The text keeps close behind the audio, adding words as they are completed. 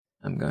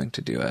I'm going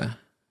to do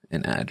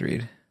an ad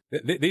read.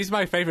 These are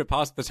my favourite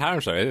parts of the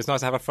Taran show. It's nice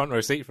to have a front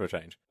row seat for a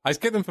change. I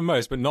skip them for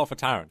most, but not for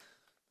Taran.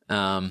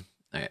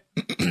 Okay.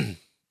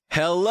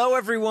 Hello,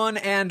 everyone,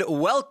 and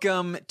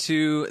welcome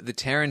to the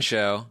Taran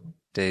Show.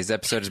 Today's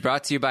episode is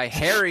brought to you by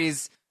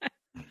Harry's.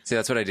 See,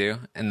 that's what I do,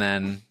 and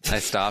then I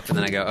stop, and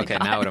then I go, okay,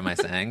 now what am I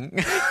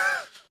saying?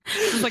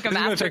 It's like a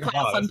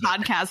masterclass on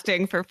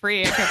podcasting for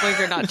free. I can't believe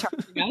you're not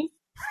charging us.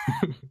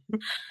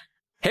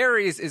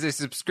 Harry's is a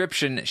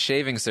subscription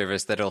shaving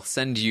service that'll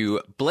send you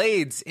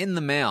blades in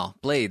the mail.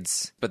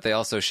 Blades, but they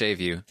also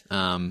shave you.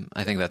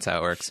 I think that's how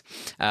it works.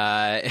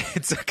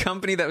 It's a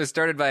company that was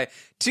started by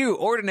two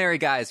ordinary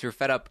guys who were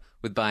fed up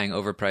with buying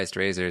overpriced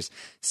razors.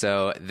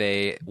 So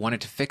they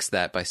wanted to fix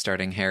that by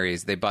starting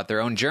Harry's. They bought their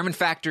own German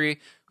factory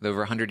with over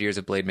 100 years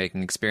of blade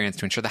making experience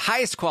to ensure the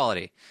highest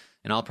quality.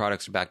 And all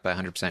products are backed by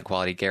 100%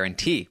 quality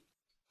guarantee.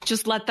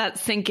 Just let that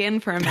sink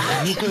in for a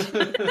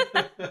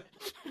minute.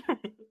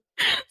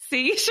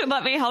 See, you should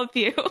let me help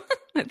you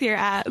with your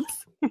ads.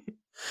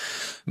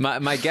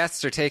 My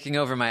guests are taking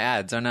over my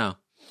ads. Oh, no.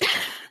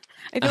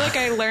 I feel like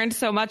I learned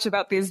so much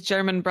about these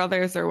German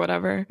brothers or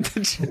whatever.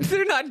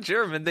 They're not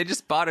German. They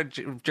just bought a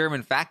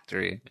German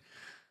factory.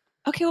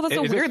 Okay, well, that's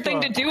a weird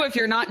thing to do if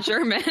you're not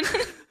German.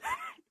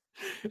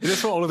 Is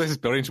this what all of this is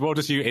building toward?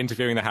 Just you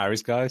interviewing the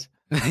Harry's guys?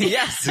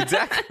 Yes,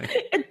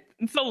 exactly.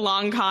 It's a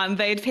long con.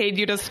 They paid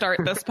you to start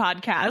this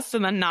podcast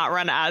and then not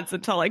run ads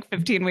until like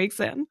 15 weeks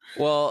in.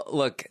 Well,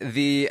 look,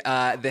 the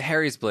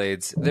Harry's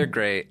blades, they're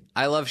great.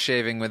 I love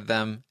shaving with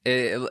them.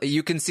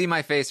 You can see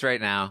my face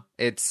right now.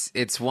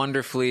 It's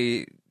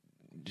wonderfully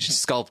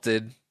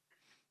sculpted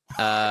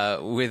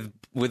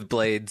with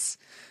blades,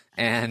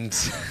 and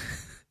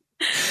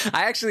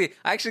I actually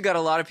got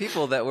a lot of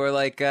people that were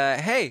like,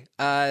 "Hey,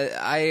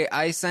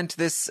 I sent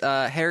this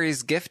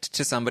Harry's gift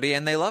to somebody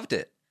and they loved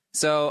it."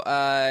 So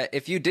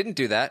if you didn't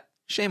do that,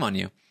 shame on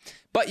you.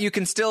 But you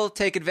can still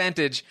take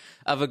advantage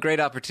of a great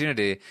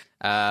opportunity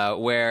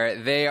where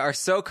they are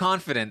so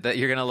confident that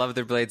you're going to love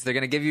their blades. They're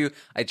going to give you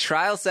a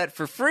trial set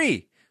for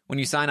free when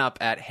you sign up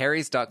at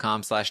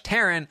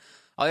harrys.com/Taran.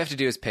 All you have to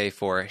do is pay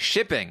for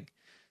shipping.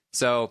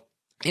 So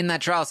in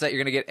that trial set,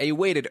 you're going to get a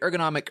weighted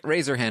ergonomic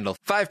razor handle,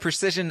 5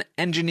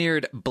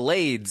 precision-engineered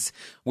blades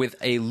with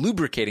a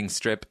lubricating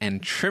strip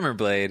and trimmer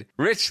blade,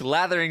 rich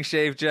lathering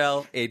shave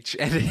gel,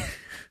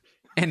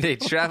 and a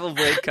travel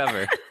blade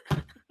cover.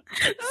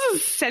 This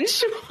is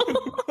sensual.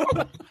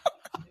 A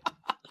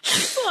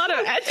lot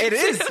of edges. It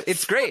is.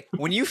 It's great.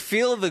 When you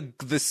feel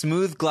the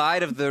smooth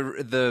glide of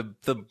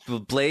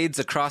the blades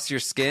across your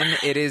skin,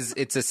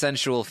 it's a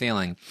sensual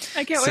feeling.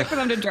 I can't wait for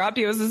them to drop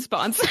you as a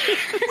sponsor.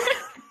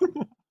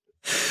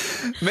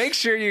 Make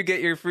sure you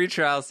get your free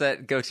trial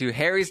set. Go to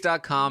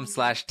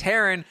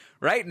harrys.com/Taran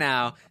right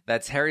now.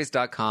 That's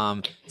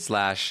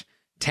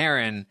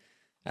harrys.com/Taran.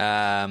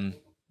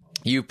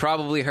 You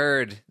probably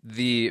heard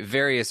the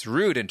various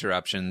rude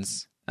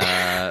interruptions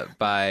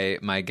by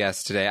my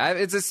guest today.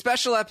 It's a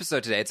special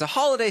episode today. It's a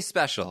holiday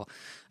special.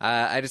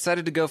 I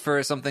decided to go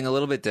for something a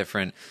little bit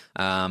different.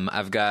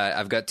 I've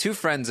got two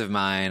friends of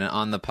mine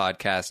on the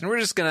podcast, and we're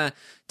just gonna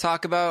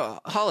talk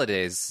about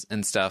holidays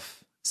and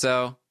stuff.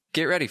 So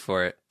get ready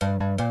for it.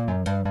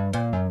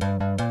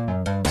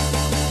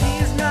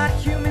 He's not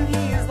human.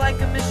 He is like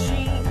a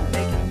machine,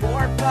 making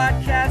more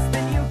podcasts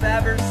than you've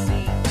ever seen.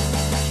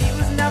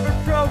 Never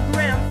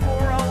programmed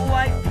for a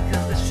life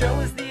because the show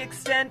is the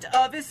extent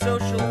of his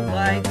social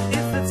life.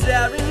 It's the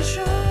Taran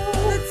Show,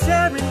 the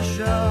Taran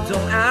Show.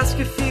 Don't ask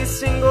if he's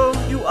single,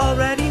 you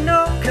already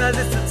know, cause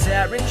it's the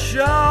Taran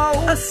Show.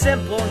 A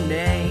simple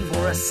name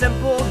for a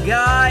simple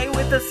guy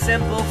with a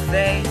simple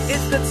face.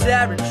 It's the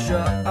Taran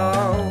Show.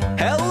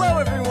 Hello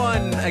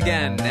everyone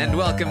again, and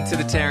welcome to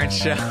the Taran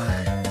Show.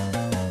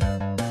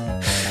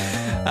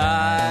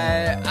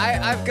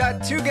 I've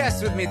got two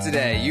guests with me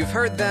today. You've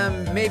heard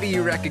them. Maybe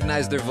you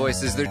recognize their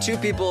voices. They're two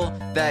people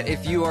that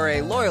if you are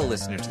a loyal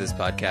listener to this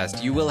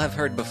podcast, you will have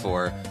heard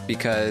before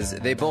because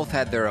they both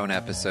had their own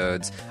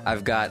episodes.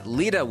 I've got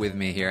Lita with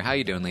me here. How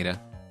you doing, Lita?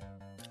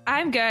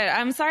 I'm good.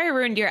 I'm sorry I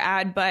ruined your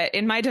ad, but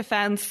in my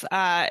defense,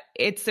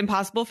 it's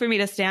impossible for me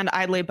to stand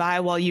idly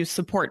by while you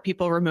support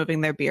people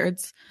removing their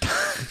beards.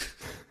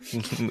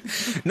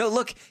 No,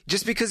 look,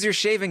 just because you're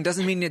shaving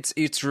doesn't mean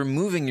it's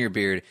removing your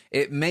beard.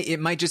 It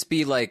might just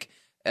be like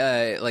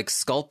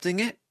sculpting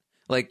it,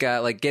 like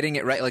getting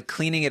it right, like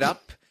cleaning it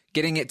up,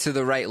 getting it to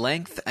the right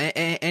length,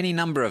 any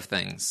number of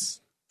things.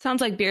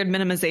 Sounds like beard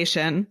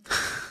minimization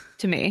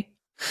to me,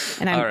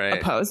 and I'm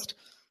opposed.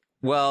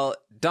 Well,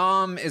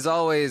 Dom is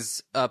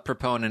always a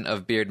proponent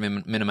of beard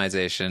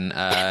minimization.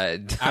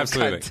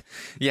 Absolutely.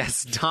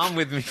 Yes, Dom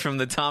with me from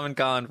the Tom and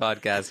Colin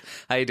podcast.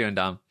 How you doing,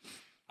 Dom?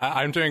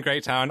 I'm doing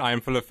great, Taran. I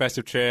am full of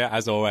festive cheer,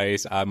 as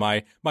always.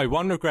 My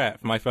one regret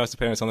for my first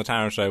appearance on the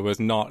Taran Show was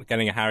not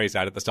getting a Harry's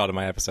ad at the start of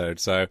my episode.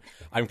 So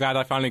I'm glad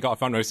I finally got a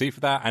front row seat for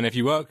that. And if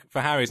you work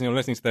for Harry's and you're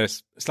listening to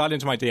this, slide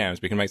into my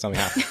DMs. We can make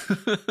something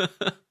happen.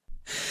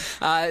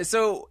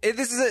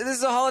 This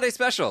is a holiday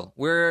special.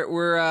 We're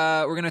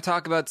going to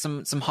talk about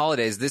some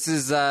holidays. This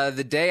is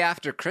the day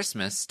after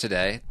Christmas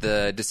today,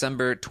 the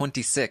December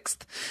 26th,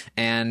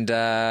 and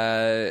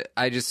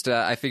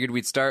I figured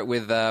we'd start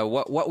with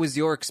what was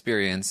your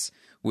experience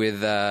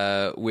with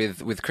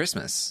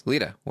Christmas,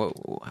 Lita?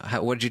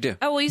 What did you do?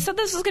 Oh, well, you said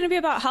this was going to be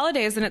about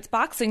holidays, and it's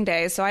Boxing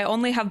Day, so I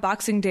only have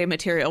Boxing Day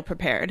material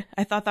prepared.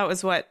 I thought that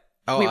was what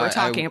we were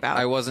talking about.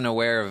 I wasn't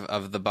aware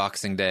of the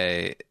Boxing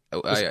Day.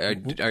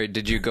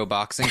 Did you go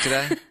boxing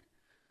today?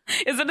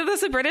 Isn't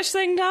this a British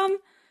thing, Dom?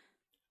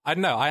 I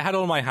don't know. I had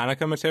all my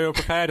Hanukkah material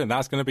prepared, and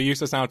that's going to be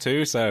useless now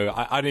too. So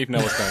I don't even know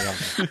what's going on.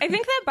 I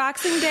think that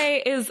Boxing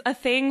Day is a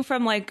thing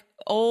from like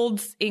old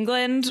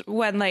England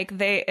when like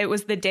it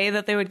was the day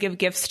that they would give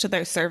gifts to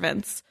their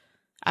servants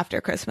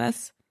after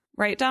Christmas,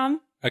 right,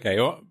 Dom? Okay.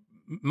 Well,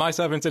 my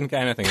servants didn't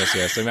get anything this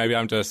year, so maybe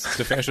I'm just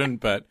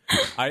deficient. But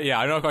I'm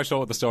not quite sure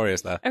what the story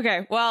is there.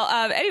 Okay. Well,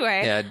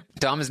 anyway. Yeah,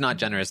 Dom is not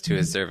generous to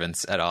his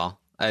servants at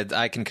all.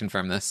 I can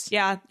confirm this.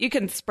 Yeah, you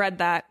can spread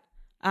that.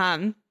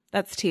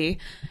 That's tea.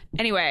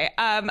 Anyway,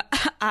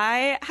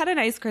 I had a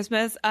nice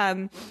Christmas.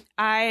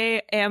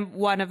 I am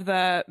one of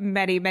the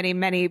many, many,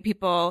 many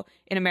people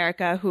in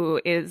America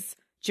who is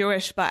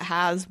Jewish but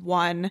has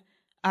one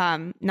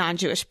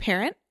non-Jewish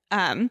parent.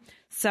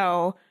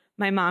 So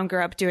my mom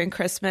grew up doing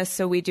Christmas,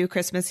 so we do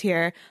Christmas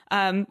here.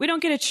 We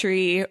don't get a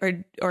tree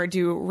or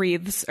do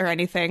wreaths or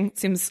anything.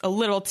 Seems a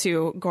little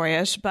too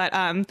goyish, but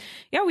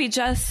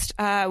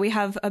we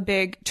have a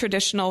big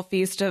traditional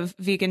feast of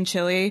vegan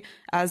chili,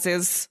 as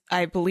is,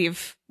 I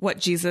believe, what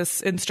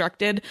Jesus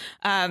instructed.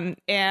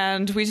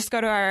 And we just go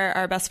to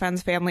our best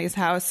friend's family's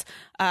house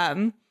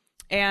and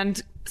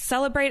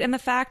celebrate in the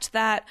fact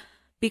that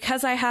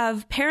because I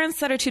have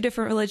parents that are two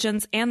different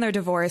religions and they're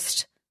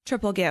divorced,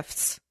 triple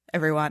gifts,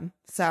 everyone.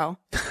 So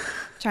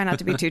try not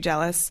to be too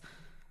jealous.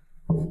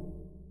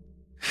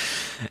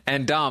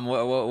 And Dom,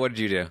 what did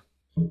you do?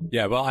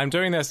 Yeah, well, I'm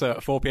doing this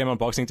at 4 p.m. on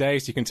Boxing Day,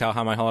 so you can tell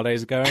how my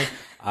holidays are going.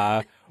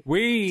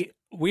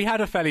 We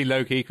had a fairly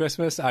low-key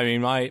Christmas. I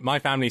mean, my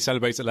family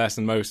celebrates it less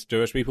than most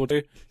Jewish people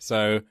do.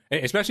 So,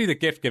 especially the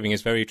gift giving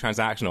is very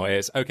transactional.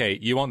 It's, okay,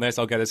 you want this,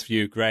 I'll get this for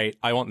you. Great.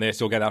 I want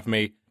this, you'll get that for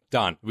me.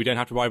 Done. We don't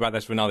have to worry about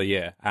this for another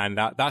year. And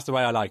that's the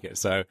way I like it.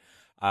 So,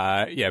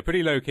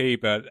 pretty low-key,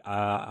 but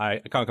I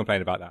can't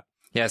complain about that.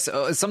 Yeah,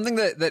 so something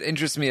that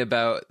interests me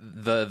about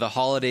the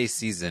holiday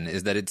season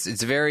is that it's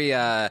very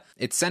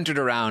it's centered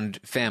around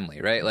family,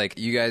 right? Like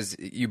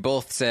you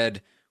both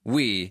said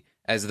we,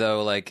 as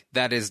though like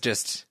that is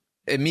just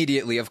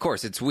immediately, of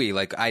course it's we.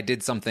 Like I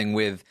did something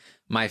with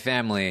my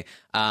family.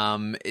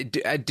 Do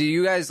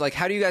you guys like,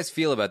 how do you guys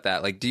feel about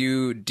that? Like do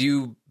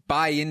you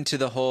buy into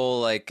the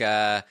whole like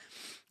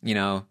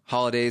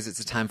holidays,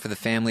 it's a time for the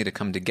family to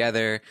come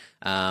together?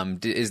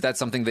 Is that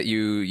something that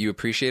you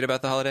appreciate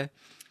about the holiday?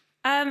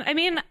 I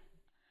mean,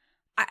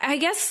 I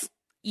guess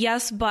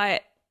yes,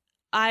 but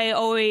I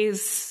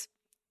always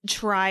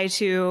try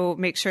to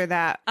make sure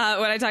that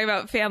when I talk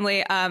about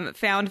family,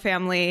 found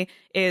family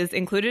is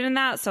included in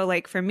that. So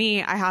like for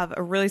me, I have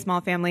a really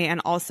small family,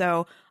 and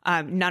also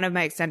none of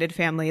my extended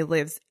family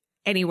lives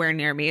anywhere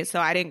near me. So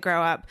I didn't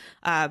grow up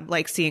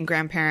like seeing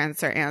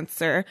grandparents or aunts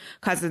or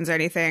cousins or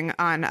anything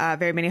on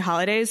very many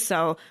holidays.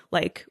 So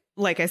like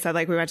I said,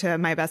 like we went to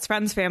my best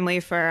friend's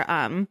family for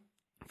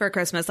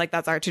Christmas. Like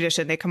that's our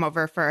tradition. They come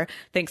over for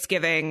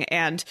Thanksgiving,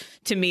 and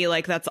to me,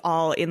 like that's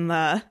all in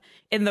the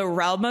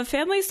realm of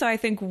family. So I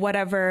think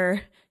whatever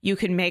you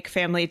can make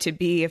family to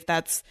be, if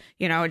that's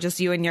just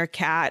you and your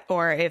cat,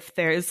 or if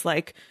there's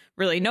like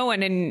really no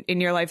one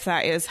in your life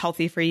that is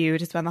healthy for you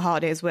to spend the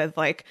holidays with,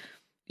 like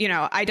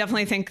I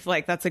definitely think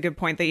like that's a good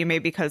point that you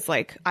made, because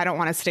like I don't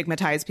want to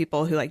stigmatize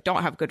people who like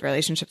don't have good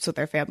relationships with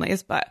their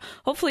families, but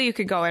hopefully you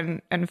could go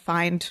and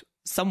find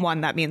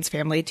someone that means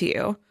family to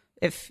you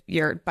if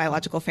your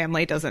biological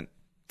family doesn't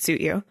suit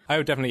you. I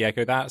would definitely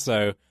echo that.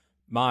 So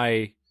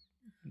my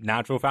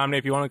natural family,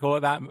 if you want to call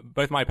it that,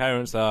 both my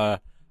parents are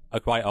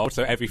quite old.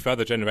 So every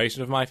further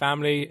generation of my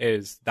family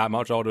is that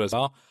much older as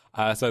well.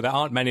 So there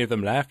aren't many of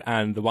them left,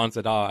 and the ones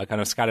that are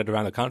kind of scattered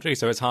around the country.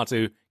 So it's hard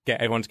to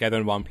get everyone together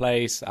in one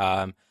place.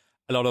 A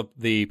lot of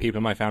the people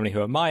in my family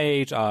who are my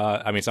age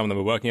some of them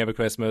are working over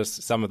Christmas.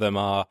 Some of them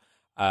are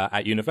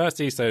at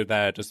university, so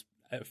they're just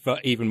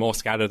even more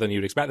scattered than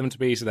you'd expect them to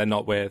be. So they're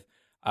not with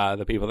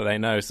the people that they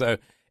know. So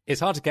it's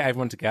hard to get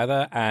everyone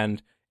together.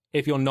 And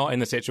if you're not in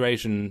the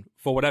situation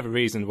for whatever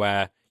reason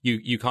where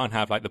you can't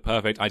have like the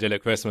perfect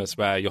idyllic Christmas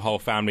where your whole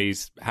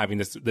family's having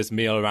this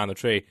meal around the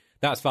tree,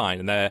 that's fine.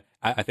 And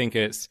I think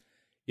it's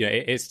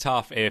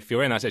tough if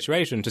you're in that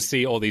situation to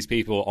see all these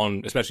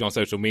people especially on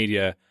social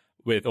media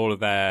with all of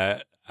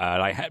their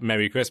like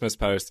Merry Christmas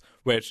posts,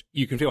 which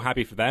you can feel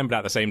happy for them, but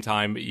at the same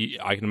time,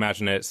 I can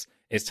imagine it's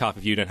tough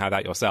if you don't have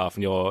that yourself,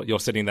 and you're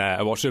sitting there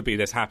at what should be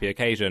this happy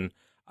occasion,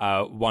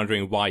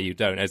 wondering why you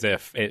don't, as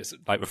if it's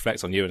like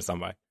reflects on you in some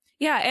way.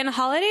 Yeah, and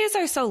holidays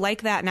are so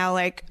like that now.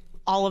 Like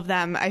all of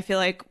them, I feel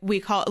like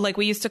we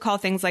used to call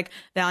things like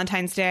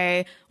Valentine's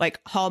Day like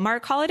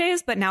Hallmark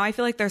holidays, but now I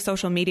feel like they're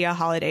social media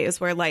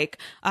holidays, where like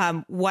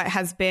what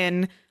has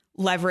been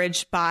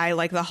leveraged by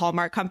like the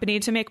Hallmark company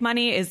to make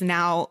money is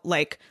now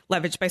like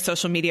leveraged by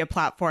social media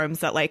platforms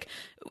that like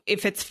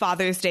if it's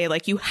Father's Day,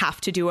 like you have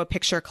to do a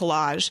picture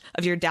collage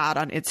of your dad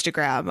on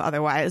Instagram.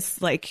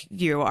 Otherwise, like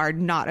you are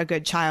not a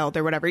good child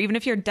or whatever. Even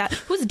if your dad,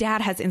 whose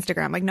dad has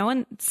Instagram, like no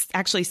one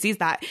actually sees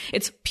that.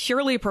 It's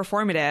purely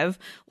performative.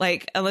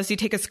 Like unless you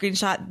take a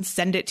screenshot and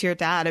send it to your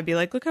dad and be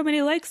like, look how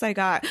many likes I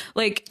got.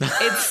 Like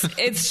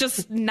it's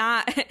just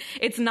not,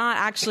 it's not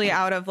actually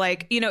out of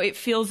like, you know, it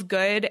feels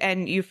good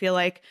and you feel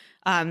like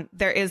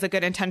there is a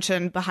good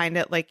intention behind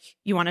it. Like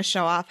you want to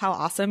show off how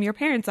awesome your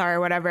parents are or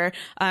whatever.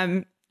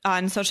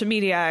 On social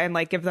media and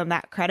like give them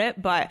that credit.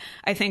 But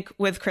I think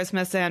with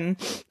Christmas and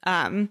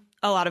a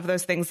lot of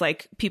those things,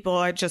 like people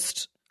are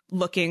just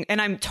looking, and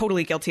I'm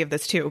totally guilty of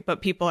this too,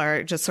 but people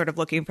are just sort of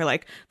looking for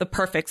like the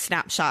perfect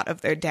snapshot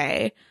of their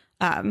day,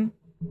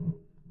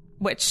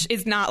 which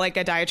is not like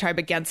a diatribe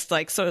against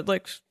like, so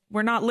like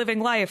we're not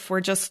living life,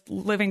 we're just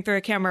living through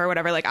a camera or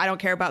whatever. Like I don't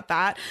care about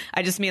that.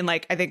 I just mean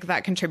like I think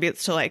that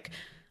contributes to like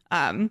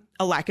a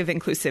lack of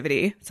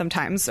inclusivity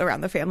sometimes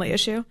around the family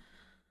issue.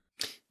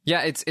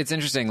 Yeah, it's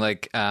interesting.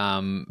 Like,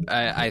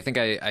 I think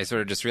I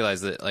sort of just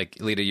realized that, like,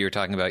 Lita, you were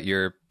talking about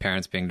your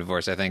parents being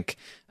divorced. I think,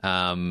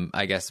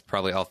 I guess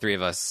probably all three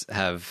of us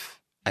have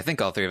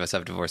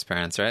divorced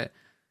parents, right?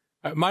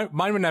 Mine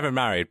were never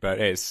married, but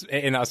it's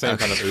in that same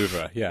kind of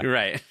oeuvre. Yeah,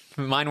 right.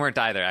 Mine weren't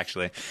either,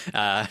 actually.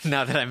 Now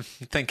that I'm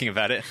thinking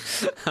about it.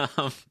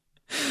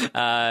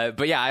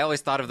 But yeah, I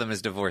always thought of them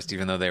as divorced,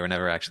 even though they were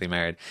never actually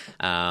married.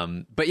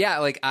 But yeah,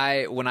 like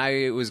when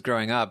I was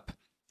growing up,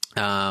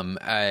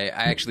 I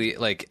actually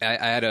like I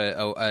had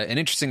an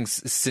interesting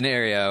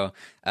scenario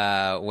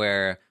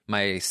where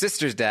my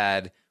sister's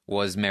dad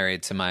was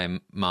married to my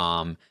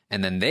mom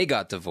and then they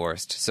got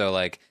divorced, so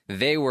like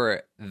they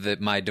were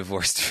my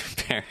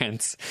divorced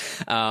parents,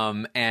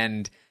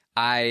 and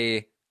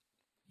I,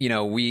 you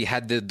know, we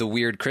had the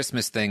weird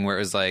Christmas thing where it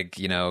was like,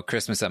 you know,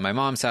 Christmas at my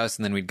mom's house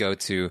and then we'd go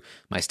to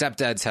my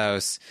stepdad's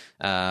house,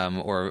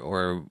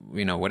 or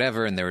you know,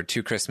 whatever, and there were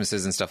 2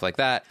 Christmases and stuff like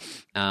that.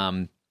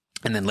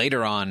 And then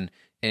later on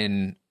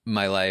in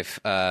my life,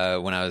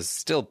 when I was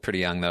still pretty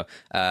young, though,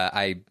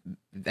 I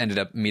ended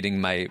up meeting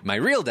my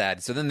real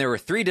dad. So then there were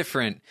 3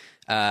 different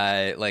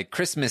like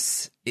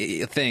Christmas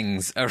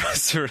things,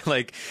 sort of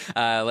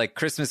like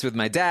Christmas with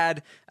my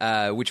dad,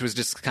 which was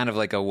just kind of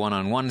like a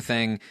one-on-one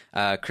thing.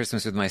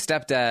 Christmas with my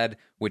stepdad,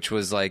 which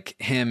was like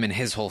him and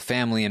his whole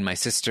family and my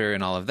sister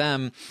and all of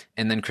them.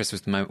 And then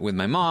Christmas with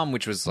my mom,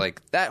 which was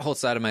like that whole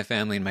side of my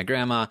family and my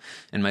grandma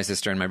and my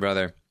sister and my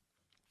brother.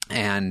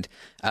 And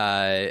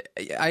I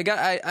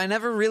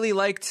never really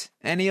liked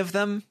any of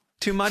them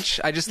too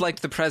much. I just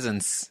liked the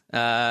presents.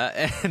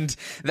 And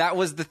that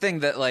was the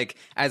thing that, like,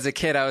 as a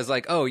kid, I was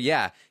like, oh,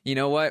 yeah, you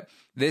know what?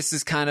 This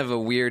is kind of a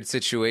weird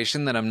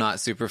situation that I'm not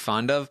super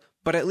fond of,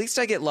 but at least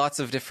I get lots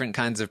of different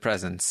kinds of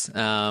presents.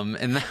 And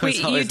that was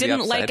always the upside. You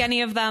didn't like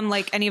any of them,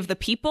 like any of the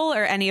people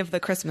or any of the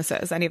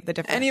Christmases, any of the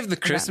different... Any of the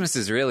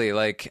Christmases, really.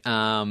 Like,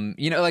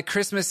 you know, like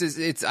Christmas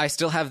is, I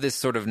still have this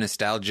sort of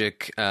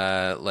nostalgic,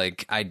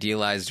 like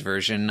idealized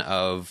version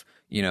of,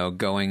 you know,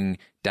 going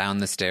down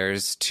the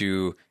stairs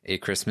to a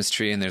Christmas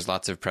tree and there's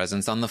lots of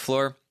presents on the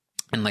floor.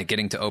 And like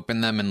getting to open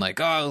them and like,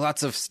 oh,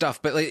 lots of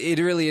stuff. But like, it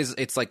really is,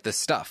 it's like the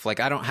stuff. Like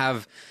I don't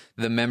have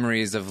the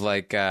memories of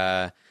like,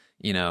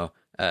 you know,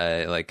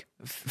 like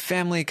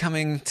family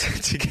coming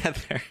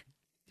together.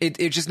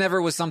 It just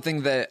never was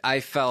something that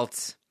I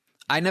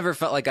never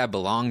felt like I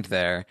belonged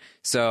there.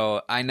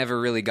 So I never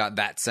really got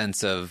that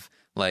sense of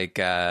like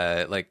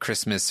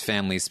Christmas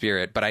family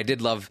spirit, but I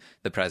did love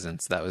the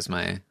presents. That was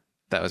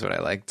what I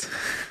liked.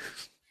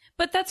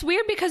 But that's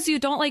weird because you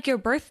don't like your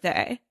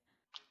birthday.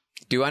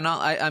 Do I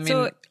not? I mean,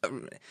 so,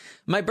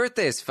 my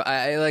birthday is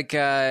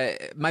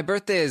my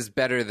birthday is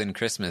better than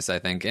Christmas, I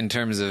think, in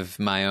terms of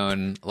my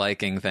own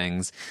liking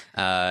things.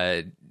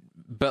 But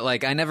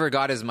like, I never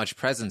got as much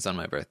presents on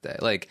my birthday.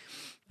 Like,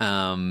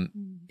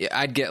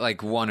 I'd get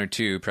like 1 or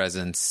 2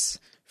 presents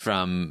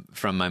from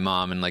my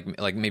mom, and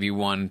like maybe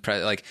one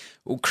like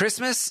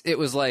Christmas. It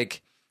was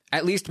like,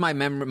 at least my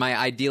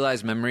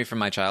idealized memory from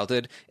my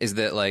childhood is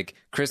that like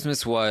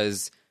Christmas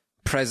was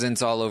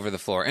presents all over the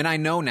floor. And I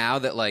know now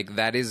that like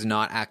that is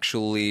not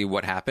actually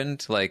what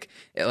happened. Like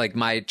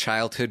my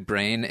childhood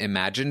brain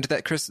imagined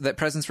that that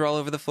presents were all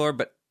over the floor,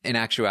 but in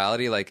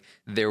actuality, like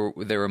there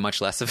were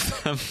much less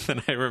of them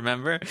than I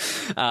remember.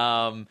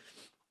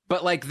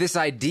 But like this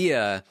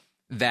idea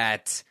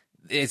that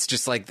it's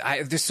just like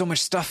there's so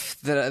much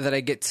stuff that I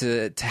get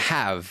to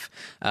have,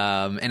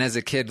 and as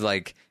a kid,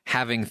 like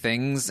having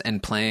things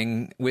and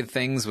playing with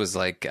things was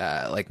like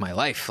my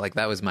life. Like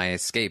that was my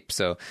escape.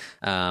 So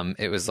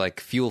it was like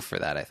fuel for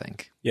that, I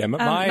think. Yeah,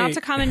 not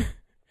to comment.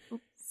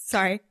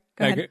 Sorry,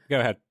 go ahead. Go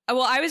ahead.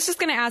 Well, I was just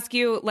going to ask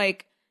you,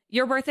 like,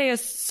 your birthday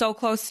is so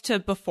close to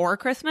before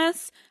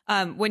Christmas.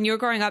 When you were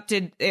growing up,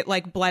 did it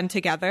like blend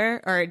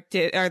together, or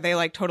are they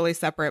like totally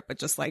separate but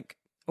just like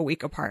a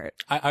week apart?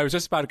 I was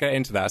just about to get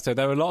into that. So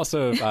there were lots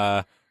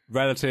of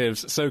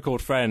relatives,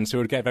 so-called friends who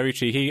would get very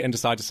cheeky and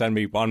decide to send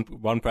me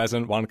one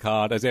present, one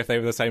card, as if they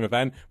were the same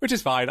event, which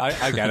is fine.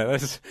 I get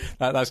it.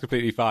 That's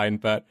completely fine.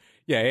 But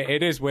yeah,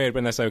 it is weird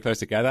when they're so close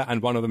together,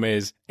 and one of them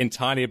is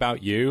entirely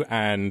about you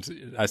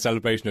and a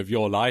celebration of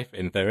your life,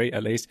 in theory,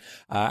 at least.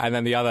 And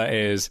then the other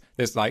is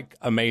this like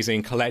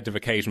amazing collective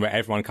occasion where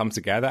everyone comes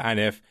together, and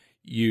if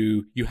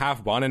you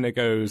have one and it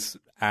goes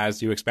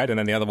as you expect, and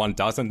then the other one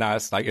doesn't,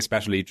 that's like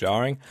especially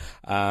jarring.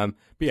 But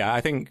yeah,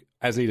 I think,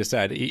 as Lita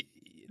said,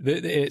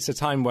 it's a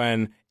time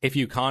when if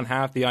you can't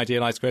have the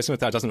idealized Christmas,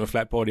 that doesn't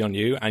reflect poorly on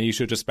you, and you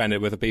should just spend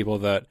it with the people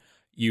that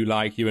you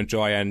like, you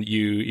enjoy, and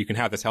you can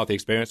have this healthy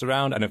experience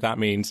around. And if that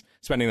means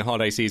spending the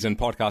holiday season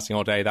podcasting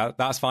all day,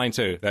 that's fine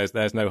too.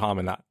 There's no harm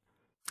in that.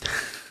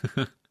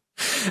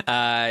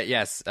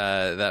 Yes,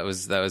 that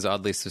was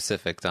oddly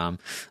specific, Tom.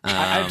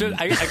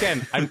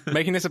 Again, I'm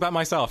making this about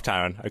myself,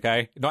 Taran.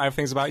 Okay, not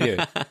everything's about you.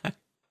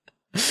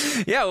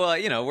 Yeah,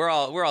 well, we're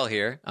all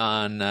here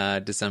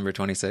on December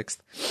 26th.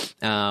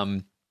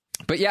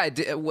 But yeah,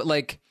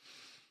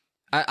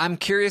 I'm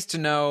curious to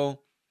know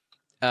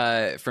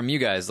from you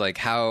guys, like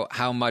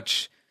how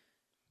much,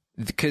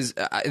 because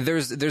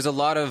there's a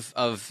lot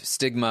of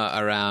stigma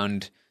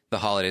around the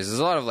holidays. There's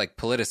a lot of like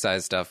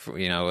politicized stuff,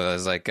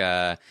 there's like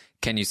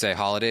can you say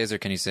holidays or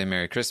can you say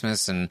Merry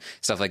Christmas and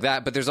stuff like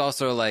that? But there's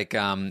also like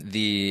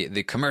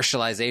the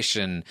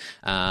commercialization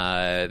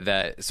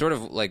that sort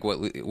of like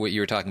what you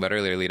were talking about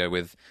earlier, Lita,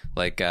 with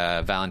like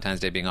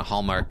Valentine's Day being a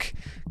Hallmark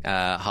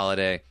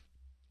holiday.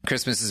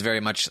 Christmas is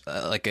very much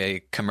like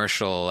a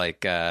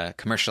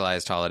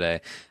commercialized holiday.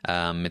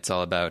 It's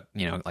all about,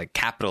 like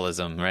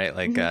capitalism, right?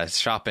 Like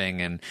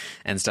shopping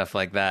and stuff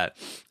like that.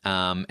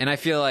 And I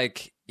feel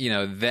like,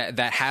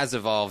 that has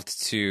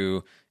evolved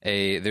to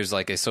there's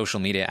like a social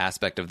media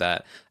aspect of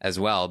that as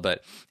well.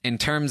 But in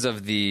terms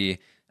of the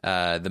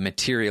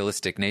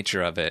materialistic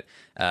nature of it,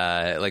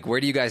 like where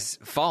do you guys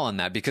fall on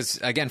that? Because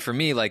again, for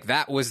me, like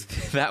that was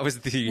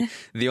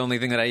the only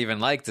thing that I even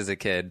liked as a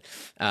kid.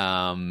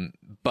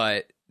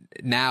 But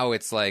now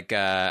it's like,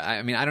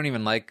 I don't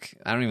even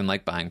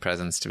like buying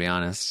presents, to be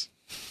honest.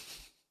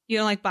 You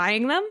don't like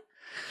buying them?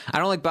 I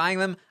don't like buying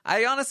them.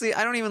 I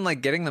don't even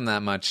like getting them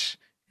that much,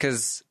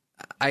 because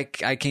I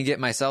can get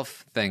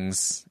myself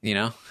things,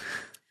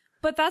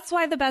 But that's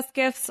why the best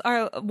gifts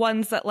are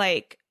ones that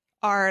like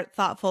are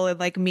thoughtful and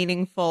like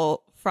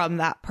meaningful from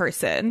that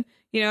person.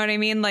 You know what I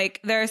mean?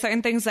 Like there are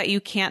certain things that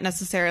you can't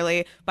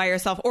necessarily buy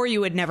yourself, or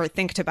you would never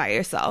think to buy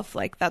yourself.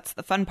 Like that's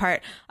the fun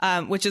part,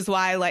 which is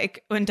why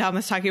like when Tom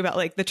was talking about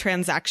like the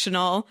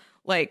transactional,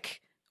 like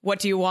what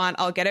do you want?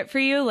 I'll get it for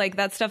you. Like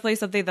that's definitely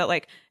something that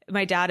like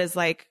my dad is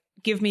like,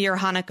 give me your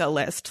Hanukkah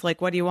list.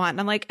 Like, what do you want? And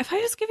I'm like, if I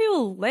just give you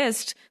a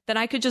list, then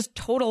I could just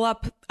total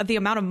up the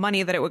amount of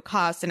money that it would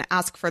cost and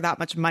ask for that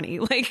much money.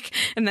 Like,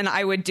 and then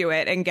I would do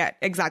it and get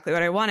exactly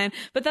what I wanted.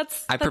 But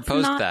I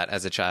proposed that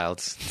as a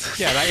child.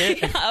 Yeah,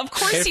 like yeah, of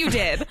course you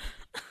did.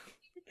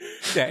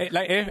 Yeah,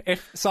 like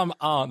if some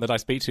aunt that I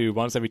speak to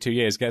once every 2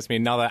 years gets me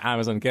another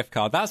Amazon gift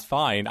card, that's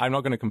fine. I'm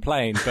not going to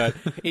complain. But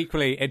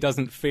equally, it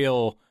doesn't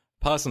feel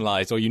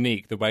personalized or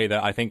unique the way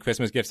that I think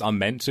Christmas gifts are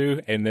meant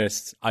to in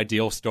this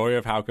ideal story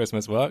of how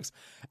Christmas works.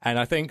 And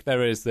I think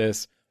there is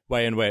this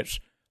way in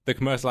which the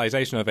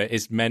commercialization of it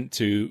is meant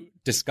to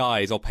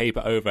disguise or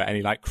paper over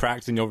any like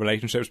cracks in your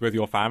relationships with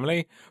your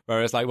family.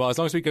 Whereas like, well, as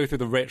long as we go through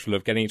the ritual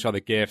of getting each other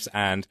gifts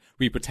and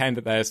we pretend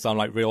that there's some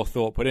like real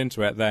thought put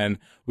into it, then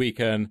we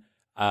can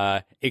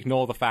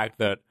ignore the fact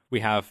that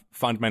we have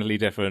fundamentally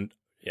different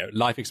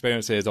life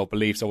experiences or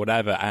beliefs or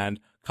whatever, and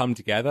come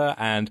together.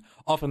 And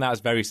often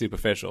that's very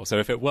superficial. So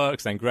if it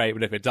works, then great.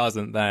 But if it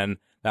doesn't, then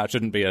that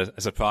shouldn't be a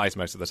surprise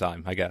most of the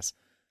time, I guess.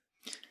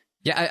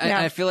 Yeah,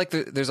 I feel like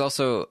there's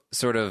also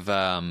sort of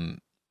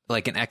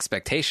like an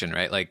expectation,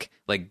 right? Like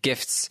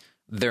gifts,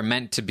 they're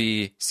meant to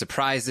be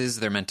surprises.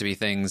 They're meant to be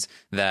things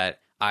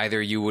that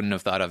either you wouldn't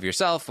have thought of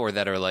yourself or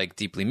that are like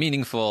deeply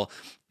meaningful.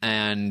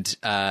 And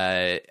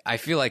I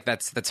feel like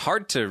that's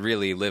hard to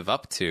really live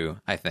up to.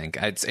 I think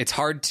it's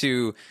hard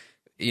to,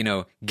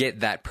 get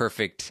that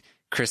perfect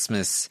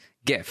Christmas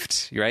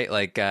gift, right?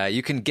 Like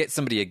you can get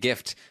somebody a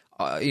gift,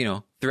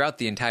 throughout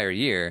the entire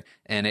year,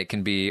 and it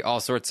can be all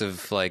sorts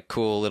of like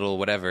cool little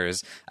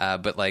whatevers.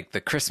 But like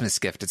the Christmas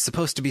gift, it's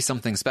supposed to be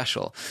something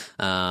special.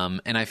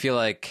 And I feel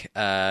like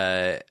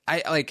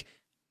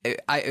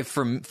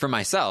for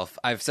myself,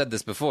 I've said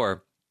this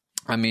before.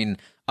 I mean,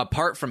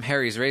 apart from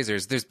Harry's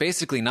razors, there's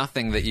basically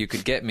nothing that you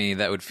could get me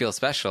that would feel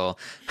special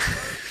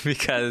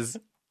because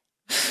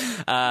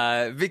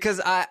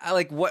I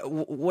like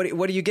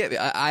what do you get me?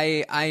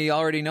 I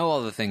already know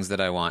all the things that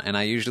I want, and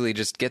I usually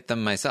just get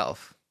them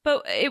myself.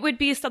 But it would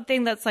be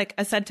something that's like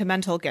a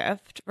sentimental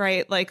gift,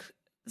 right? Like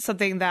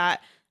something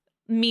that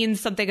means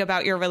something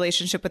about your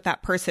relationship with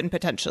that person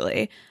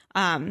potentially.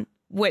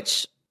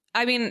 Which,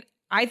 I mean,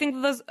 I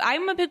think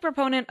I'm a big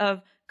proponent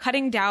of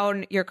cutting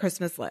down your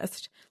Christmas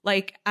list.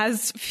 Like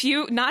as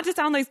few, not to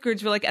sound like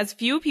Scrooge, but like as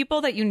few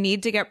people that you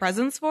need to get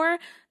presents for,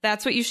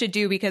 that's what you should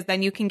do, because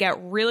then you can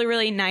get really,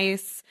 really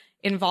nice,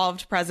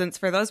 involved presents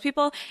for those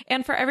people.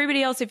 And for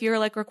everybody else, if you're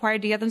like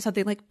required to get them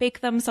something, like bake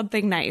them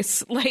something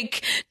nice,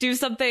 like do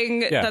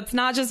something that's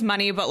not just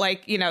money, but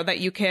like, you know, that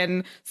you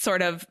can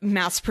sort of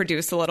mass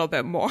produce a little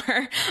bit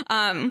more.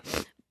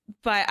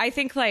 But I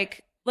think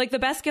like the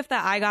best gift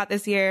that I got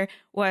this year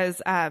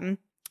was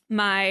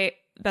my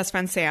best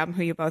friend Sam,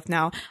 who you both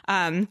know,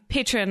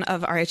 patron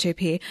of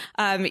RHAP.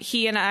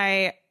 He and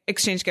I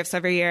exchange gifts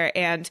every year,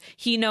 and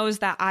he knows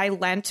that I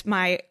lent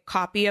my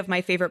copy of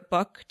my favorite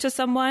book to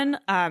someone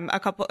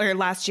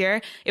last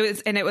year.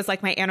 It was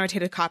like my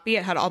annotated copy.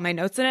 It had all my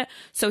notes in it.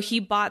 So he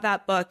bought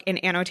that book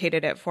and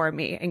annotated it for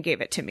me and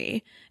gave it to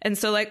me. And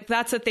so like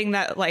that's a thing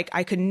that like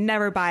I could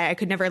never buy. I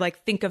could never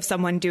like think of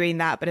someone doing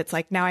that, but it's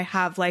like now I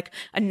have like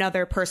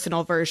another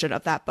personal version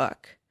of that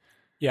book.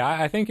 Yeah,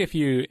 I think if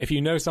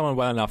you know someone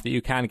well enough that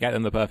you can get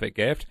them the perfect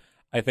gift,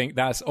 I think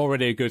that's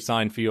already a good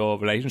sign for your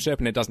relationship,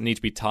 and it doesn't need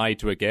to be tied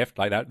to a gift.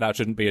 Like that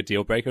shouldn't be a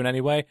deal breaker in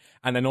any way.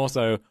 And then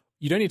also,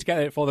 you don't need to get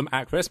it for them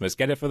at Christmas.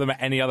 Get it for them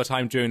at any other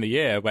time during the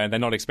year when they're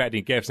not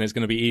expecting gifts, and it's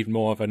going to be even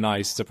more of a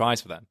nice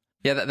surprise for them.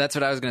 Yeah, that's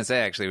what I was going to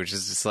say, actually, which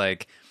is just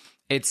like,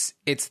 it's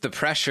the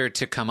pressure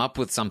to come up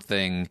with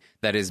something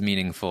that is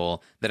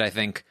meaningful that I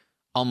think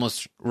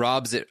almost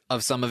robs it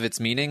of some of its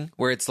meaning,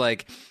 where it's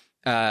like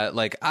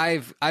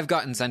I've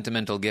gotten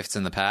sentimental gifts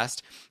in the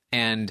past,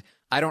 and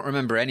I don't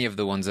remember any of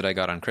the ones that I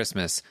got on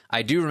Christmas.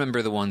 I do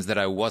remember the ones that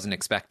I wasn't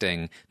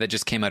expecting, that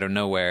just came out of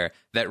nowhere,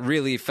 that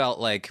really felt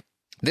like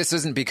this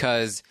isn't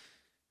because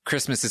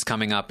Christmas is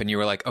coming up and you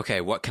were like, okay,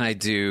 what can I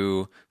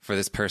do for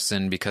this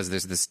person because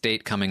there's this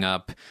date coming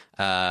up?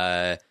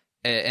 And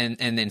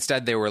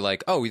instead they were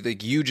like, oh,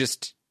 like you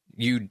just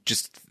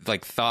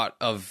like thought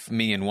of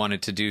me and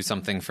wanted to do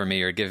something for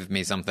me or give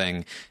me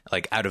something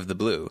like out of the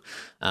blue.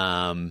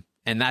 And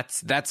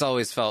that's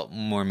always felt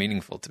more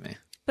meaningful to me.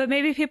 But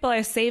maybe people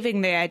are saving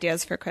the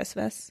ideas for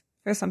Christmas.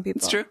 For some people,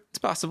 it's true. It's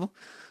possible,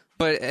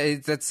 but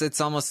it's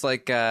almost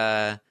like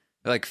thinking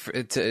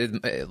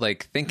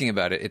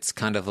about it. It's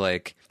kind of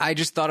like, I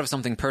just thought of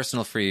something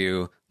personal for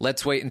you.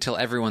 Let's wait until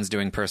everyone's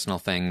doing personal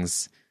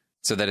things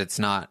so that it's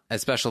not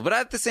as special. But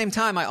at the same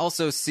time, I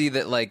also see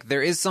that like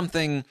there is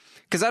something,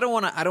 because I don't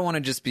want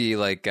to just be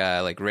like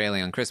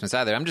railing on Christmas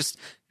either. I'm just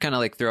kind of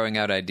like throwing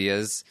out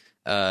ideas.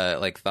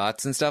 Like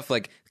thoughts and stuff,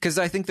 like, because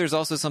I think there's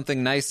also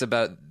something nice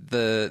about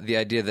the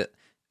idea that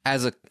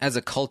as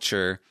a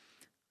culture,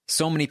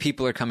 so many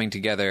people are coming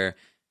together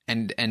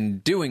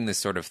and doing this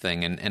sort of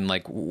thing, and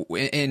like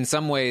in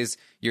some ways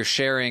you're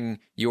sharing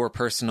your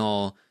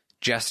personal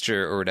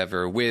gesture or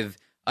whatever with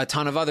a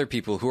ton of other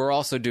people who are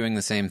also doing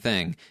the same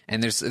thing,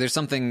 and there's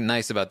something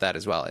nice about that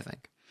as well, I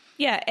think.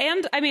 Yeah,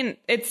 and I mean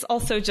it's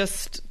also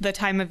just the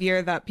time of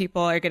year that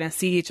people are going to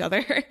see each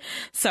other,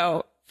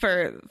 so.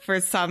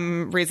 For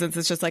some reasons,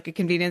 it's just like a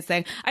convenience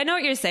thing. I know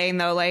what you're saying,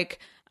 though. Like,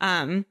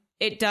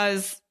 it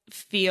does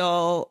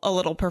feel a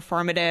little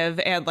performative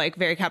and like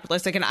very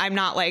capitalistic. And I'm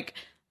not like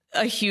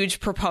a huge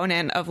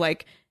proponent of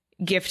like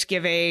gift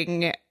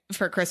giving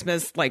for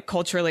Christmas, like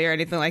culturally or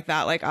anything like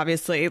that. Like,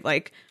 obviously,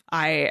 like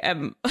I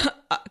am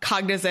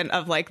cognizant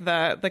of like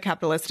the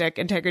capitalistic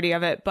integrity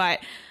of it.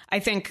 But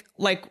I think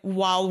like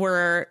while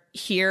we're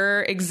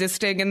here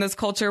existing in this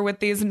culture with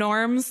these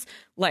norms,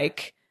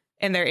 like,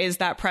 and there is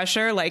that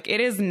pressure, like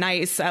it is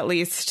nice at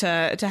least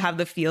to have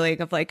the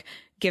feeling of like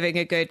giving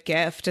a good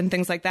gift and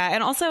things like that.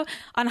 And also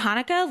on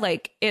Hanukkah,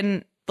 like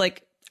in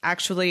like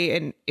actually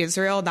in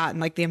Israel, not in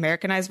like the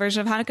Americanized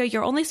version of Hanukkah,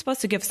 you're only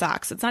supposed to give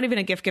socks. It's not even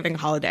a gift giving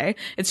holiday.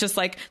 It's just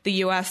like the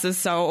US is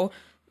so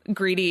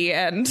greedy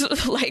and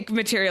like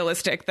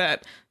materialistic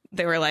that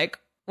they were like,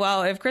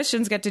 well, if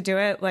Christians get to do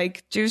it,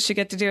 like Jews should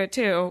get to do it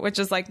too, which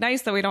is like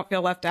nice that we don't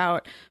feel left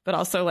out, but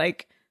also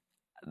like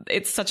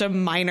it's such a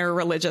minor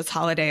religious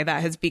holiday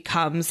that has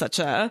become such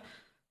a,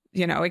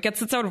 you know, it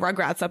gets its own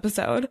Rugrats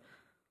episode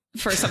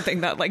for something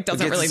that like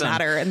doesn't really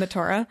matter in the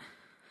Torah.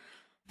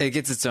 It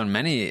gets its own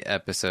many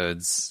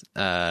episodes,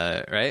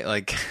 right?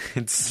 Like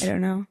it's, I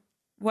don't know.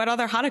 What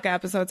other Hanukkah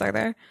episodes are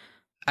there?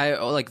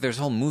 There's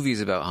whole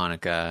movies about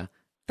Hanukkah.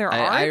 There are?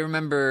 I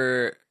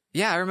remember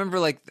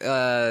like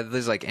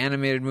there's like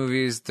animated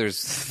movies.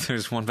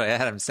 There's one by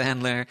Adam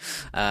Sandler.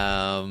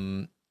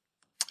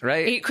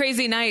 Right? 8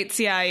 Crazy Nights.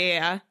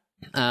 Yeah.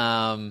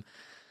 And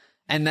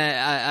then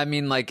I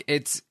mean, like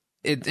it's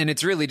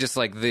really just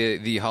like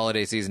the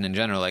holiday season in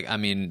general. Like, I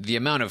mean, the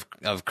amount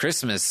of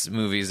Christmas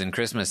movies and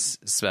Christmas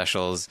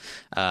specials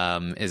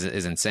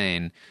is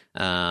insane.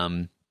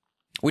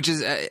 Which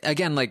is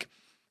again, like,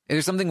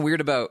 there's something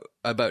weird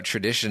about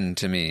tradition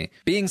to me.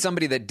 Being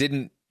somebody that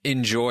didn't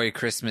enjoy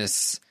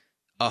Christmas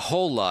a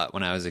whole lot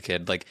when I was a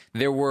kid, like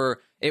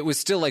it was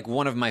still like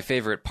one of my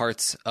favorite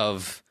parts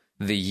of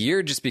the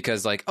year, just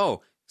because like,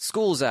 oh,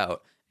 school's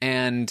out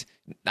and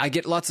I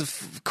get lots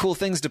of cool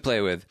things to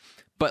play with.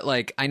 But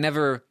like I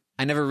never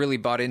really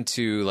bought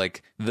into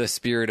like the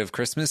spirit of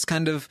Christmas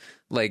kind of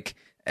like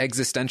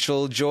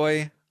existential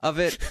joy of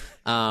it.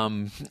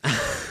 But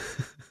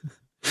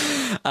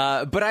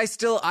I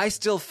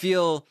still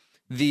feel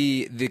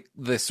the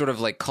sort of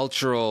like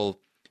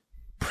cultural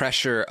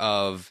pressure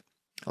of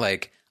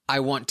like, I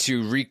want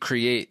to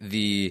recreate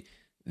the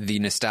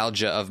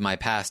nostalgia of my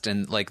past,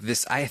 and like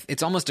this,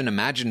 it's almost an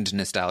imagined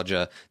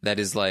nostalgia that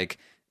is like,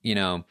 you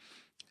know,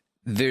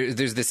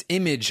 there's this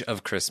image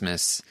of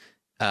Christmas.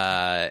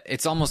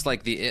 It's almost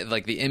like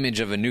the image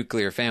of a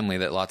nuclear family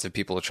that lots of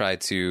people try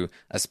to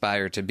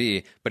aspire to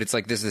be, but it's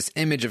like there's this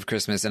image of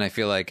Christmas, and I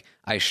feel like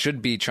I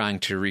should be trying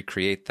to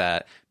recreate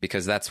that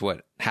because that's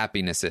what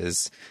happiness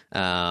is.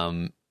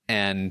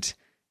 And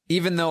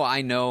even though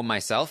I know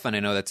myself and I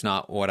know that's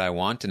not what I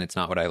want and it's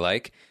not what I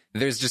like,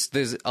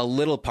 there's a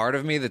little part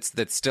of me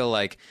that's still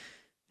like,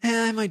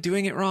 am I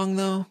doing it wrong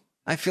though?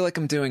 I feel like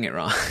I'm doing it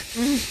wrong.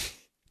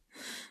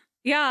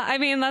 Yeah, I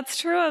mean, that's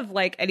true of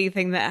like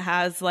anything that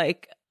has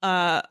like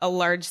a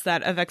large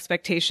set of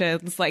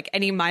expectations, like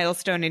any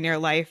milestone in your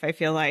life. I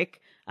feel like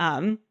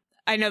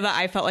I know that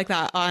I felt like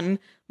that on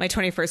my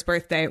 21st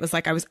birthday. It was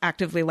like I was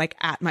actively like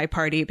at my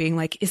party being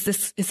like, is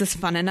this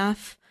fun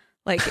enough?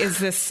 Like, is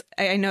this,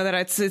 I know that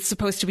it's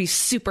supposed to be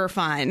super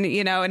fun,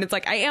 you know, and it's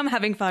like, I am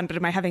having fun, but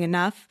am I having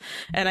enough?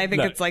 And I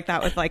think it's like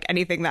that with like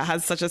anything that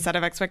has such a set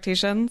of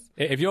expectations.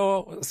 If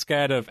you're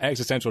scared of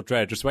existential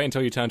dread, just wait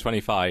until you turn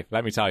 25.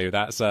 Let me tell you,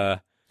 that's, still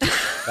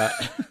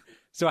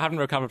haven't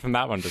recovered from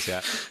that one just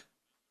yet.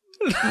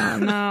 Oh,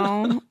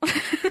 no.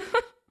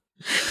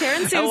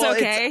 Terrence seems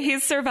okay.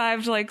 He's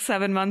survived like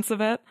 7 months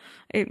of it,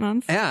 8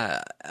 months.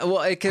 Yeah.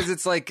 Well, because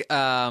it's like,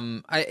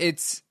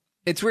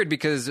 it's weird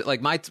because like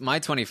my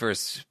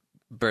 21st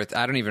birth,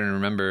 I don't even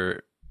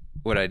remember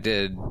what I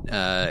did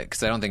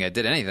because I don't think I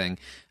did anything.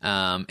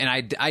 And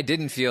I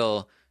didn't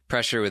feel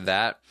pressure with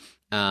that.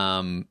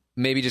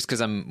 Maybe just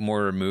because I'm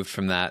more removed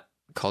from that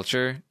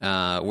culture.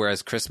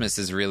 Whereas Christmas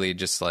is really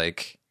just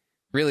like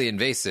really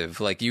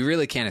invasive. Like you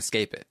really can't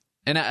escape it.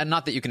 And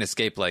not that you can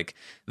escape like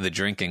the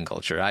drinking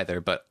culture either,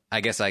 but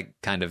I guess I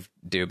kind of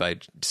do by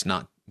just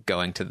not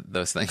going to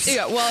those things.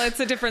 Yeah, well, it's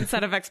a different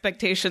set of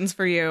expectations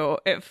for you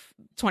if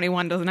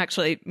 21 doesn't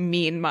actually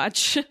mean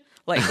much,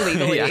 like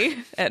legally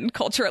and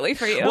culturally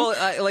for you.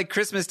 Well, like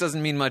Christmas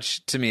doesn't mean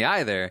much to me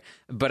either,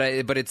 but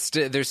it's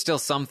there's still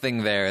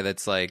something there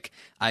that's like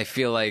I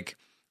feel like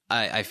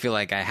I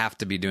have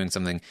to be doing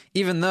something,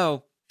 even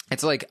though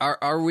it's like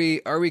are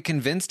we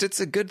convinced it's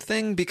a good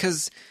thing?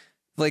 Because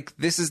like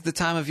this is the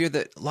time of year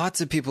that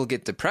lots of people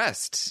get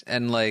depressed,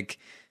 and like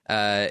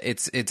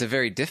it's a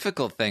very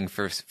difficult thing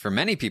for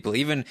many people,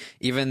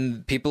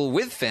 even people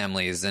with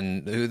families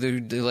and who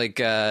like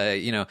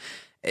you know,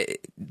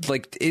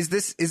 like is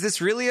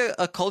this really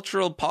a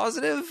cultural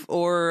positive,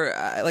 or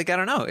like I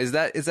don't know, is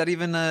that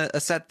even a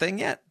set thing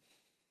yet?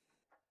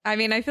 I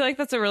mean, I feel like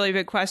that's a really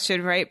big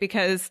question, right?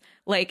 Because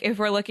like if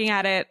we're looking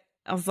at it,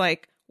 I was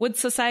like, would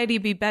society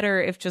be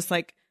better if just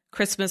like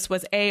Christmas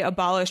was A,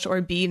 abolished,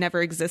 or B,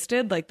 never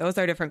existed? Like those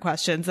are different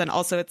questions. And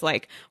also it's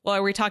like, well,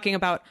 are we talking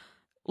about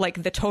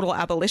like the total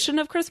abolition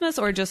of Christmas,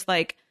 or just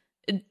like,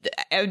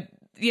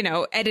 you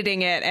know,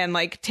 editing it and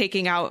like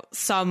taking out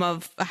some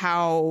of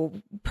how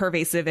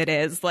pervasive it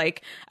is?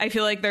 Like, I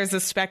feel like there's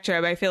a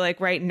spectrum. I feel like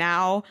right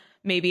now,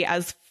 maybe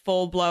as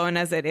full blown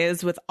as it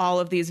is with all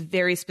of these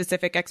very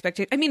specific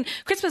expectations. I mean,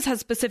 Christmas has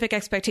specific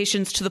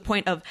expectations to the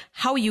point of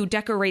how you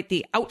decorate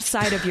the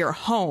outside of your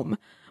home,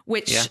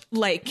 which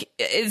like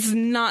is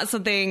not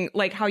something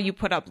like how you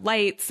put up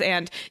lights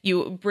and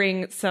you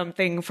bring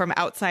something from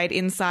outside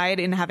inside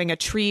in having a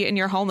tree in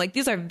your home. Like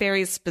these are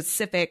very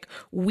specific,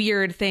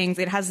 weird things.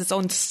 It has its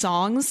own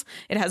songs.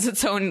 It has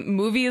its own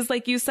movies,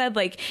 like you said.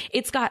 Like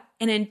it's got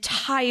an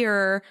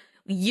entire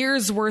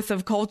years worth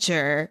of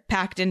culture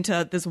packed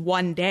into this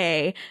one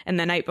day and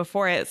the night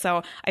before it.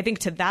 So I think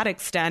to that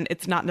extent,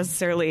 it's not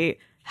necessarily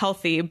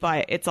healthy,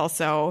 but it's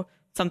also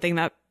something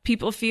that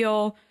people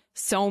feel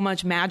so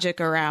much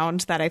magic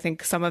around that I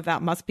think some of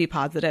that must be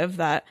positive,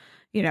 that,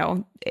 you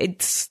know,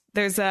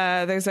 there's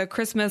a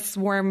Christmas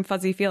warm,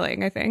 fuzzy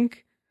feeling, I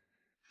think.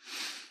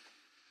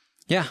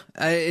 Yeah,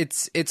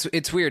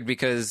 it's weird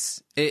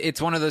because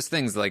it's one of those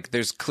things, like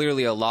there's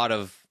clearly a lot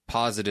of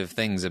positive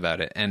things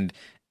about it. And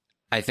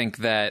I think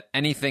that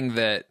anything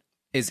that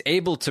is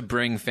able to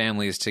bring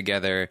families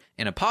together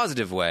in a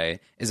positive way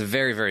is a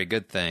very, very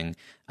good thing.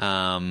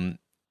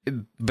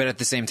 But at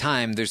the same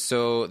time, there's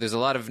a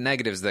lot of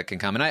negatives that can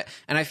come, and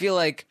I feel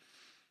like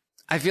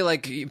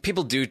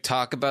people do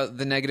talk about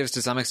the negatives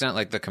to some extent,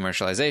 like the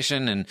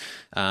commercialization,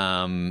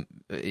 and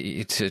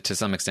to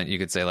some extent, you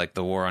could say like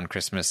the war on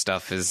Christmas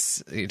stuff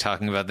is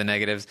talking about the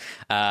negatives.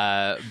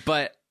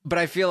 But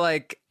I feel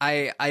like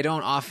I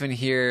don't often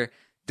hear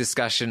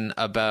discussion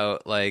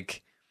about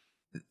like.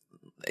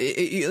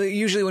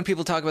 Usually when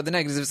people talk about the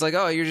negatives, it's like,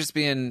 oh, you're just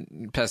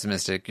being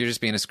pessimistic. You're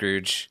just being a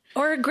Scrooge.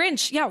 Or a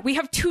Grinch. Yeah, we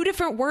have two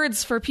different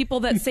words for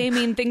people that say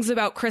mean things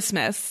about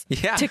Christmas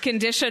to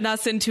condition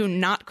us into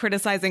not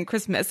criticizing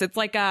Christmas. It's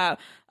like a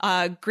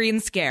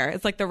green scare.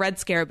 It's like the red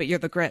scare, but you're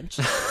the Grinch.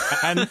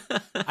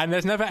 and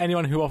there's never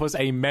anyone who offers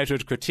a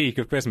measured critique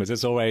of Christmas.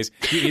 It's always,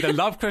 you either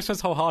love Christmas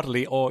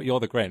wholeheartedly or you're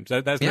the Grinch.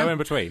 There's no in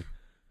between.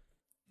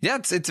 Yeah,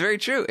 it's very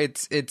true.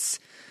 It's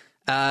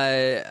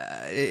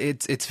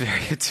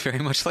very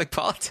much like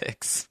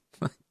politics.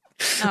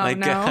 Oh,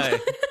 no.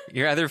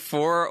 You're either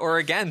for or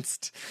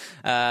against.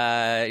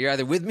 You're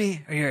either with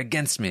me or you're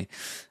against me.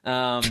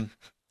 I'm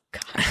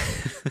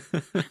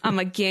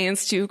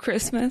against you,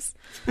 Christmas.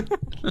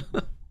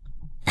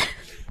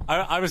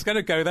 I was going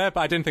to go there,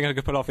 but I didn't think I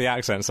could pull off the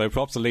accent. So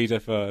props to Lita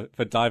for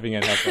diving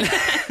in.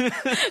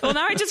 Well,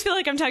 now I just feel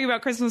like I'm talking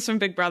about Christmas from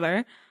Big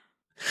Brother.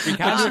 We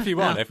can do if you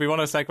want. If we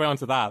want to segue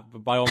onto that,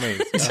 by all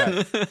means.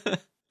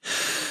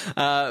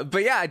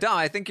 But yeah, Dom,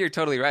 I think you're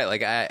totally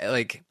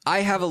right. I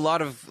have a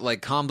lot of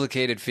like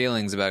complicated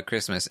feelings about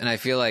Christmas, and I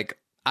feel like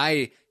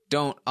I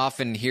don't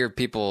often hear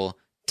people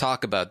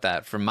talk about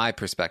that from my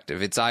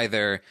perspective. It's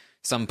either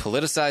some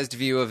politicized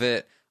view of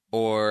it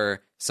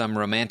or some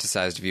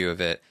romanticized view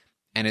of it.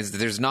 And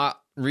there's not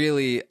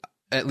really,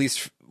 at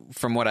least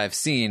from what I've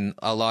seen,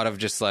 a lot of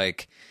just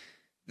like,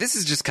 this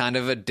is just kind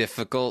of a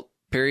difficult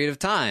period of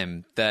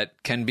time that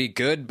can be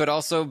good, but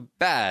also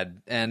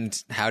bad.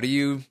 And how do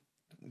you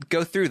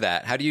go through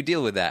that? How do you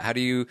deal with that? How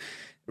do you,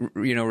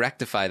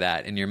 rectify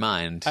that in your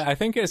mind? I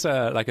think it's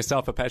a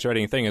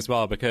self-perpetuating thing as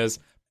well, because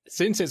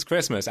since it's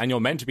Christmas and you're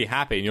meant to be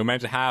happy and you're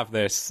meant to have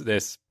this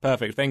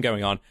perfect thing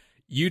going on,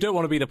 you don't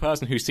want to be the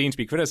person who's seen to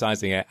be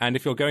criticizing it. And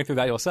if you're going through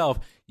that yourself,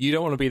 you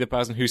don't want to be the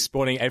person who's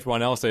spoiling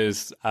everyone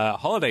else's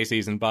holiday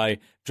season by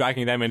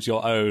dragging them into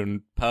your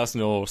own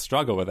personal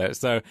struggle with it.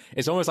 So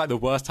it's almost like the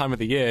worst time of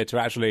the year to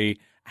actually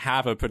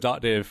have a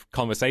productive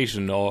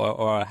conversation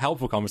or a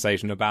helpful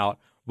conversation about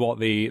what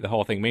the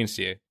whole thing means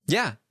to you.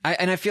 Yeah.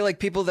 I feel like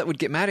people that would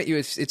get mad at you,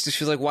 it's just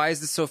feels like, why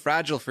is this so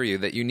fragile for you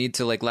that you need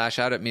to like lash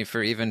out at me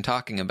for even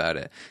talking about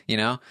it,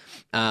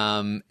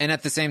 And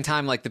at the same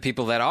time, like the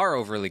people that are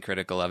overly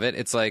critical of it,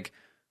 it's like,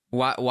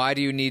 why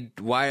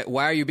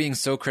are you being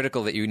so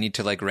critical that you need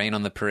to like rain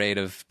on the parade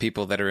of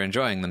people that are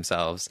enjoying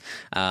themselves?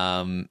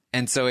 And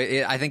so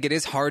I think it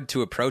is hard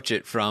to approach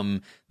it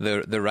from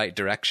the right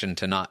direction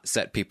to not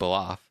set people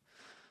off.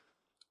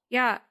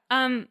 Yeah.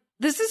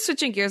 This is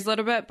switching gears a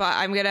little bit, but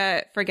I'm going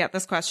to forget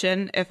this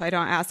question if I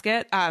don't ask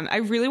it. I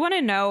really want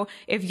to know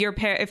if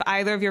if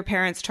either of your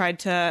parents tried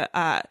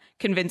to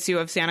convince you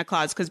of Santa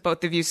Claus, because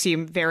both of you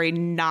seem very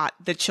not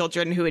the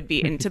children who would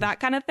be into that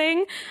kind of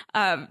thing.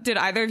 Did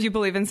either of you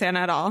believe in Santa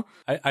at all?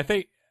 I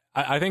think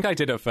I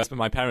did at first, but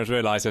my parents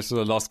realized this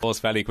was a lost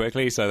cause fairly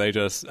quickly, so they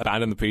just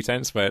abandoned the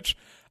pretense, which,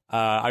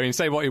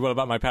 say what you will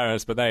about my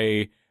parents, but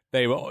they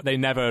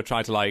never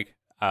tried to like...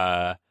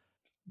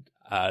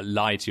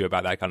 lie to you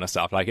about that kind of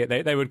stuff. Like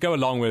they would go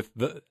along with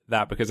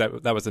that because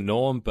that was the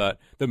norm. But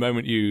the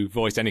moment you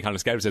voiced any kind of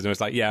skepticism, it's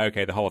like, yeah,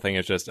 okay, the whole thing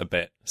is just a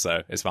bit,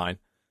 so it's fine.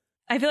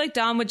 I feel like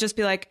Dom would just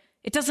be like,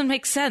 it doesn't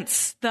make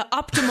sense. The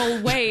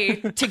optimal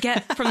way to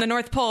get from the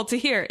North Pole to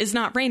here is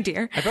not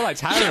reindeer. I feel like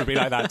Taran would be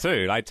like that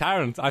too. Like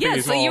Taran, I think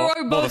is more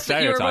the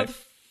stereotype. You were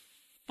both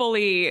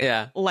fully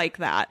like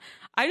that.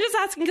 I'm just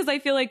asking because I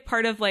feel like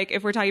part of like,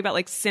 if we're talking about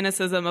like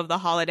cynicism of the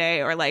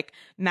holiday or like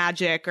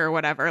magic or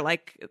whatever,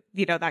 like,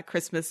 that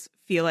Christmas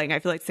feeling, I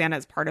feel like Santa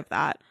is part of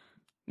that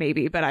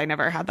maybe, but I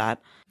never had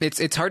that.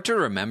 It's hard to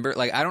remember.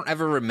 Like, I don't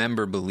ever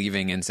remember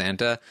believing in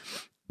Santa,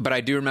 but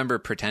I do remember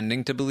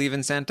pretending to believe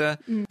in Santa.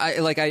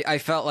 I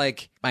felt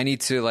like I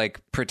need to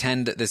like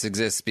pretend that this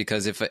exists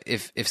because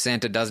if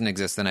Santa doesn't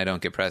exist, then I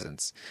don't get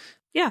presents.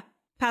 Yeah.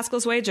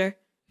 Pascal's wager.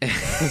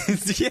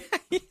 Yeah.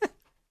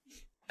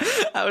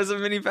 That was a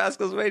mini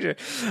Pascal's wager.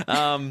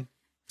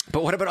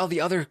 But what about all the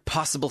other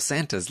possible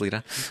Santas,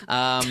 Lita?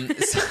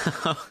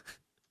 But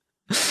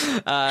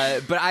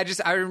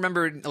I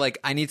remember like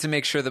I need to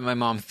make sure that my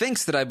mom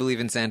thinks that I believe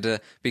in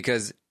Santa,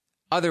 because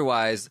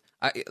otherwise,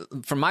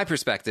 from my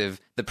perspective,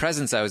 the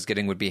presents I was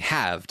getting would be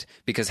halved,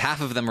 because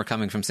half of them were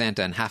coming from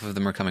Santa and half of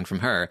them were coming from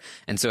her.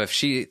 And so if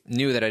she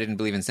knew that I didn't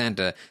believe in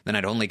Santa, then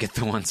I'd only get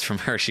the ones from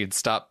her. She'd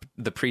stop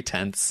the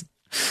pretense.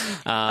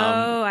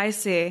 I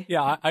see.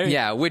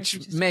 Yeah,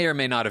 which may or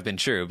may not have been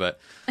true, but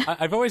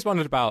I've always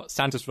wondered about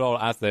Santa's role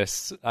as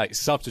this like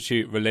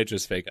substitute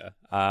religious figure,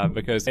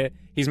 because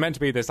he's meant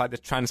to be this like this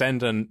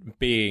transcendent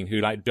being who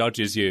like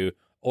judges you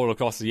all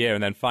across the year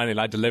and then finally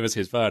like delivers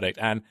his verdict.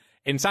 And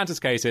in Santa's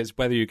case, it's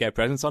whether you get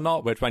presents or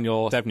not, which when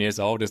you're 7 years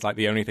old is like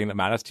the only thing that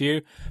matters to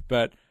you.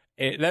 But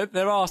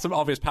there are some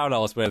obvious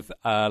parallels with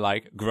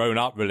like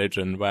grown-up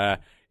religion where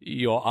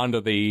you're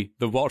under the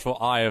watchful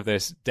eye of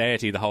this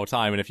deity the whole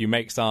time, and if you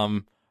make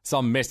some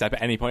misstep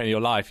at any point in your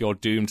life, you're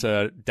doomed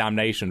to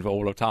damnation for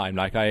all of time.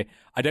 Like I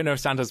don't know if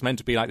Santa's meant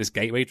to be like this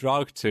gateway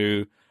drug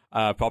to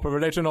proper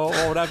religion or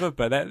whatever,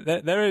 but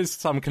there is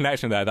some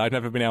connection there that I've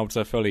never been able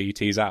to fully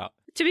tease out.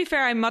 To be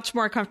fair, I'm much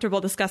more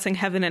comfortable discussing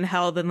heaven and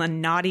hell than the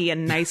naughty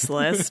and nice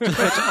list,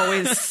 which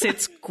always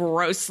sits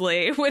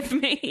grossly with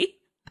me.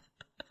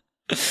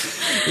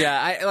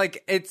 Yeah,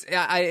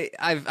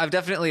 I've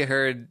definitely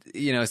heard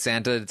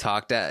Santa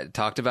talked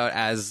about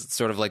as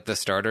sort of like the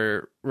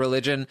starter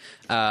religion,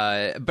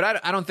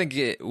 but I don't think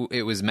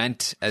it was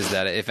meant as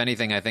that. If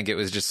anything, I think it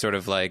was just sort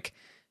of like,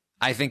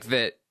 I think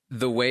that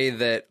the way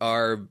that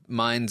our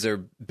minds are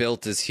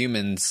built as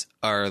humans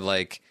are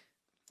like,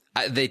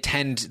 they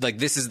tend like,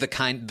 this is the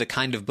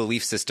kind of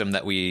belief system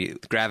that we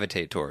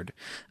gravitate toward,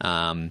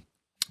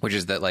 which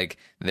is that like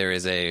there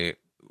is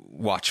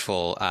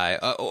watchful eye.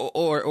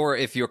 Or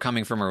if you're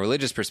coming from a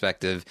religious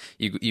perspective,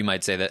 you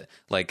might say that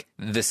like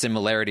the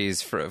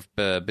similarities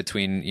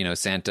between, you know,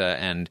 Santa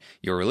and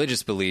your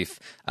religious belief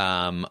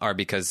are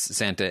because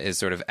Santa is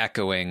sort of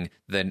echoing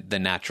the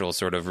natural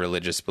sort of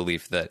religious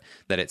belief that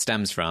it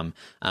stems from.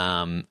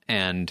 But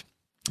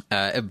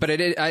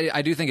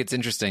I do think it's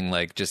interesting,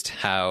 like just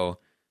how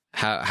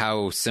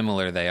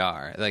similar they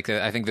are. Like,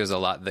 I think there's a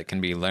lot that can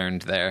be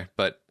learned there,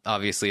 but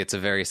obviously it's a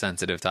very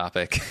sensitive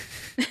topic.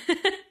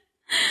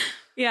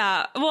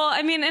 Yeah. Well,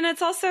 I mean, and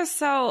it's also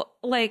so,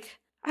 like,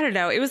 I don't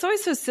know. It was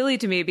always so silly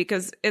to me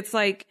because it's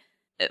like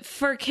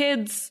for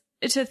kids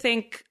to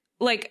think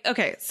like,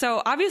 okay,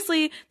 so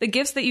obviously the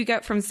gifts that you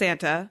get from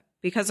Santa,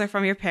 because they're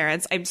from your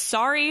parents, I'm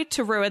sorry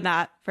to ruin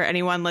that for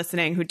anyone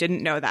listening who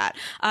didn't know that.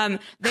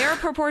 They're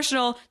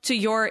proportional to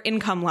your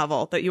income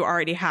level that you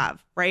already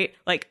have, right?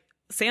 Like,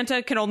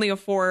 Santa can only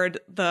afford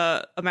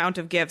the amount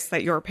of gifts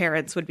that your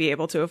parents would be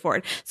able to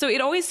afford. So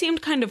it always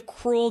seemed kind of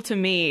cruel to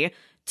me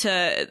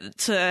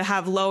to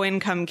have low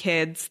income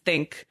kids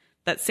think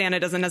that Santa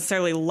doesn't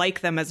necessarily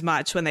like them as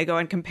much when they go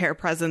and compare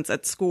presents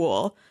at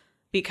school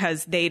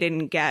because they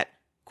didn't get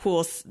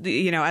cool,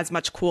 you know, as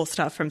much cool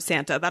stuff from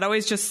Santa. That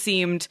always just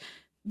seemed,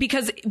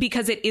 because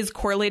it is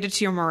correlated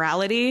to your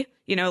morality,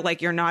 you know,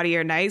 like you're naughty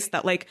or nice,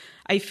 that like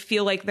I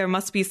feel like there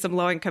must be some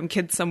low income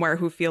kids somewhere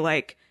who feel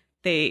like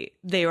they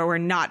were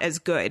not as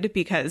good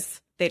because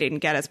they didn't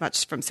get as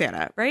much from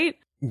Santa, right?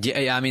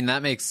 Yeah, I mean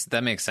that makes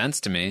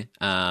sense to me.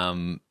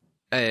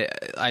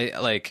 I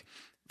like,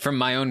 from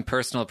my own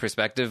personal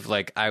perspective,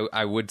 like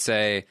I would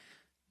say,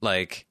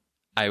 like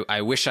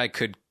I wish I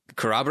could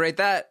corroborate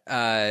that,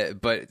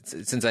 but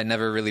since I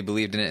never really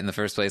believed in it in the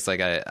first place,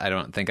 like I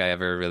don't think I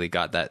ever really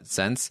got that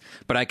sense.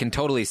 But I can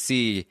totally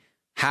see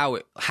how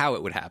it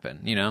would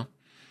happen, you know?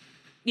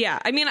 Yeah,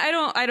 I mean,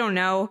 I don't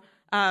know.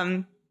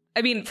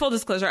 I mean, full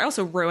disclosure, I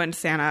also ruined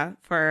Santa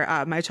for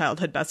my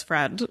childhood best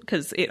friend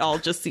because it all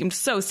just seemed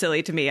so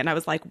silly to me. And I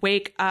was like,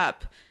 wake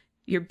up.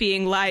 You're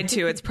being lied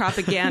to. It's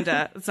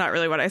propaganda. It's not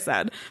really what I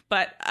said.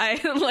 But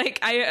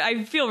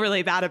I feel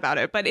really bad about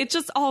it. But it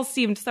just all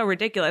seemed so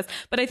ridiculous.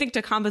 But I think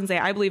to compensate,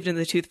 I believed in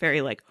the Tooth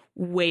Fairy like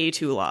way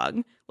too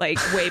long, like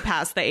way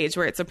past the age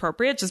where it's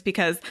appropriate, just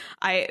because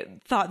I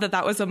thought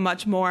that was a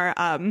much more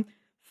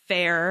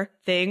fair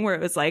thing where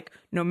it was like,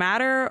 no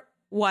matter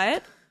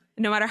what,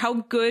 no matter how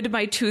good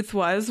my tooth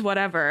was,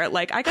 whatever,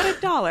 like I got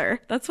 $1.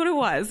 That's what it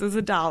was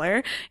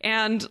 $1.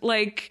 And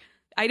like,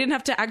 I didn't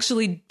have to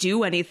actually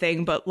do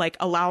anything but like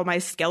allow my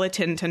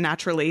skeleton to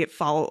naturally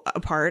fall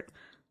apart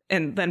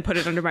and then put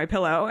it under my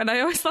pillow. And I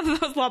always thought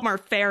that was a lot more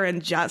fair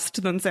and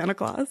just than Santa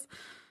Claus.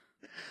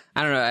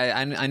 I don't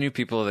know. I knew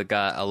people that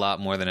got a lot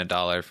more than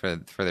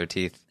 $1 for their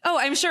teeth. Oh,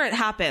 I'm sure it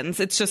happens.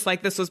 It's just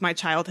like, this was my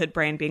childhood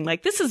brain being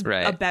like, this is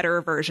a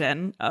better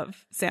version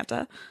of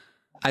Santa.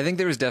 I think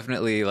there was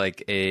definitely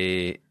like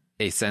a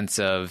sense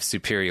of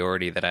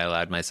superiority that I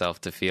allowed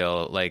myself to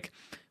feel, like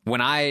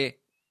when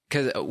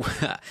because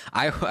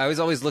I was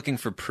always looking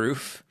for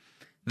proof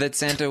that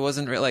Santa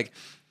wasn't real. Like,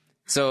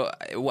 so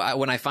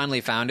when I finally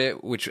found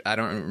it, which I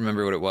don't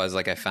remember what it was,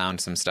 like I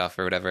found some stuff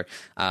or whatever,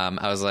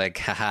 I was like,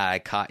 haha, I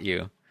caught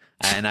you.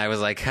 And I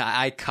was like,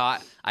 I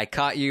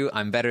caught you.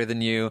 I'm better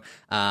than you.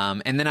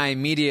 And then I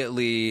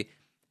immediately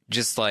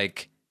just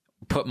like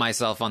put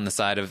myself on the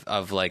side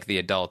of like the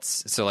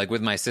adults. So like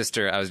with my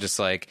sister, I was just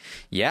like,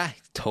 yeah,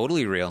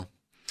 totally real.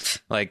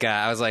 Like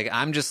I was like,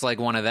 I'm just like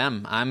one of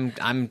them.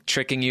 I'm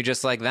tricking you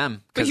just like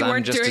them because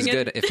I'm just as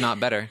good, if not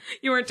better.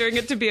 You weren't doing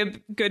it to be a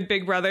good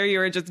big brother. You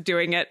were just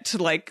doing it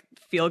to like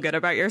feel good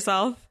about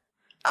yourself.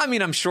 I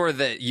mean, I'm sure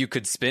that you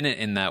could spin it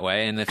in that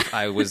way. And if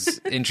I was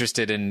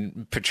interested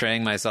in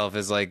portraying myself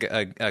as like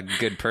a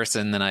good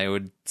person, then I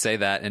would say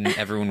that and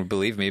everyone would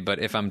believe me. But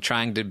if I'm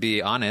trying to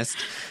be honest,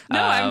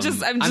 no, I'm just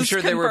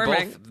sure confirming. There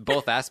were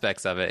both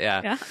aspects of it.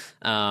 Yeah.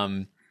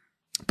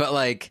 But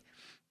like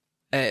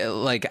it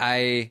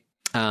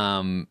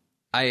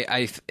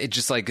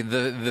just like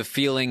the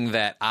feeling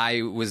that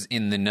I was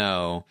in the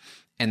know,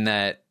 and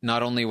that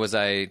not only was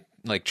I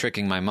like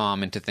tricking my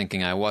mom into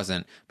thinking I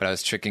wasn't, but I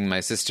was tricking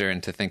my sister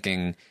into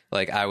thinking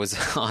like I was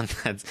on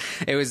that.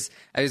 It was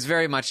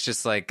very much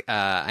just like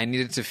I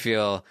needed to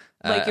feel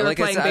like you were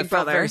playing Big I felt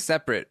Brother. Very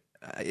separate.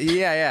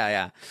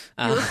 Yeah.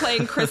 You were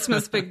playing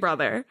Christmas Big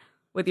Brother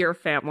with your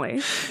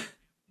family.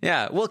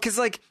 Yeah, well, because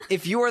like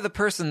if you are the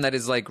person that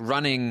is like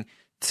running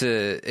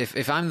to,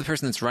 if I'm the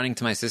person that's running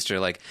to my sister,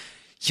 like,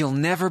 you'll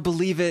never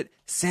believe it,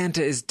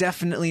 Santa is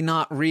definitely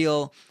not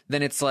real,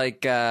 then it's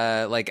like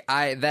that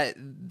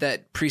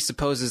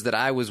presupposes that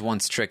I was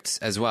once tricked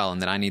as well,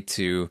 and that I need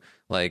to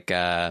like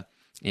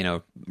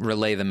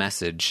relay the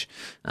message.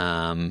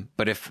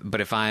 But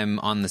if I'm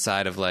on the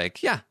side of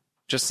like, yeah,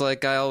 just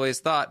like I always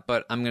thought,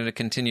 but I'm going to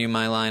continue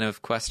my line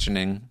of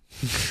questioning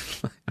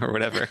or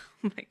whatever.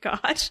 Oh my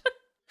gosh.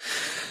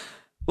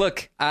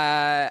 Look,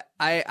 I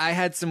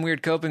had some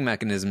weird coping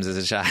mechanisms as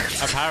a child.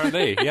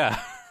 Apparently,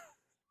 yeah.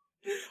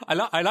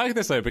 I like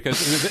this though,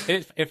 because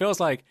it feels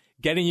like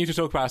getting you to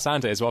talk about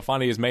Santa is what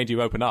finally has made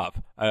you open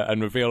up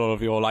and reveal all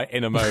of your like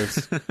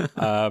innermost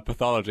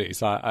pathology.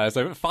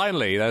 So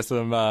finally, there's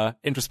some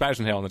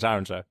introspection here on the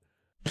Taran Show.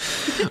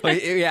 Well,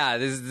 yeah,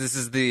 this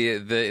is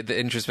the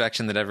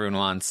introspection that everyone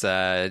wants.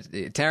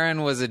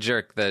 Taran was a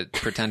jerk that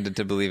pretended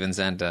to believe in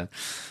Santa.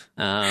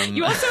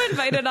 You also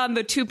invited on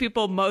the two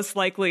people most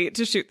likely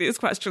to shoot these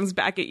questions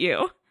back at you.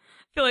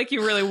 I feel like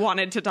you really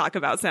wanted to talk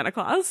about Santa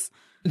Claus.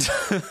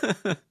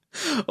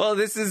 Well,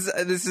 this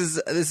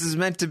is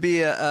meant to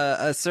be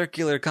a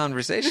circular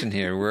conversation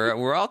here.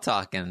 We're all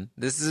talking.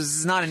 This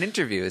is not an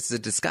interview. It's a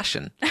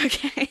discussion.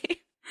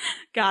 Okay,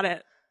 got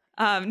it.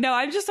 No,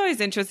 I'm just always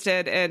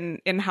interested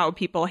in how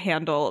people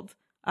handled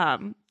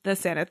the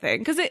Santa thing,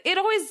 because it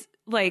always,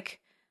 like,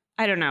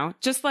 I don't know,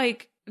 just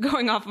like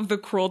going off of the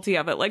cruelty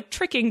of it, like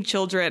tricking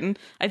children,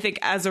 I think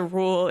as a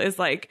rule is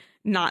like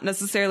not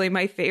necessarily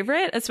my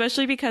favorite,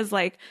 especially because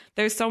like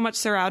there's so much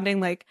surrounding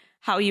like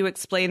how you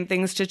explain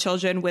things to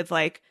children with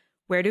like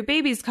where do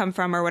babies come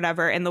from or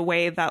whatever, and the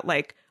way that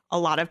like a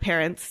lot of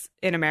parents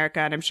in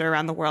America, and I'm sure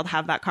around the world,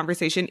 have that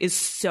conversation is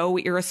so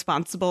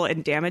irresponsible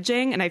and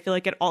damaging. And I feel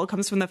like it all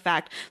comes from the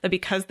fact that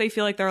because they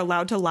feel like they're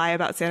allowed to lie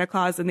about Santa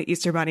Claus and the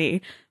Easter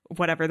Bunny,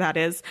 whatever that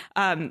is,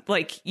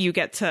 like you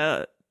get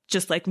to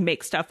just like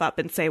make stuff up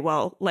and say,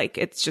 well, like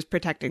it's just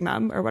protecting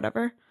them or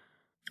whatever.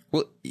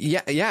 Well,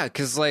 yeah,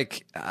 because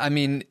like, I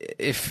mean,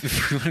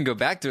 if we want to go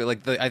back to it,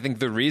 like I think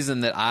the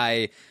reason that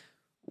I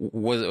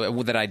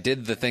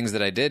did the things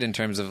that I did in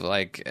terms of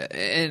like,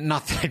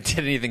 not that I did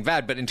anything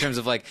bad, but in terms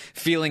of like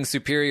feeling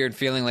superior and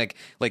feeling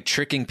like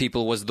tricking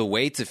people was the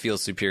way to feel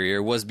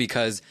superior, was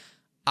because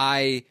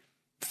I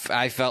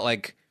felt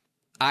like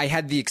I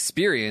had the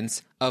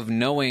experience of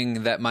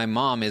knowing that my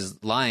mom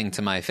is lying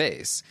to my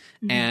face.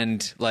 Mm-hmm.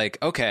 And like,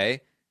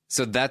 okay,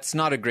 so that's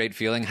not a great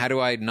feeling. How do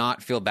I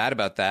not feel bad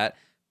about that?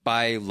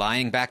 By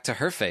lying back to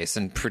her face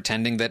and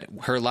pretending that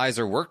her lies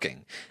are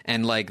working.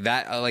 And like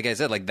that, like I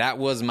said, like that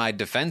was my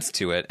defense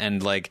to it.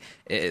 And like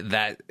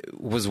that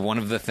was one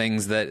of the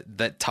things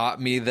that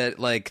taught me that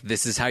like,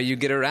 this is how you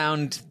get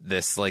around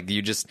this. Like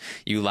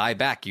you lie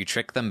back, you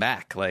trick them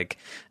back. Like,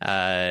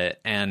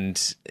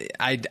 and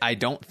I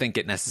don't think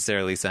it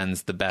necessarily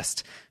sends the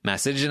best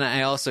message. And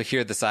I also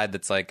hear the side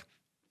that's like,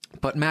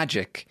 but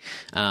magic.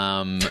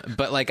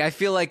 But like, I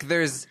feel like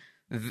there's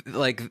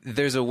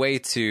a way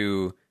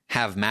to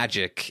have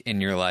magic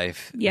in your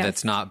life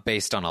that's not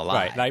based on a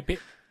lie. Right, like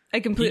I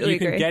completely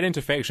agree. You can get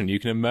into fiction. You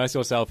can immerse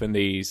yourself in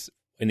these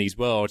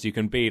worlds. You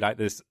can be like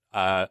this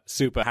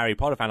super Harry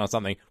Potter fan or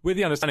something, with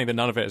the understanding that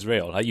none of it is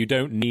real. Like you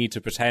don't need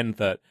to pretend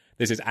that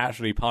this is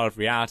actually part of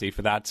reality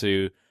for that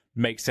to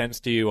make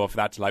sense to you or for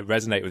that to like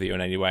resonate with you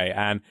in any way.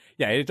 And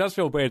yeah, it does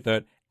feel weird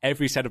that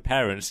every set of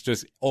parents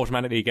just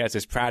automatically gets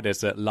this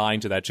practice at lying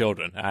to their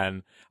children.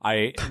 And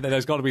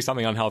there's got to be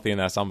something unhealthy in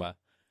there somewhere.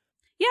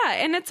 Yeah,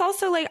 and it's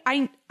also like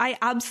I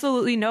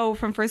absolutely know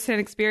from firsthand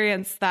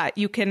experience that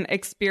you can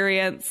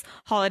experience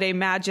holiday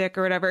magic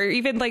or whatever, or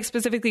even like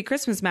specifically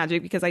Christmas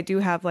magic, because I do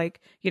have like,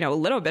 you know, a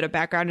little bit of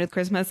background with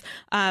Christmas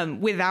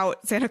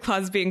without Santa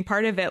Claus being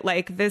part of it.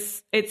 Like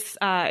this,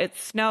 it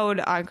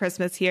snowed on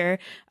Christmas here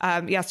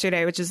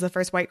yesterday, which is the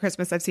first white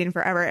Christmas I've seen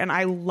forever, and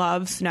I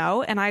love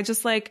snow, and I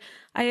just like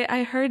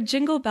I heard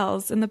jingle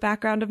bells in the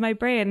background of my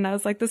brain, and I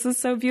was like, this is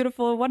so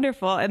beautiful and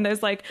wonderful. And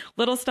there's like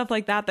little stuff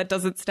like that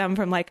doesn't stem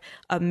from like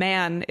a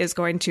man is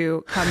going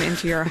to come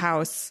into your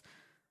house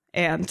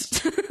and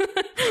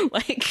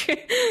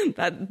like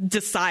that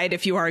decide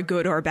if you are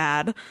good or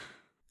bad.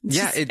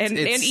 Yeah, and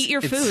eat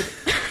your food.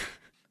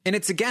 And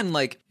it's again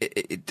like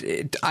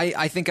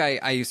I think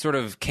I sort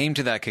of came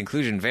to that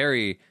conclusion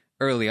very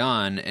early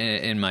on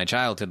in my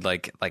childhood.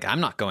 Like I'm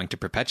not going to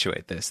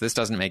perpetuate this. This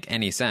doesn't make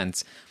any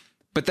sense.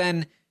 But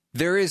then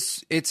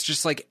it's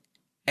just like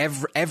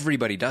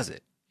everybody does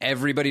it.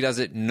 Everybody does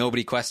it.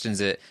 Nobody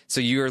questions it.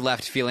 So you're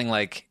left feeling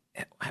like,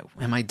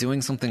 am I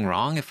doing something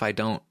wrong if I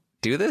don't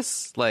do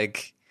this?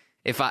 Like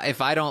if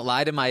I don't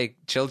lie to my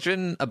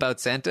children about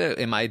Santa,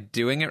 am I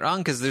doing it wrong?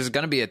 Because there's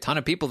going to be a ton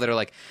of people that are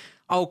like,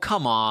 oh,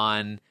 come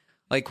on.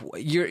 Like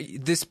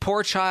this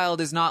poor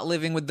child is not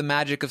living with the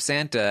magic of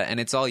Santa and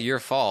it's all your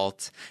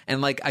fault.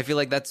 And like, I feel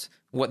like that's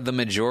what the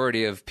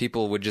majority of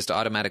people would just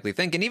automatically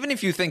think. And even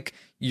if you think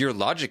your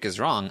logic is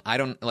wrong, I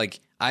don't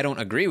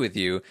agree with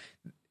you.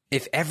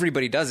 If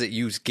everybody does it,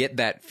 you get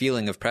that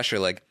feeling of pressure.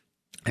 Like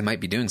I might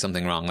be doing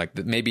something wrong. Like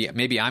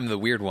maybe I'm the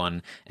weird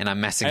one and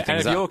I'm messing things up.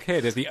 And if your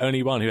kid is the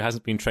only one who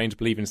hasn't been trained to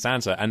believe in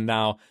Santa, and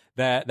now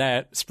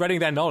they're spreading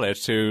their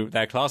knowledge to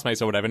their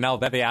classmates or whatever, now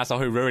they're the asshole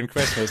who ruined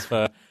Christmas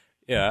for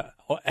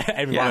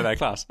everyone in their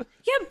class.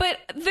 Yeah, but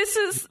this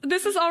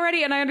is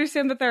already, and I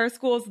understand that there are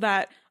schools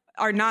that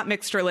are not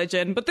mixed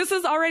religion, but this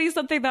is already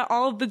something that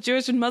all of the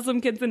Jewish and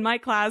Muslim kids in my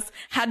class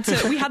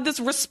we had this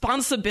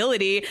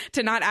responsibility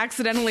to not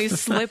accidentally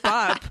slip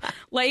up.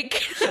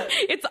 Like,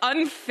 it's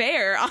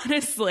unfair,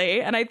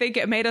 honestly. And I think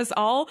it made us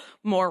all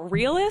more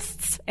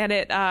realists, and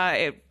it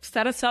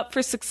set us up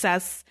for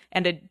success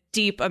and a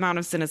deep amount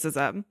of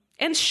cynicism.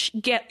 And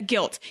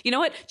guilt. You know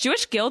what?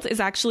 Jewish guilt is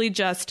actually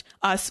just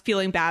us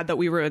feeling bad that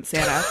we ruined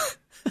Santa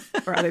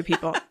for other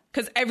people.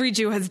 Because every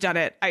Jew has done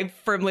it. I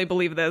firmly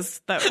believe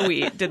this, that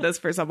we did this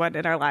for someone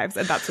in our lives.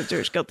 And that's what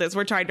Jewish guilt is.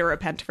 We're trying to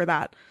repent for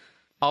that.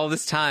 All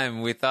this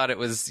time, we thought it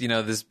was,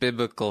 this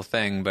biblical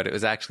thing, but it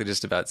was actually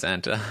just about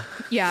Santa.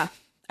 Yeah.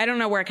 I don't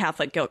know where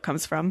Catholic guilt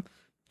comes from.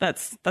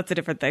 That's a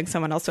different thing.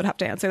 Someone else would have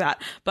to answer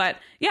that. But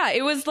yeah,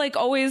 it was like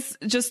always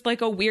just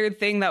like a weird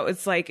thing that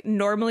was like,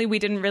 normally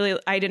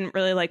I didn't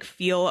really like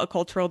feel a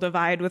cultural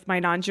divide with my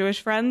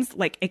non-Jewish friends,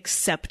 like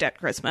except at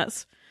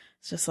Christmas.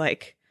 It's just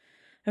like,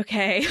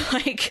 okay,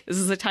 like this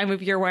is a time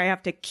of year where I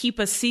have to keep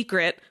a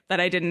secret that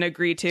I didn't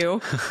agree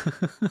to.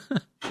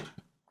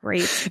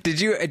 Great.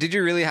 Did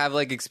you really have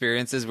like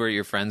experiences where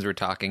your friends were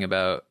talking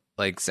about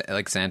like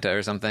Santa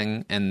or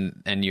something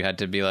and you had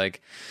to be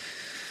like,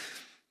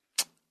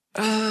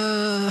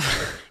 Yeah,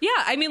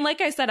 I mean, like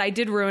I said, I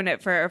did ruin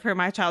it for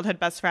my childhood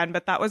best friend,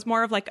 but that was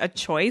more of like a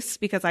choice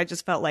because I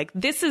just felt like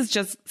this is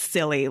just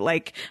silly.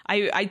 Like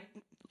I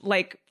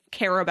like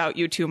care about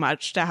you too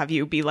much to have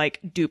you be like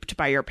duped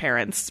by your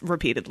parents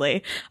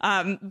repeatedly.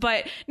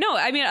 But no,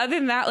 I mean, other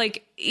than that,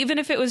 like even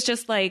if it was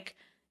just like,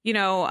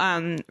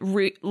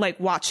 like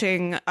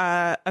watching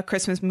a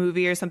Christmas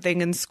movie or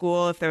something in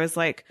school, if there was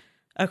like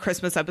a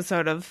Christmas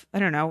episode of, I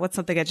don't know, what's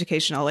something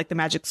educational, like the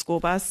Magic School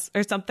Bus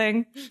or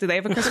something. Do they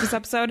have a Christmas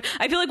episode?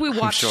 I feel like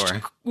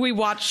we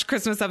watched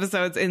Christmas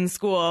episodes in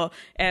school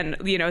and,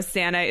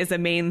 Santa is a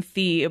main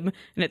theme.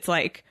 And it's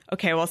like,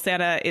 okay, well,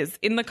 Santa is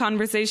in the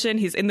conversation.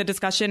 He's in the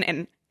discussion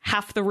and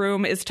half the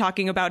room is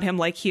talking about him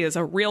like he is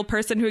a real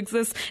person who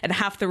exists. And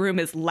half the room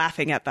is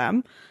laughing at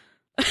them.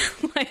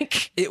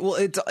 Like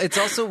it's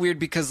also weird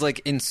because like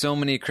in so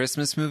many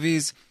Christmas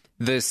movies,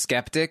 the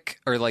skeptic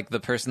or like the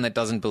person that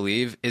doesn't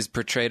believe is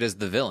portrayed as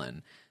the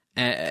villain,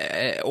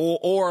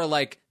 or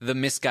like the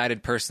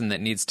misguided person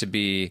that needs to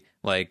be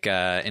like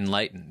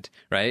enlightened,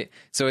 right?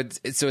 So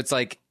it's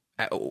like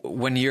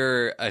when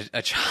you're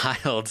a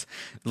child,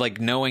 like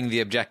knowing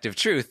the objective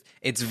truth,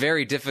 it's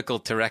very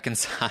difficult to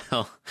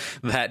reconcile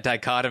that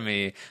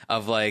dichotomy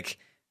of like,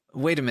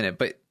 wait a minute,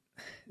 but.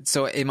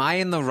 So am I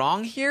in the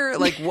wrong here?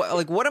 Like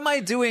what am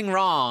I doing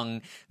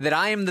wrong that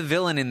I am the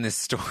villain in this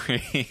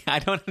story? I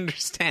don't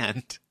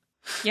understand.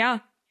 Yeah.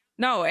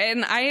 No,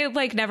 and I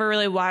like never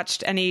really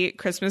watched any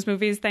Christmas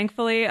movies,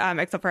 thankfully,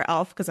 except for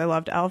Elf, because I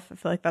loved Elf. I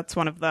feel like that's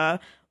one of the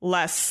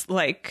less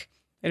like,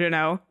 I don't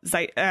know,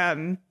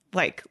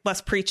 like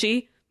less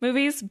preachy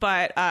movies.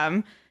 But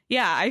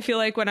yeah, I feel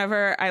like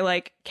whenever I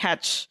like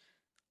catch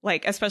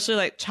like especially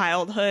like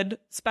childhood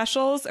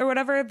specials or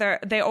whatever,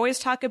 they always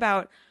talk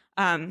about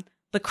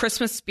the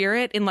Christmas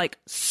spirit in like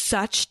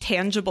such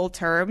tangible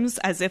terms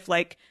as if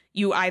like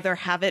you either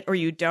have it or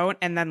you don't.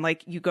 And then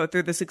like you go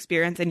through this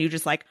experience and you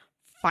just like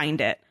find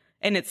it.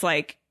 And it's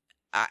like,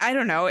 I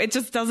don't know. It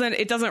doesn't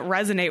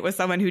resonate with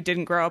someone who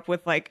didn't grow up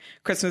with like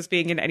Christmas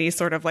being in any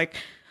sort of like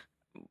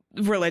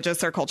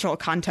religious or cultural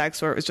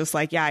context where it was just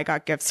like, yeah, I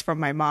got gifts from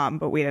my mom,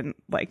 but we didn't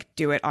like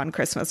do it on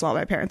Christmas while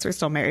my parents were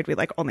still married. We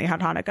like only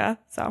had Hanukkah.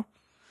 So.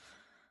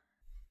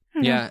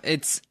 Yeah,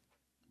 it's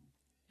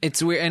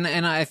weird,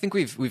 and I think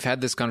we've had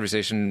this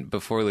conversation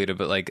before, Lita.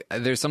 But like,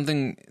 there's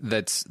something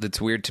that's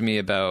weird to me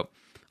about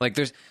like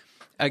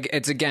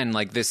it's again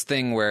like this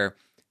thing where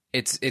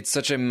it's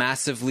such a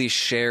massively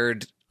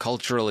shared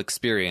cultural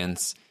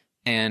experience,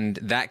 and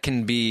that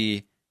can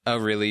be a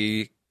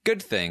really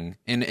good thing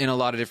in a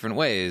lot of different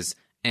ways.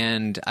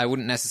 And I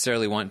wouldn't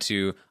necessarily want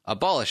to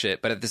abolish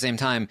it, but at the same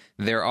time,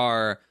 there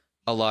are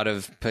a lot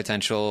of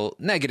potential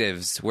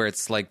negatives where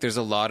it's like there's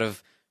a lot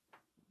of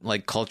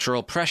like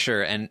cultural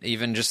pressure and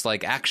even just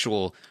like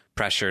actual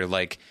pressure,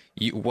 like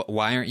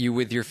why aren't you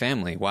with your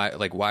family?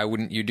 Why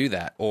wouldn't you do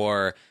that?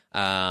 Or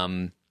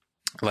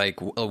like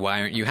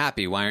why aren't you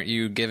happy? Why aren't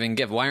you giving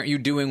gift? Why aren't you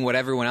doing what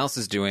everyone else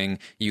is doing?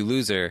 You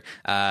loser,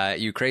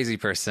 you crazy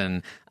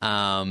person.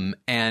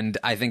 And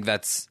I think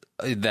that's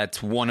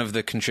one of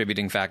the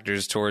contributing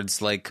factors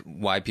towards like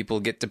why people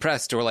get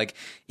depressed, or like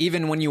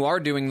even when you are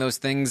doing those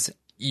things,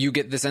 you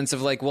get the sense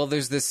of like, well,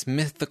 there's this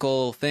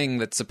mythical thing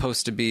that's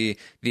supposed to be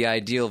the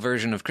ideal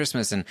version of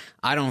Christmas, and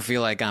I don't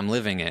feel like I'm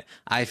living it.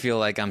 I feel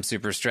like I'm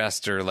super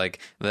stressed, or like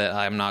that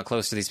I'm not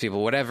close to these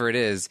people, whatever it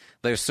is.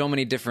 There's so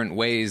many different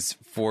ways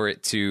for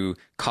it to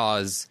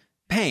cause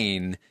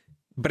pain.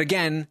 But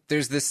again,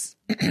 there's this,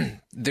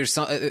 there's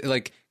some,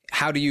 like,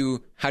 how do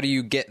you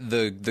get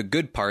the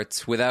good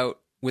parts without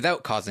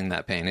causing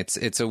that pain?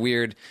 It's a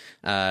weird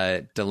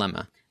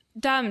dilemma.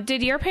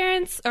 Did your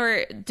parents,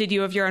 or did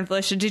you of your own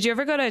volition, did you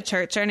ever go to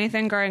church or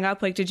anything growing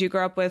up? Like, did you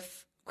grow up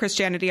with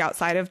Christianity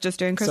outside of just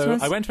doing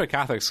Christmas? So I went to a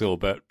Catholic school,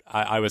 but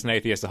I was an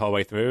atheist the whole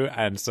way through.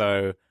 And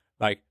so,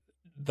 like,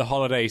 the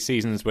holiday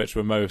seasons which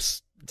were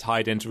most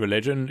tied into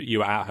religion, you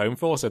were at home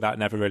for, so that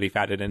never really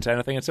factored into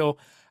anything at all.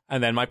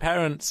 And then my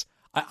parents,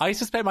 I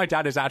suspect my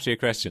dad is actually a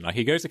Christian. Like,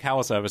 he goes to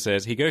carol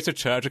services, he goes to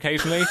church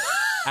occasionally,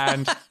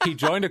 and he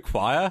joined a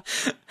choir.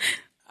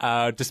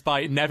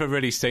 despite never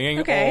really singing.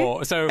 Okay.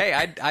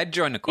 Hey, I'd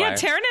join the choir. Yeah,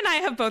 Taryn and I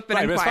have both been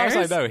Right, in but as choirs.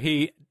 far as I know,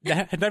 he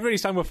had never really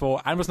sung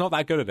before and was not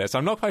that good at it. So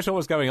I'm not quite sure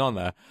what's going on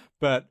there.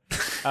 But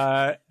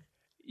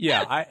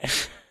yeah,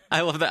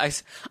 I love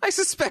that. I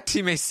suspect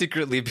he may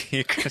secretly be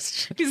a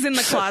Christian. He's in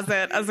the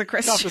closet as a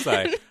Christian. tough to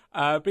say.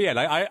 But yeah,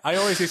 like, I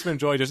always used to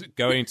enjoy just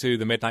going to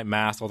the midnight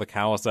mass or the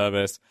carol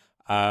service.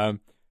 I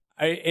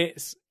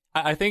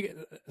think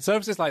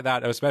services like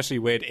that are especially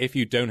weird if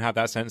you don't have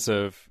that sense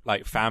of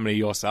like family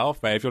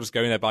yourself. But if you're just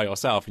going there by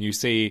yourself and you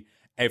see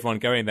everyone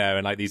going there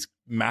in like these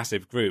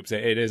massive groups,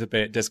 it is a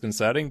bit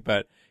disconcerting.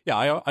 But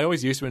yeah, I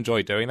always used to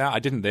enjoy doing that. I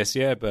didn't this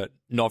year, but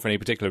not for any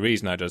particular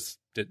reason. I just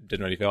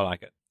didn't really feel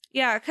like it.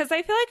 Yeah, because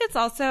I feel like it's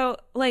also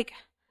like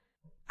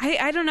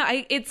I don't know.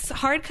 It's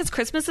hard because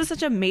Christmas is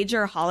such a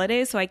major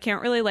holiday, so I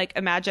can't really like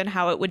imagine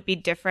how it would be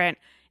different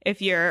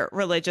if you're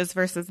religious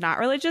versus not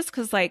religious.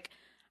 Because like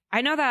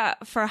I know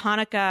that for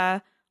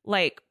Hanukkah,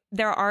 like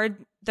there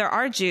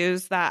are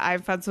Jews that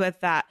I'm friends with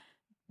that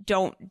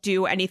don't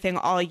do anything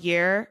all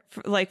year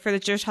for the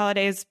Jewish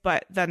holidays,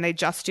 but then they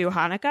just do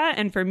Hanukkah.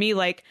 And for me,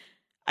 like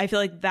I feel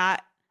like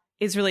that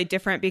is really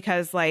different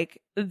because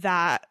like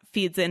that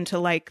feeds into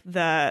like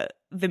the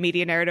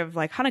media narrative.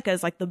 Like Hanukkah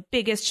is like the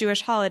biggest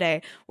Jewish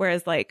holiday,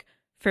 whereas like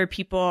for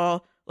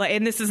people like,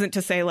 and this isn't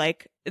to say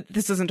like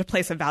this isn't to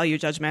place a value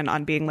judgment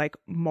on being like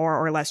more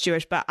or less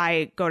Jewish, but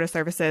I go to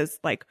services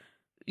like,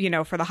 you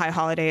know, for the high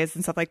holidays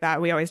and stuff like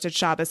that. We always did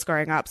Shabbos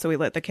growing up, so we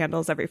lit the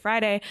candles every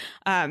Friday.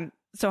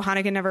 So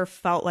Hanukkah never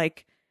felt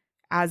like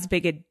as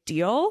big a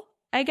deal,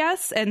 I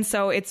guess. And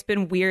so it's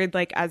been weird,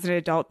 like as an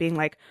adult being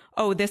like,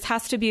 oh, this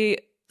has to be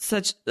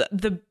such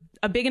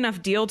a big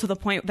enough deal to the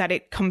point that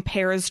it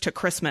compares to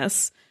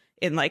Christmas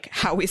in like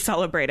how we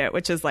celebrate it,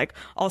 which is like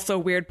also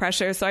weird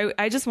pressure. So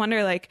I just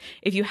wonder like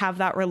if you have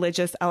that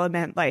religious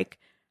element, like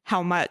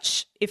how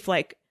much, if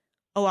like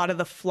a lot of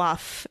the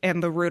fluff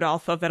and the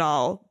Rudolph of it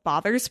all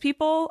bothers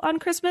people on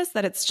Christmas,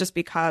 that it's just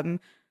become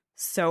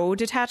so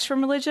detached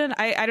from religion.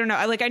 I don't know.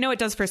 I know it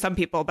does for some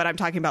people, but I'm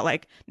talking about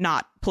like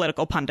not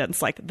political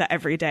pundits, like the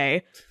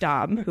everyday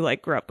Dom who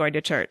like grew up going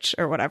to church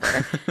or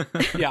whatever.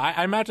 Yeah,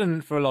 I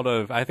imagine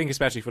I think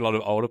especially for a lot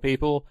of older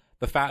people,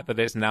 the fact that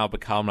it's now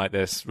become like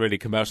this really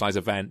commercialized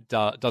event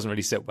doesn't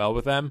really sit well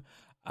with them.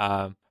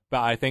 But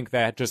I think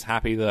they're just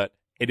happy that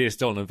it is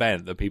still an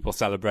event that people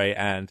celebrate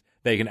and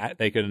they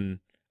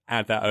can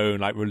add their own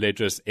like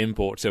religious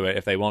import to it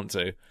if they want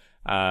to.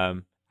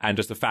 And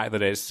just the fact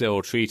that it's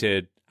still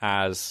treated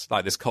as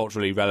like this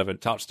culturally relevant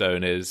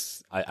touchstone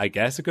is, I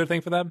guess, a good thing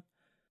for them.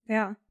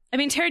 Yeah. I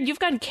mean, Taryn, you've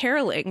gone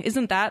caroling.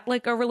 Isn't that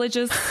like a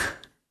religious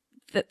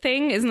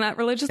thing? Isn't that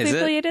religiously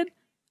affiliated?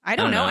 I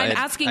don't know. I'm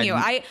asking you.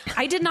 I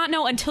did not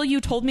know until you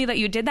told me that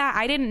you did that.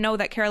 I didn't know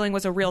that caroling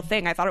was a real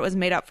thing. I thought it was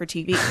made up for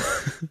TV.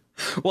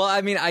 Well,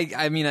 I mean,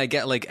 I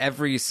get like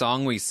every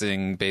song we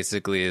sing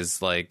basically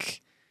is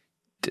like,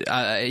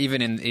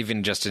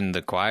 even just in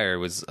the choir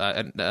was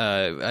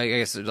I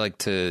guess like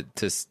to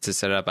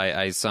set up.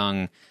 I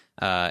sung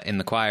in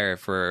the choir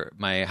for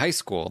my high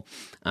school.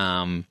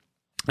 I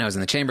was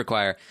in the chamber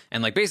choir,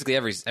 and like basically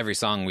every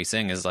song we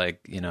sing is like,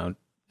 you know,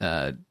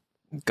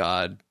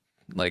 God,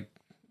 like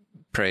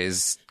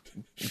praise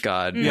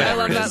God. I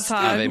love that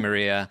song. Ave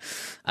Maria.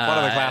 One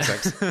of the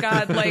classics.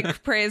 God,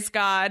 like praise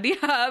God.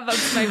 Yeah,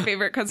 that's my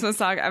favorite Christmas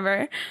song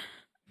ever.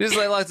 There's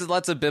like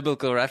lots of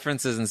biblical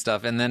references and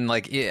stuff, and then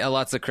like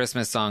lots of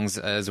Christmas songs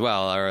as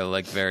well are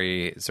like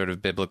very sort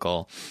of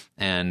biblical.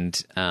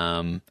 And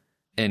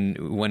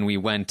when we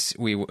went,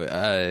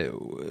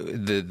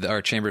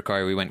 our chamber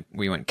choir, we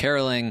went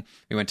caroling.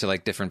 We went to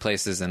like different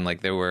places, and like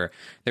there were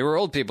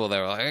old people that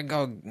were like,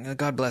 "Oh,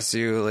 God bless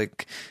you,"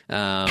 like.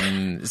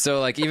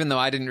 So like even though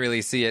I didn't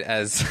really see it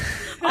as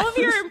all of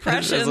your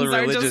impressions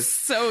are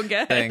just so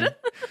good. Thing.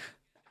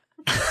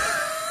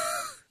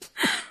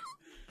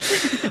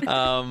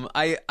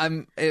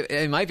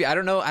 It might be. I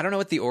don't know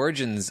what the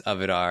origins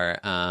of it are.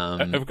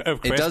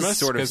 Of Christmas? It does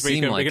sort of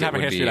seem like it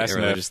would be a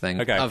religious thing.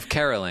 Okay. Of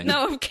caroling.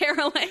 No, of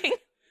caroling.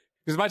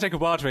 Because it might take a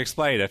while to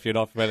explain if you're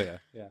not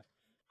familiar. Yeah.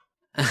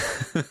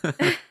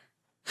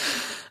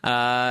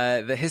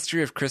 The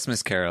history of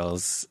Christmas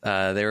carols.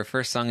 They were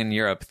first sung in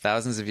Europe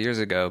thousands of years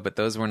ago, but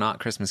those were not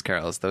Christmas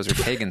carols. Those were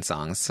pagan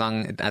songs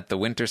sung at the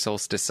winter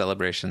solstice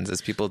celebrations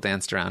as people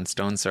danced around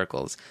stone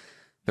circles.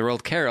 The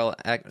word carol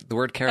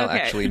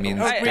actually means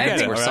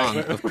dance or song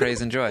of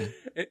praise and joy.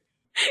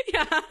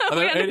 Yeah,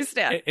 we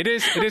understand. It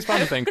is fun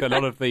to think that a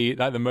lot of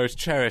the most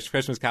cherished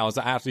Christmas carols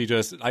are actually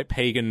just like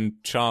pagan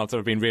chants that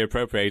have been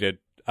reappropriated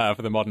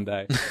for the modern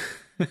day.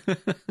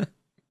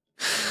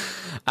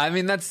 I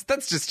mean, that's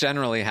just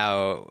generally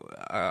how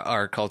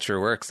our culture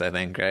works, I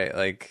think, right?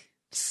 Like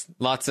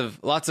lots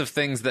of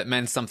things that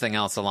meant something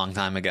else a long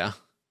time ago.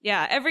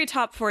 Yeah, every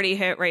top 40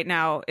 hit right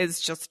now is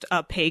just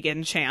a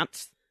pagan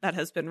chant that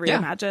has been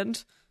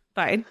reimagined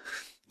by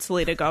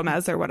Selena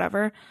Gomez or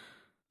whatever.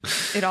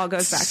 It all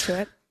goes back to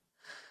it.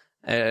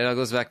 It all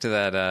goes back to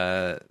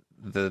that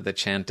the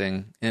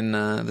chanting in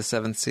The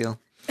Seventh Seal.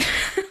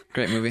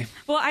 Great movie.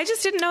 Well, I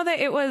just didn't know that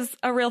it was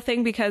a real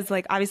thing because,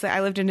 like, obviously I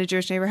lived in a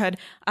Jewish neighborhood.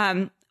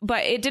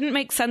 but it didn't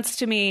make sense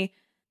to me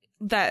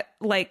that,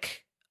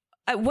 like,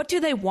 what do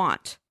they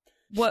want?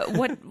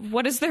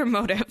 What is their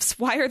motives?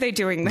 Why are they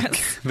doing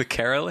this? The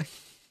caroling?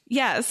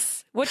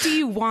 Yes. What do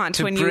you want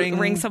To when you bring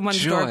ring someone's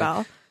joy.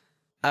 doorbell?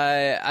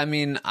 I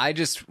mean, I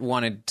just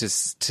wanted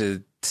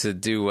to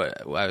do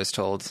what I was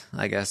told,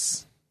 I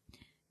guess.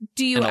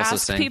 Do you And also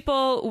ask sing.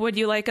 people, would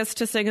you like us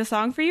to sing a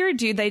song for you? Or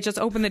do they just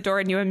open the door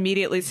and you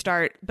immediately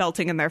start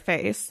belting in their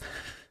face?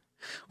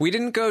 We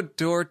didn't go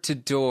door to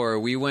door.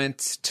 We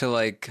went to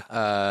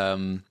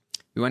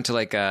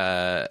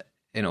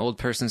an old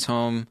person's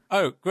home.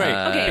 Oh, great.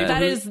 Okay,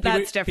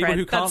 that's different. People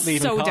who can't That's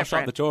leave so and can't shut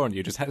different. the door on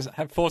you just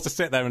have forced to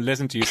sit there and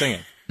listen to you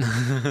singing.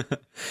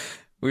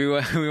 We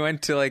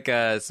went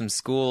to some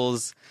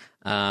schools,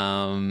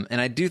 and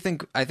I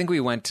think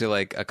we went to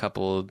like a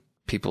couple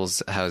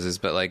people's houses,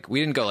 but like we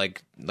didn't go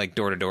like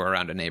door to door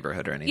around a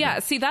neighborhood or anything. Yeah,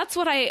 see, that's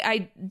what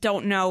I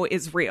don't know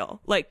is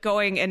real. Like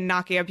going and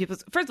knocking on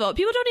people's... First of all,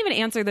 people don't even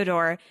answer the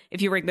door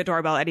if you ring the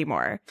doorbell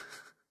anymore.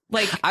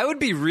 Like, I would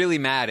be really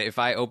mad if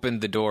I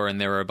opened the door and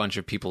there were a bunch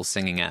of people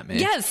singing at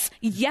me.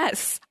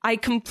 yes, I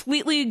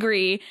completely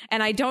agree.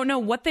 And I don't know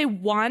what they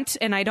want,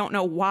 and I don't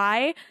know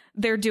why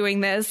they're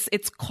doing this.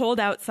 It's cold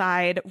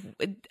outside.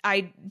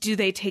 Do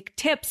they take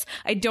tips?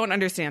 I don't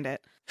understand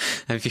it.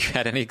 Have you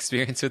had any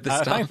experience with this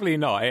stuff? Thankfully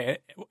not.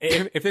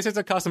 If this is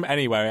a custom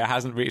anywhere, it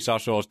hasn't reached our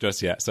shores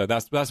just yet. So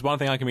that's one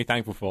thing I can be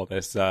thankful for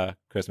this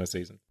Christmas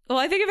season. Well,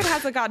 I think if it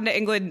hasn't gotten to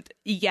England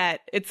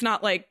yet, it's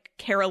not like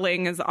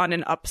caroling is on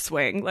an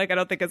upswing. Like, I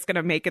don't think it's going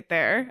to make it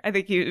there. I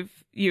think you've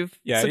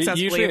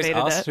successfully usually it's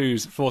evaded us it.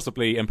 who's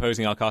forcibly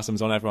imposing our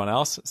customs on everyone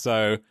else.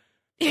 So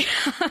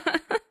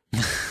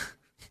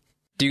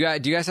Do you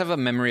guys have a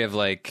memory of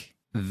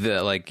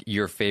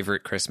your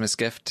favorite Christmas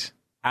gift?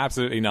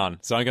 absolutely none.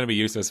 So I'm going to be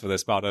useless for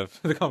this part of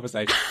the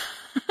conversation.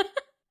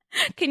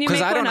 Can you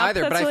make I one don't up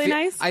either, that's but really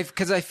nice?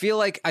 because I feel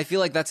like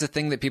that's a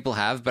thing that people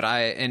have, but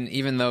and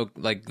even though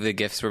like the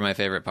gifts were my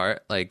favorite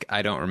part, like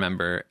I don't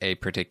remember a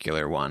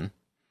particular one.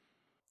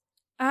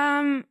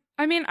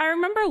 I mean, I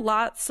remember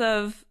lots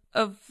of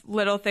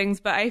little things,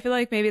 but I feel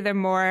like maybe they're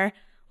more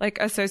like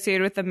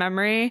associated with the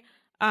memory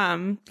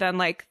than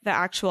like the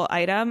actual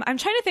item. I'm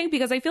trying to think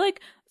because I feel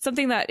like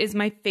something that is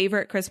my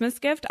favorite Christmas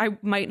gift, I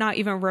might not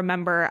even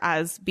remember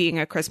as being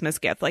a Christmas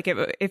gift. Like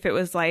if it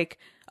was like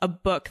a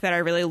book that I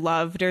really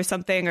loved or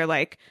something, or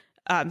like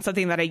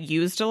something that I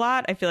used a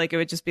lot, I feel like it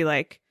would just be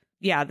like,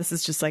 yeah, this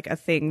is just like a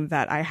thing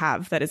that I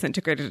have that is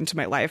integrated into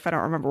my life. I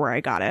don't remember where I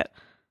got it.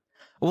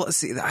 Well,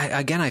 see,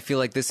 I feel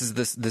like this is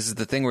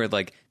the thing where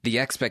like the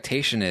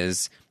expectation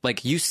is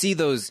like you see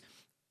those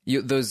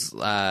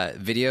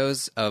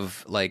videos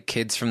of like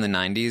kids from the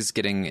 90s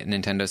getting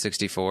Nintendo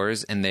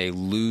 64s and they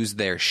lose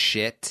their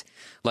shit.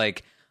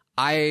 Like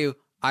I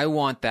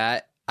want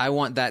that. I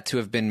want that to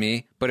have been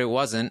me, but it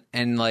wasn't.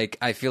 And like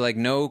I feel like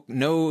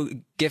no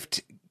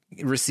gift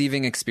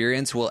receiving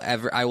experience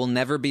I will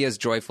never be as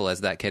joyful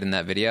as that kid in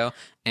that video,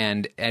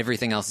 and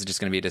everything else is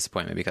just going to be a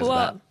disappointment because of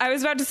that. I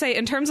was about to say,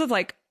 in terms of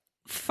like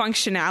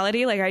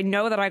functionality, like I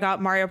know that I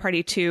got Mario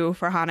Party 2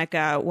 for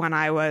Hanukkah when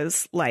I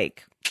was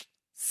like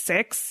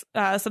 6,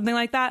 something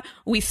like that.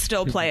 We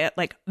still play it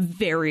like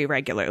very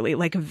regularly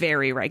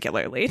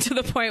to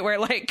the point where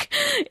like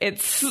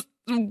it's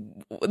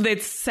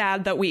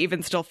sad that we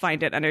even still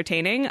find it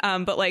entertaining.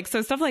 But like,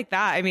 so stuff like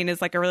that, I mean,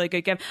 is like a really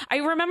good gift. I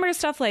remember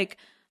stuff like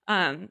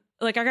I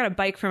got a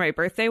bike for my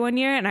birthday one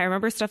year, and I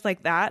remember stuff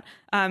like that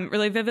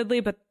really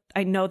vividly, but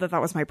I know that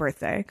was my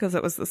birthday because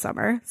it was the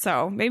summer.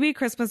 So maybe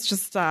Christmas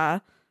just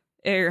or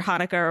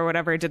Hanukkah or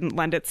whatever didn't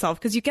lend itself,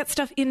 because you get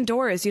stuff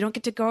indoors. You don't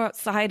get to go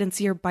outside and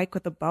see your bike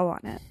with a bow on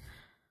it.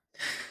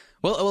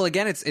 Well,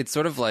 again, it's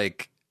sort of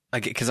like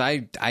because I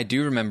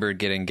do remember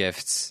getting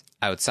gifts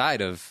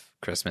outside of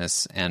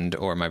Christmas and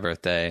or my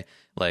birthday,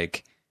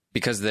 like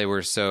because they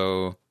were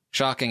so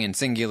shocking and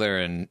singular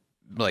and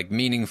like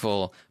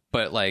meaningful.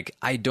 But like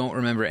I don't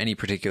remember any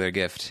particular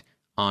gift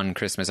on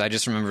Christmas. I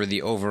just remember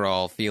the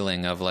overall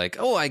feeling of like,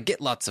 oh, I get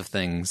lots of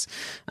things,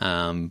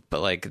 but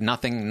like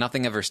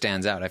nothing ever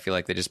stands out. I feel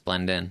like they just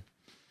blend in.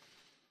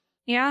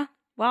 Yeah,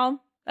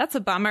 well, that's a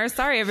bummer.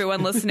 Sorry,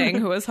 everyone listening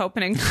who was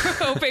hoping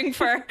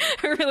for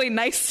a really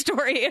nice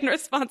story in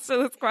response to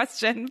this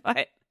question.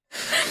 But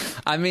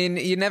I mean,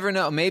 you never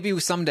know. Maybe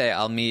someday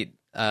I'll meet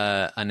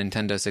a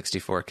Nintendo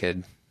 64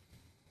 kid.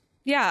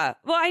 Yeah,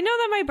 well, I know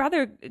that my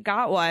brother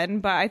got one,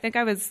 but I think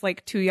I was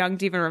like too young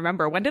to even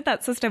remember. When did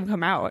that system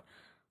come out?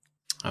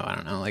 Oh, I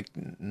don't know, like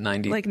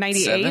 90, like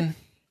 98.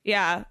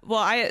 Yeah.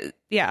 Well,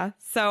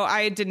 so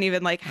I didn't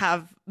even like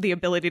have the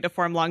ability to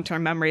form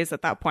long-term memories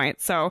at that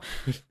point. So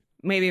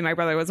maybe my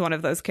brother was one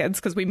of those kids,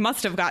 because we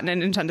must have gotten a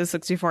Nintendo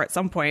 64 at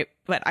some point,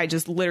 but I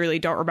just literally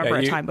don't remember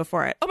a time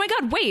before it. Oh my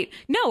God, wait.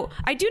 No,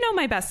 I do know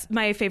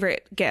my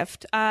favorite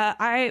gift.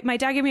 My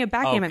dad gave me a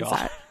backgammon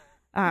set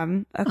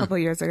a couple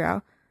years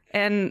ago.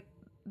 And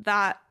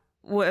that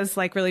was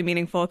like really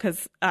meaningful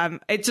because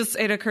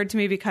it occurred to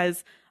me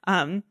because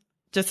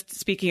just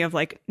speaking of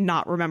like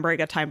not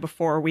remembering a time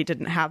before we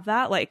didn't have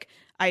that, like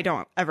I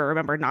don't ever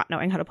remember not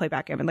knowing how to play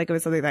backgammon. Like it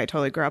was something that I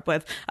totally grew up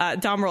with.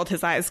 Dom rolled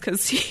his eyes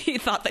because he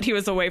thought that he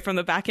was away from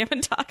the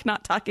backgammon talk,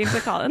 not talking to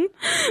Colin.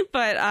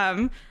 But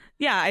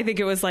yeah, I think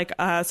it was like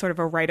a sort of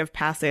a rite of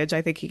passage.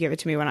 I think he gave it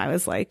to me when I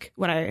was like,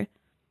 when I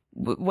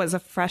was a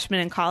freshman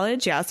in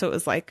college. Yeah, so it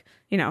was like,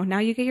 you know, now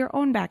you get your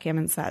own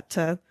backgammon set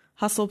to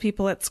hustle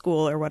people at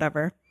school or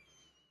whatever.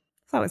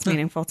 So that was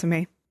meaningful to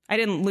me. I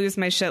didn't lose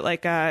my shit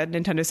like a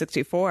Nintendo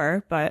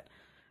 64, but...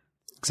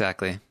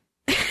 Exactly.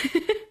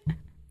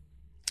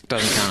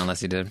 Doesn't count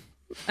unless you did.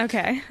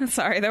 Okay.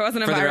 Sorry, there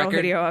wasn't a For the viral record,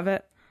 video of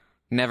it.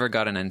 Never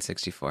got an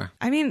N64.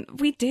 I mean,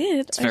 we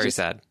did. It's very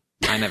sad.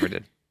 I never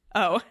did.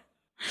 Oh,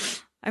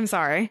 I'm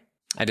sorry.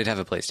 I did have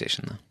a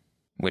PlayStation, though.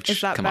 Which,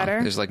 Is that come better?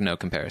 on, there's like no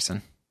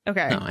comparison.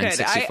 Okay, No, good.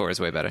 N64 is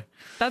way better.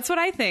 That's what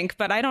I think,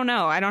 but I don't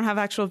know. I don't have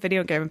actual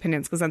video game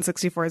opinions because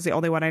N64 is the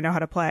only one I know how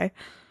to play.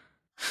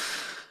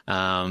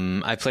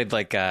 I played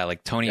like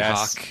Tony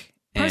Yes. Hawk.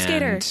 Pro and...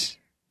 Skater.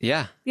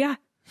 Yeah. Yeah,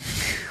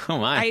 Oh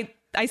my.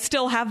 I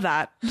still have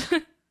that.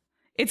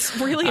 It's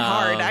really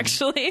hard,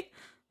 actually.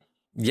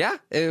 Yeah,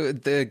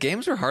 the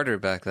games were harder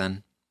back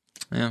then.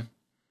 Yeah.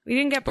 We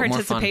didn't get But more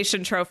fun.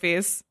 participation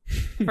trophies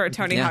for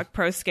Tony Yeah. Hawk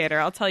Pro Skater.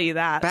 I'll tell you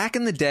that. Back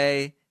in the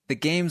day, the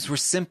games were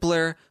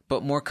simpler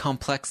but more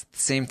complex at the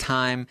same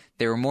time.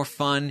 They were more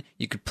fun.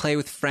 You could play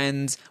with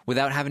friends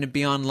without having to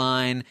be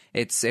online.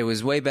 It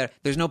was way better.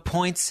 There's no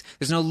points.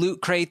 There's no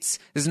loot crates.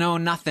 There's no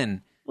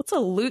nothing. What's a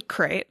loot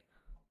crate?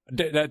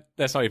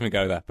 Let's not even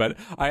go there. But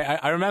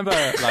I remember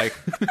like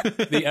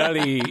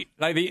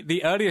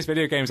the earliest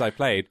video games I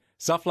played,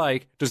 stuff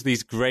like just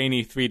these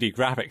grainy 3D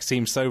graphics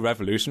seemed so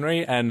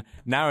revolutionary. And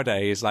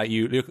nowadays, like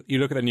you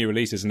look at the new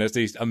releases and there's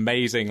these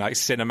amazing like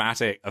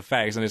cinematic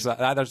effects, and it's like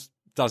that just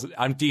doesn't.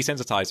 I'm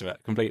desensitized to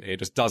it completely. It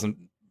just doesn't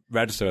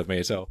register with me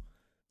at all.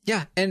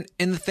 Yeah, and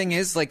the thing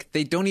is, like,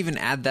 they don't even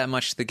add that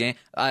much to the game.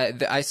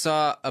 I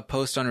saw a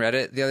post on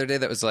Reddit the other day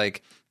that was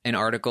like an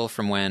article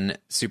from when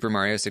Super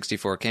Mario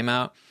 64 came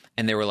out,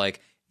 and they were like,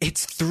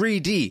 it's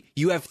 3D.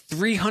 You have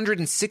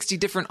 360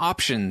 different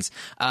options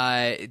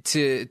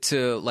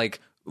to like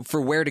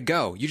for where to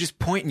go. You just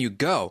point and you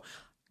go.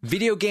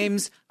 Video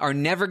games are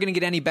never going to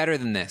get any better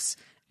than this.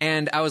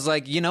 And I was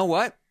like, you know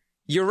what?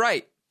 You're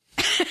right.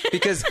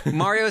 Because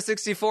Mario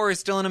 64 is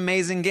still an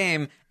amazing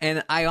game,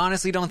 and I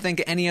honestly don't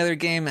think any other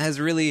game has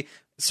really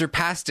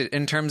surpassed it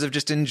in terms of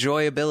just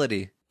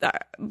enjoyability.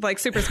 Like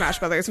Super Smash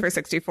Brothers for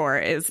 64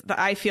 is,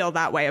 I feel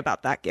that way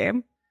about that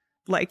game.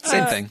 Like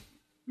Same thing.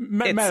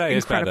 It's Melee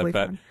is better, incredibly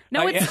but fun.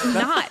 No, it's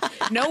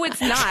not. No,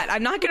 it's not.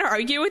 I'm not going to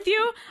argue with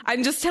you.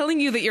 I'm just telling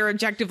you that you're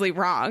objectively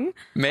wrong.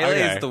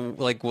 Melee Okay.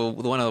 is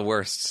one of the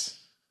worst.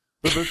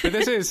 But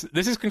this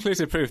is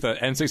conclusive proof that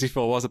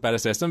N64 was a better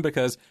system,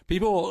 because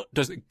people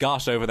just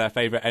gush over their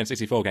favorite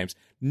N64 games.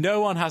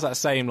 No one has that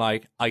same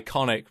like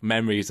iconic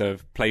memories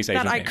of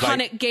PlayStation That games.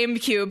 iconic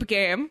GameCube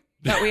game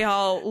that we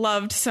all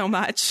loved so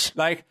much.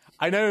 Like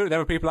I know there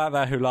are people out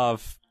there who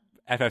love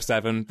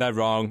FF7. They're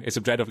wrong. It's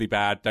objectively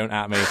bad. Don't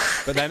at me.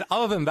 But then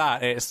other than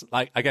that, it's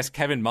like, I guess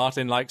Kevin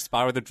Martin likes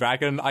Spyro the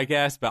Dragon, I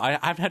guess. But I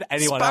haven't had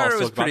anyone else Spyro talk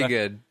was about pretty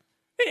their- good.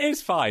 It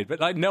is fine, but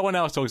like no one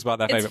else talks about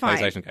their It's favorite fine.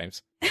 PlayStation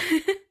games.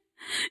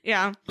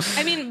 Yeah.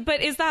 I mean,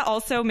 but is that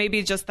also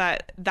maybe just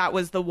that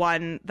was the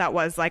one that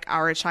was like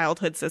our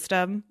childhood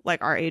system,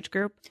 like our age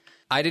group?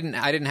 I didn't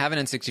have an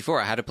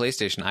N64. I had a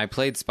PlayStation. I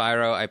played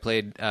Spyro. I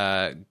played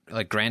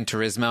like Gran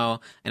Turismo,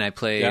 and I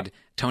played Yeah.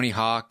 Tony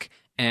Hawk.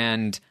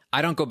 And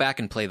I don't go back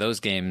and play those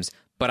games,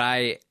 but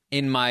I,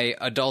 in my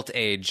adult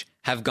age,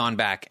 have gone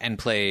back and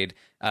played,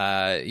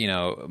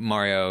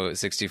 Mario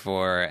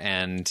 64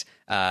 and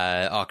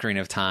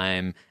Ocarina of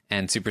Time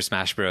and Super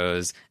Smash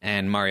Bros.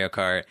 And Mario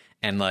Kart.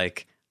 And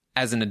like,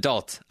 as an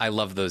adult, I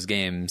love those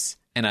games,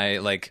 and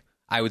I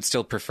would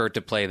still prefer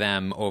to play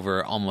them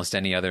over almost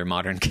any other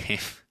modern game.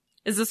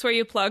 Is this where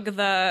you plug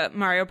the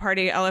Mario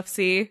Party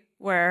LFC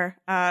where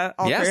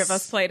all Yes. three of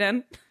us played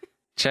in?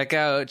 Check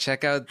out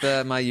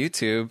my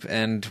YouTube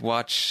and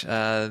watch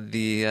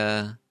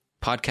the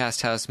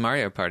Podcast House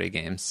Mario Party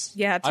games.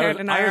 Yeah, Taryn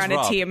and I I are was on a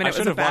wrong. team, and I it was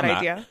should a have bad won that.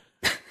 idea.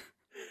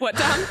 What,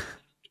 Tom?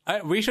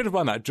 We should have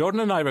won that.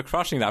 Jordan and I were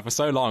crushing that for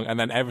so long, and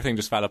then everything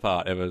just fell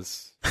apart. It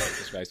was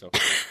disgraceful.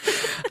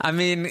 I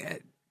mean,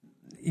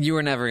 you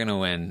were never gonna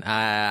win.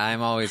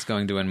 I'm always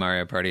going to win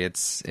Mario Party.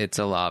 It's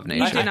a law of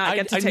nature. You do not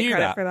get to I take knew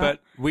credit for that.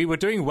 But we were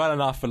doing well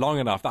enough for long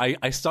enough that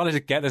I started to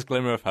get this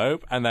glimmer of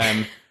hope, and then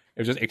it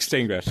was just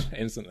extinguished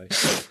instantly.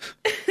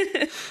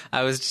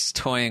 I was just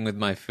toying with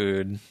my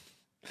food.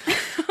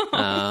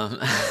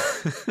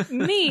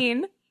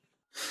 Mean.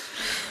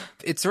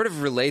 It sort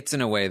of relates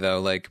in a way,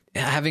 though. Like,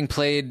 having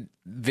played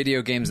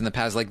video games in the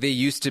past, like, they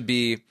used to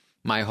be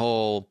my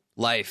whole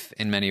life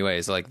in many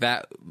ways. Like,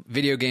 that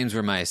video games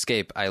were my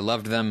escape. I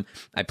loved them.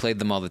 I played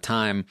them all the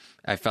time.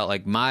 I felt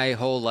like my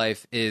whole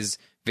life is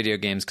video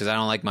games because I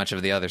don't like much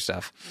of the other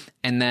stuff.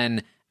 And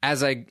then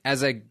as I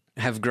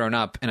have grown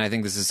up, and I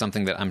think this is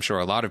something that I'm sure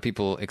a lot of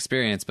people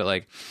experience, but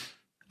like,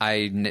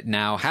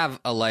 now have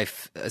a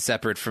life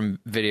separate from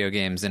video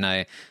games, and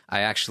I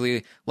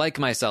actually like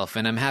myself,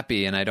 and I'm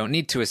happy, and I don't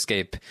need to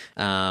escape.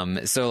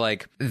 So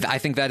like, I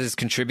think that has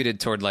contributed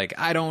toward like,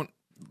 I don't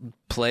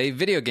play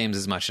video games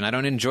as much, and I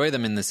don't enjoy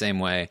them in the same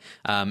way.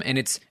 And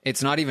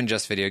it's not even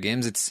just video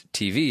games, it's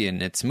TV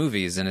and it's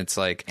movies, and it's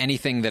like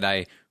anything that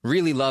I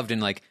really loved,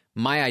 and like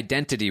my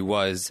identity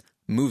was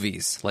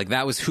movies. Like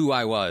that was who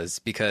I was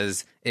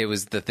because it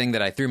was the thing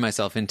that I threw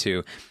myself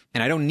into,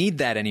 and I don't need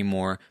that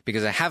anymore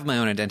because I have my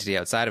own identity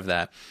outside of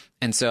that.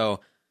 And so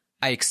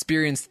I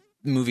experience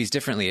movies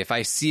differently. If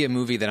I see a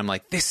movie that I'm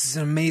like, this is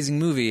an amazing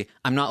movie,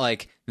 I'm not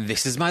like,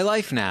 this is my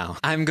life now.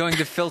 I'm going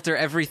to filter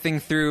everything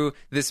through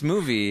this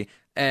movie,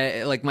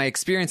 like my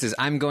experiences.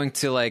 I'm going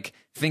to like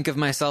think of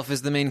myself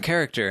as the main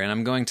character, and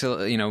I'm going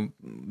to, you know,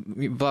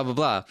 blah blah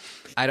blah.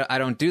 I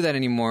don't do that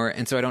anymore,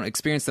 and so I don't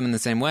experience them in the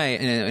same way.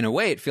 And in a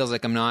way, it feels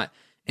like I'm not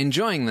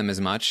enjoying them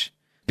as much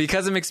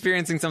because I'm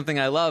experiencing something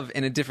I love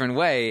in a different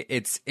way.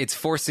 It's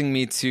forcing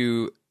me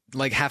to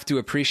like have to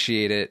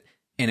appreciate it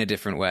in a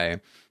different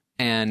way.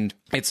 And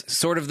it's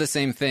sort of the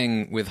same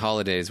thing with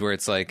holidays, where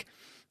it's like,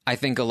 I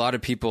think a lot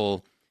of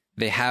people,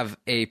 they have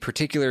a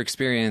particular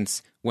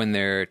experience when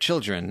they're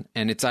children,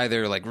 and it's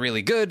either like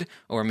really good,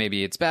 or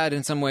maybe it's bad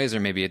in some ways, or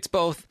maybe it's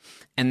both.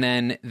 And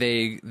then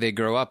they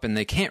grow up, and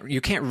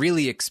you can't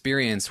really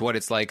experience what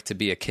it's like to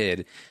be a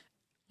kid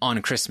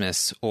on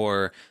Christmas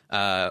or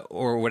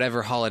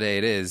whatever holiday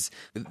it is,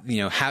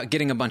 you know,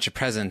 getting a bunch of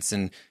presents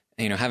and,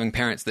 you know, having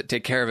parents that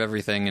take care of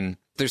everything. And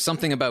there's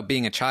something about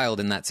being a child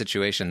in that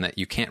situation that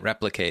you can't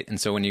replicate. And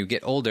so when you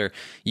get older,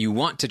 you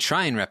want to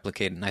try and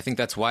replicate it. And I think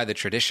that's why the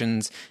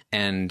traditions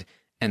and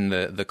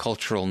the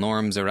cultural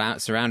norms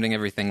surrounding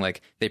everything,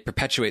 like they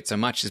perpetuate so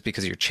much, is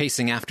because you're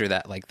chasing after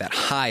that, like that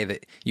high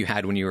that you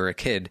had when you were a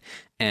kid,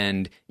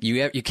 and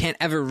you can't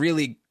ever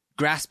really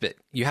grasp it.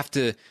 You have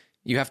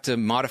to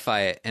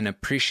modify it and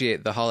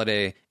appreciate the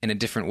holiday in a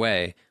different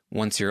way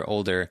once you're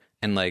older.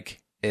 And like,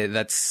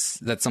 that's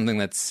something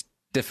that's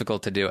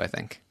difficult to do, I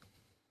think.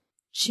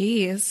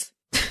 Jeez.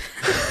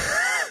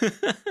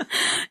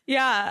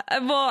 Yeah.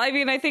 Well, I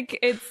mean, I think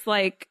it's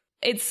like,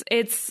 it's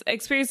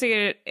experiencing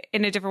it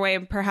in a different way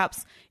and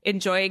perhaps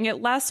enjoying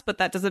it less, but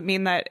that doesn't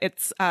mean that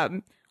it's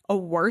a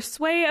worse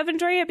way of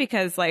enjoying it,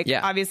 because like,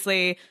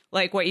 obviously,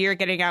 like what you're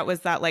getting at was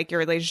that like your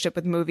relationship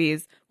with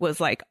movies was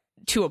like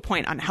to a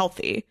point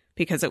unhealthy,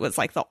 because it was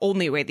like the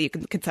only way that you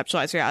can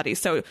conceptualize reality.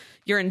 So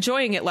you're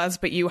enjoying it less,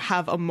 but you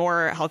have a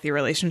more healthy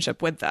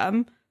relationship with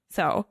them.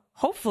 So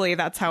hopefully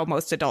that's how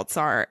most adults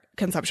are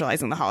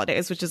conceptualizing the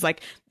holidays, which is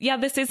like, yeah,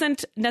 this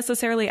isn't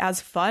necessarily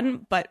as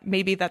fun, but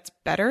maybe that's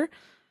better.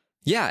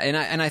 Yeah,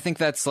 and I think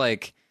that's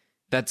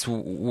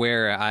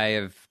where I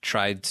have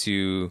tried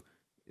to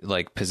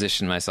like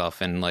position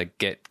myself and like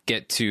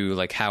get to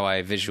like how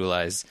I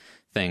visualize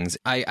things.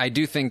 I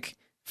do think,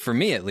 for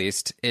me at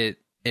least, it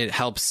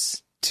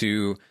helps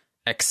to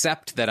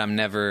accept that I'm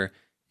never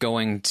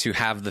going to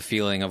have the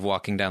feeling of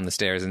walking down the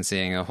stairs and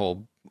seeing a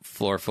whole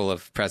floor full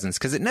of presents,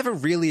 because it never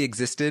really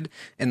existed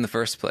in the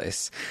first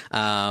place.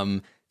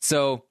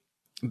 So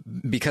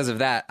because of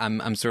that,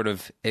 I'm sort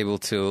of able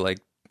to like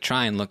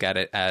try and look at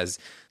it as,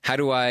 how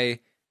do I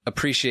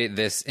appreciate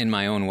this in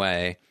my own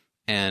way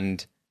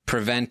and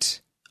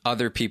prevent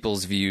other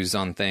people's views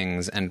on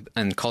things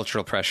and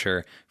cultural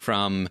pressure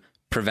from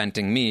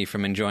preventing me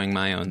from enjoying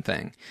my own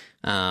thing.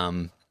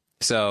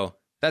 So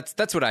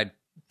that's what I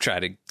try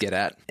to get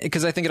at,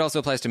 because I think it also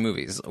applies to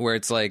movies, where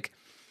it's like,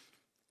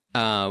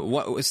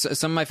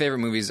 some of my favorite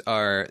movies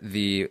are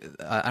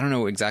I don't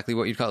know exactly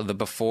what you'd call it, the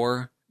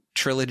Before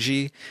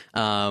trilogy,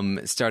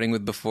 starting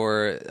with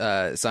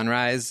Before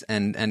Sunrise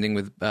and ending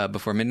with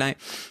Before Midnight,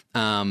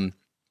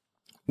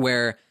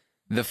 where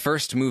the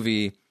first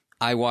movie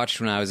I watched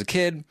when I was a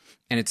kid,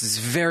 and it's this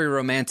very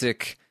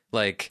romantic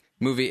like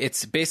movie.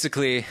 It's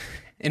basically,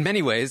 in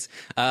many ways,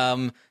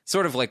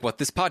 sort of like what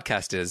this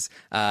podcast is.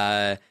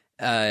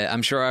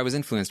 I'm sure I was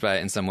influenced by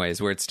it in some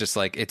ways, where it's just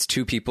like, it's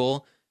two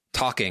people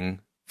talking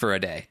for a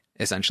day,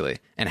 essentially,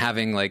 and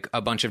having like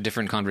a bunch of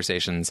different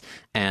conversations.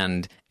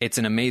 And it's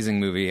an amazing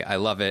movie. I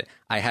love it.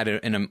 I had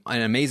an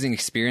amazing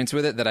experience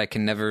with it that I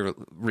can never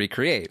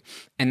recreate.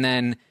 And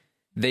then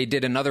they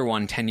did another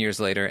one 10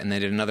 years later, and they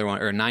did another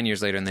one, or 9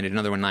 years later, and they did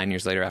another one 9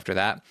 years later after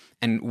that.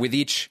 And with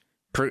each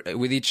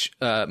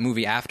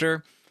movie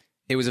after,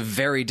 it was a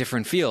very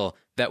different feel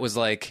that was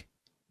like,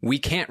 we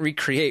can't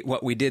recreate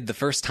what we did the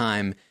first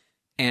time.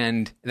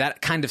 And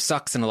that kind of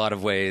sucks in a lot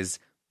of ways,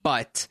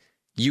 but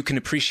you can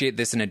appreciate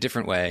this in a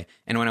different way.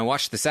 And when I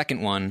watched the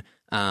second one,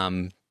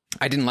 I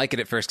didn't like it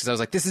at first, because I was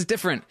like, this is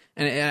different,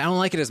 and I don't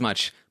like it as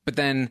much. But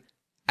then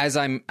as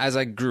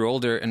I grew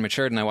older and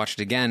matured and I watched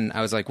it again,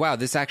 I was like, wow,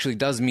 this actually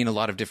does mean a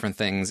lot of different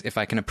things if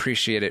I can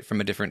appreciate it from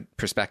a different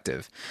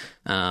perspective.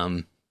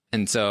 And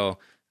so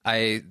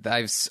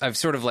I've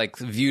sort of like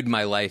viewed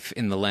my life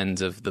in the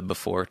lens of the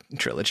Before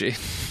trilogy.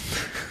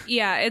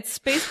 Yeah, it's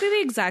basically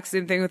the exact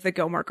same thing with the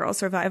Gilmore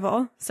Girls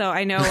revival. So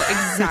I know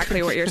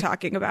exactly what you're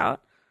talking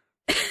about.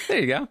 There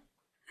you go.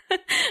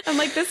 I'm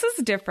like, this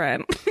is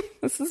different.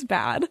 This is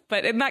bad.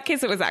 But in that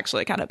case, it was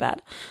actually kind of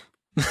bad.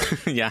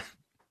 Yeah.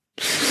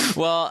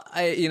 Well,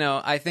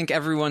 I think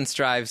everyone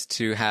strives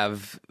to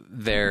have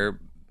their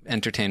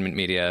entertainment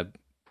media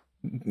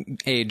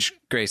age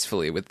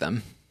gracefully with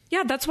them.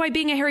 Yeah, that's why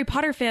being a Harry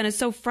Potter fan is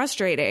so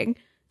frustrating,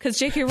 because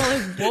J.K.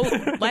 Rowling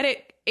won't let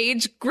it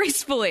age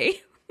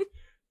gracefully.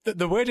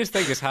 The weirdest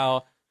thing is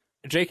how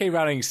J.K.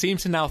 Rowling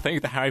seems to now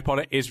think that Harry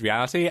Potter is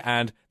reality,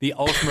 and the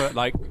ultimate,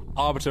 like,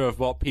 arbiter of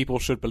what people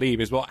should believe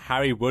is what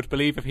Harry would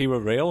believe if he were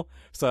real.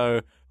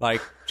 So, like,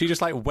 she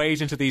just, like,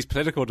 wades into these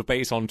political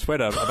debates on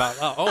Twitter about,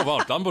 well,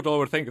 Dumbledore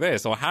would think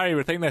this, or Harry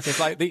would think this. It's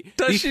like,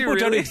 these people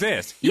don't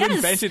exist. You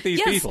invented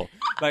these people.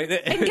 Like,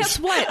 and guess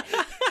what?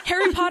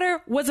 Harry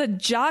Potter was a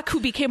jock who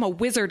became a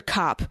wizard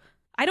cop.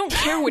 I don't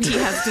care what he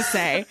has to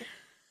say.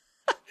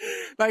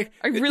 Like,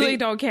 I really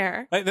don't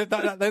care. Like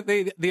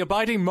the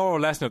abiding moral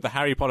lesson of the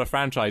Harry Potter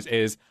franchise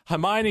is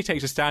Hermione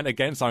takes a stand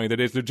against something that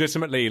is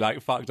legitimately,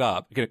 like, fucked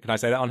up. Can I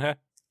say that on here?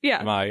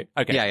 Yeah. Am I?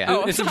 Okay. Yeah.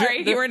 Oh,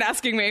 sorry, you weren't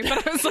asking me,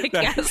 but I was like,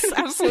 yes,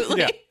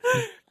 absolutely. Yeah.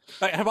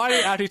 Like,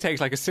 Hermione actually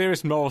takes, like, a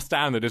serious moral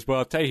stand that is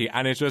worth taking,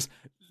 and is just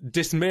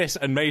dismissed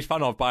and made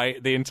fun of by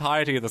the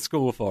entirety of the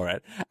school for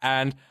it.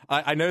 And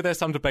I know there's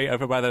some debate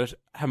over whether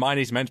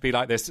Hermione's meant to be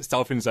like this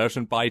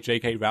self-insertion by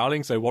J.K.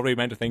 Rowling, so what are we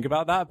meant to think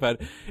about that?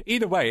 But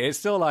either way, it's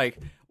still like,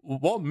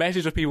 what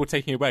message are people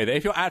taking away? That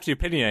if you're actually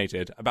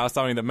opinionated about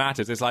something that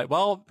matters, it's like,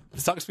 well,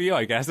 sucks for you,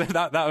 I guess.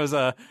 That was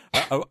a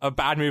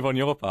bad move on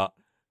your part.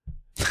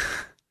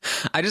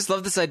 I just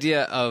love this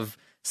idea of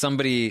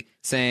somebody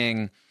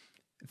thinking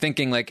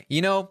like,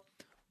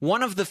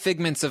 one of the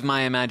figments of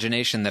my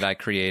imagination that I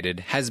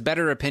created has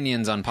better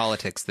opinions on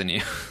politics than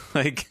you.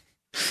 Like,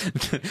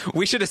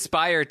 we should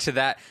aspire to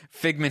that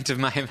figment of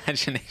my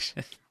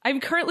imagination. I'm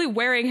currently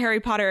wearing Harry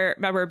Potter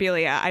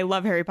memorabilia. I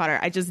love Harry Potter.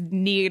 I just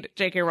need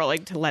J.K.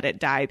 Rowling to let it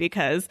die,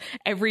 because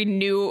every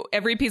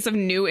piece of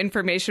new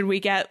information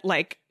we get,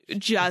 like,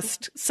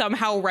 just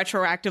somehow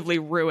retroactively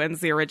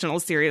ruins the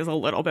original series a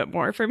little bit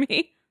more for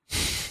me.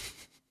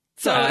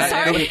 So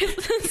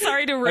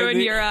sorry to ruin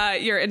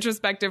your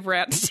introspective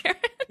rant, Jared.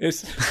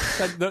 It's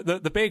like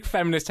the big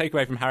feminist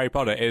takeaway from Harry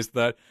Potter is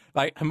that,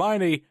 like,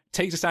 Hermione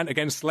takes a stand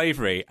against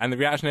slavery, and the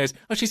reaction is,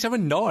 "Oh, she's so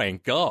annoying."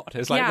 God,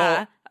 it's like,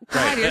 well,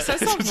 God, you're so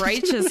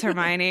self-righteous,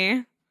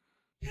 Hermione.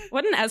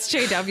 What an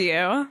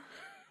SJW.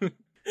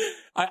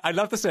 I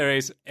love the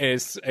series.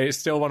 It's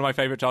still one of my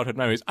favorite childhood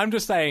memories. I'm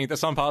just saying that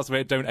some parts of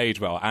it don't age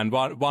well, and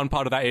one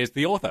part of that is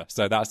the author,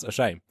 so that's a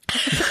shame.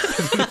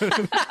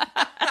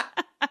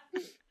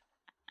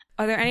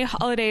 Are there any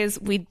holidays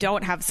we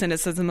don't have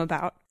cynicism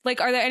about? Like,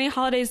 are there any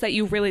holidays that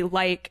you really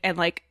like and,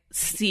 like,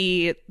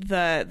 see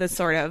the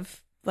sort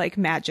of, like,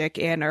 magic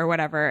in or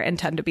whatever, and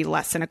tend to be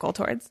less cynical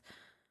towards?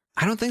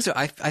 I don't think so.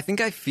 I think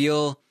I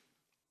feel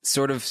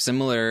sort of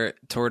similar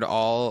toward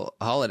all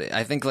holidays.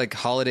 I think, like,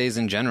 holidays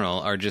in general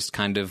are just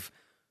kind of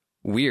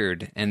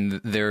weird, and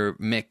they're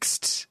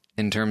mixed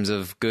in terms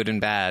of good and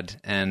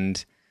bad.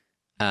 And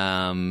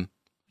I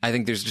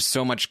think there's just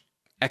so much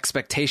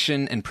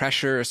expectation and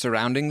pressure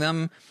surrounding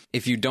them.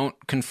 If you don't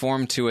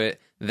conform to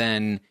it,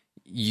 then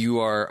you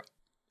are,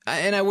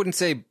 and I wouldn't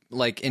say,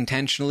 like,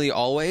 intentionally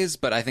always,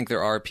 but I think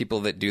there are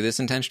people that do this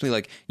intentionally.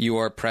 Like, you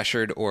are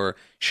pressured or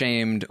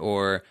shamed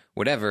or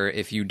whatever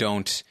if you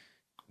don't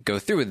go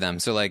through with them.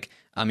 So, like,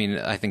 I mean,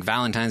 I think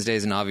Valentine's Day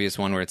is an obvious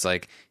one where it's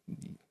like,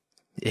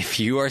 if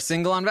you are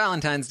single on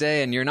Valentine's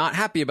Day and you're not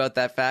happy about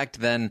that fact,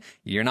 then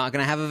you're not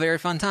going to have a very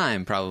fun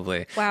time,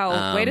 probably.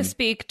 Wow, way to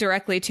speak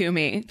directly to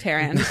me,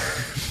 Taryn.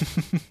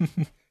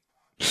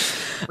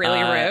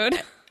 Really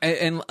rude.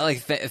 And like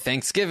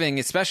Thanksgiving,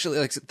 especially,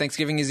 like,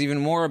 Thanksgiving is even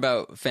more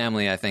about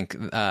family, I think,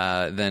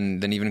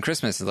 than even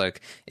Christmas.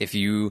 Like, if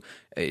you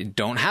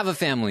don't have a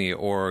family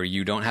or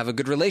you don't have a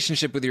good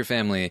relationship with your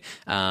family,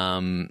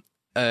 I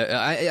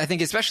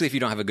think especially if you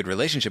don't have a good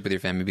relationship with your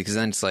family, because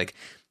then it's like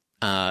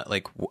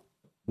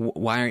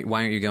why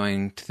aren't you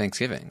going to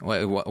Thanksgiving?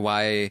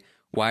 Why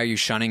are you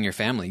shunning your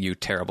family, you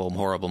terrible,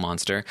 horrible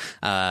monster?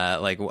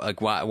 Why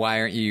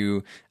aren't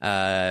you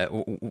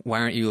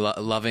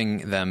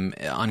loving them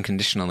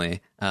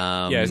unconditionally?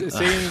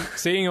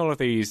 Seeing all of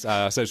these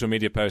social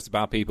media posts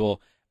about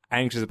people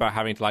anxious about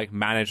having to, like,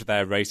 manage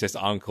their racist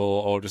uncle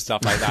or just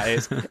stuff like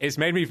that, it's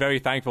made me very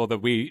thankful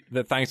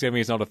that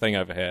Thanksgiving is not a thing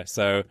over here.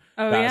 So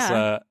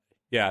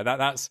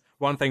that's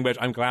one thing which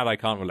I'm glad I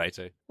can't relate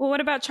to. Well, what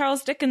about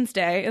Charles Dickens'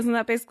 Day? Isn't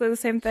that basically the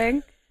same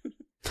thing?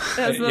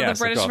 That's the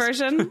British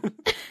version.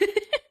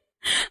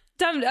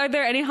 Tom, are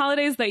there any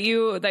holidays that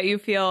you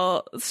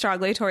feel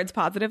strongly towards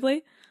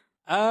positively?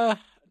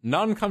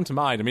 None come to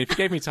mind. I mean, if you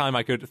gave me time,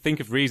 I could think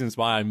of reasons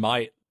why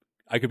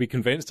I could be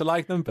convinced to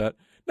like them. But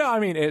no,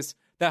 I mean,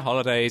 they're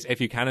holidays. If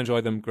you can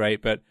enjoy them,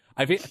 great. But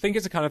I think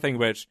it's the kind of thing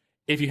which,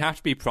 if you have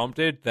to be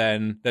prompted,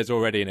 then there's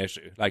already an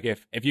issue. Like,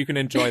 if you can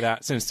enjoy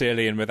that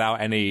sincerely and without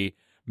any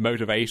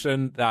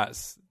motivation,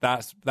 that's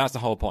the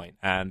whole point.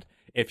 And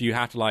if you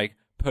have to, like,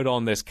 put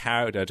on this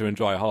character to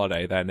enjoy a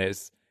holiday, then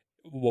it's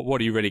what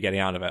are you really getting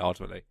out of it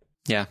ultimately?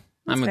 Yeah,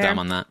 I'm with them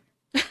on that.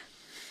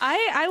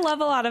 I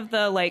love a lot of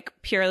the like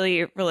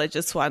purely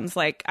religious ones.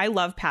 Like I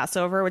love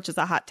Passover, which is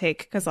a hot take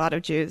because a lot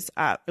of Jews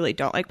really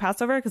don't like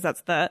Passover because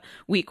that's the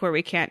week where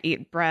we can't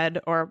eat bread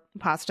or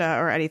pasta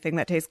or anything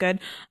that tastes good.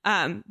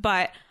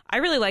 But I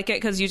really like it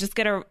because you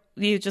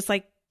just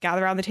like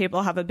gather around the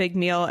table, have a big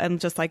meal, and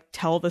just like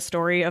tell the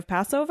story of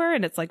Passover,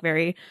 and it's like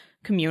very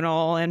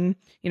communal, and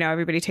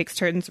everybody takes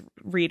turns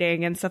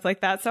reading and stuff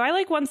like that. So I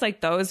like ones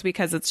like those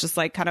because it's just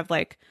like kind of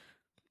like.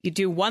 You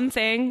do one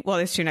thing. Well,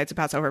 there's 2 nights of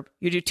Passover.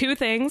 You do 2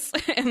 things,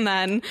 and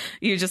then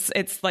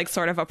it's like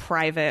sort of a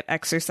private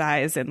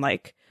exercise in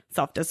like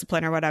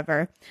self-discipline or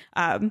whatever.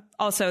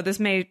 Also, this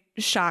may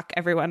shock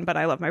everyone, but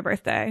I love my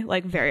birthday.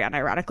 Like very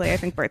unironically, I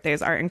think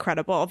birthdays are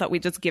incredible that we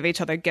just give each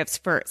other gifts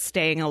for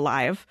staying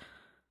alive.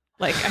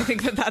 Like, I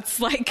think that's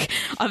like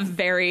a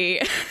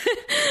very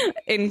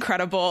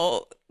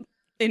incredible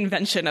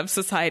invention of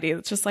society.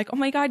 It's just like, oh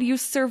my God, you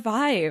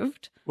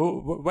survived.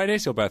 Well, when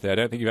is your birthday? I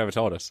don't think you've ever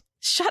told us.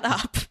 Shut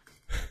up.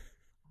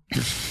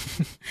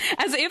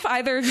 As if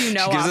either of you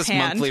know She gives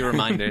offhand. us monthly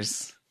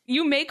reminders.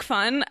 You make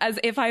fun as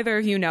if either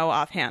of you know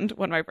offhand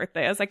when my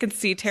birthday is. I can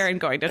see Taryn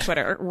going to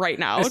Twitter right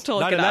now It's to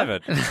look it up.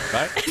 9/11,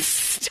 right?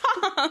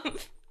 Stop.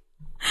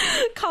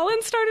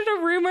 Colin started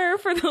a rumor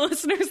for the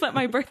listeners that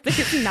my birthday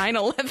is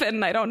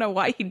 9/11. I don't know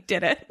why he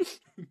did it.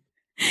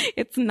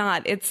 It's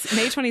not. It's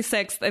May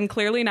 26th, and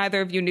clearly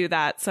neither of you knew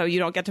that, so you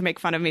don't get to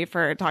make fun of me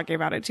for talking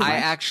about it too much. I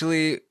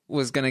actually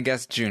was going to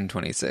guess June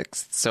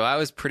 26th, so I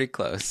was pretty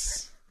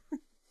close.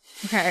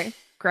 Okay,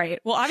 great.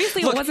 Well,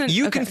 obviously Look, it wasn't...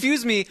 you okay.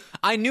 confused me.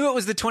 I knew it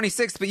was the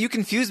 26th, but you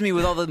confused me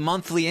with all the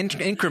monthly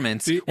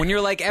increments. When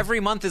you're like,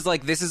 every month is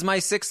like, this is my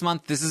 6th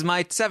month, this is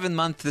my 7th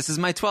month, this is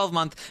my 12th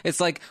month.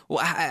 It's like, well,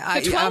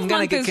 The 12th I'm going to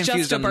month get is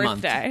confused just a on the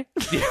month.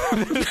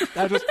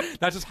 birthday.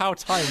 That's just how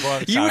time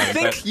works. You would Aaron,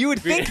 think but- you would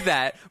think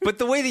that, but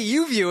the way that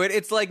you view it,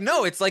 it's like,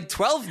 no, it's like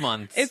 12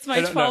 months. It's my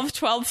No.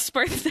 12th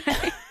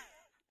birthday.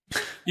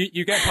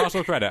 You get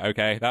partial credit,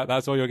 okay?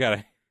 That's all you're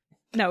getting.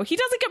 No, he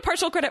doesn't get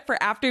partial credit for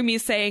after me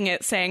saying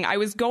I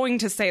was going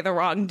to say the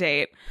wrong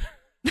date.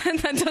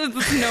 That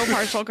does no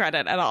partial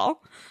credit at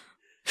all.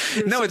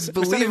 No, it's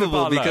We're setting the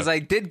believable bar because low. I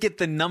did get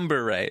the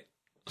number right,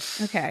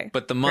 Okay.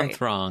 but the month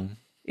Great. wrong.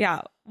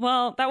 Yeah.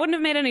 Well, that wouldn't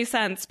have made any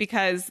sense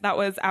because that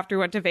was after we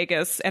went to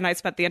Vegas and I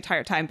spent the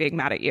entire time being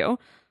mad at you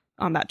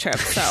on that trip.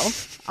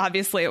 So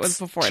obviously it was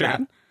before True.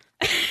 that.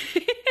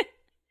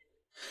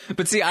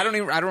 But see, I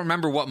don't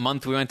remember what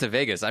month we went to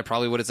Vegas. I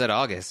probably would have said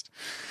August.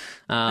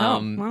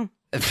 Well.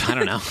 I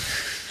don't know.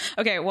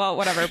 Okay. Well,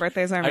 whatever.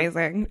 Birthdays are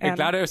amazing. I'm and-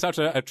 glad it was such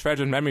a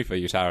treasured memory for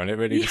you, Taryn. It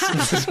really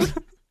Yeah.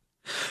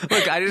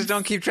 Look, I just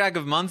don't keep track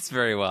of months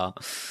very well.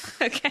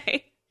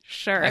 Okay.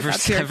 Sure. Ever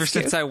that's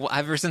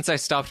your since I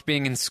stopped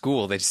being in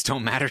school, they just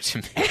don't matter to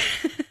me.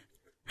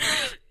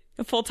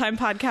 The full-time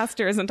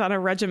podcaster isn't on a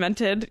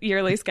regimented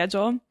yearly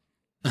schedule.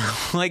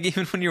 Like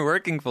even when you're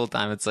working full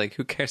time, it's like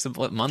who cares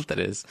what month it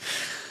is?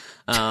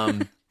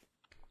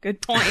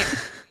 Good point,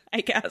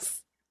 I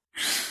guess.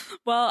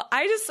 Well,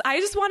 I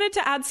just wanted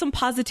to add some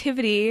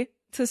positivity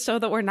to show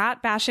that we're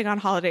not bashing on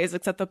holidays,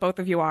 except that both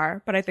of you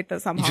are. But I think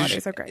that some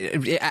holidays are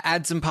great.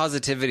 Add some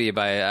positivity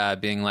by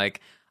being like,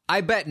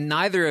 I bet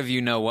neither of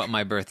you know what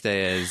my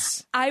birthday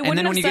is. I and wouldn't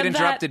then when have you get said that-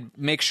 interrupted,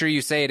 make sure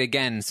you say it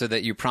again so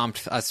that you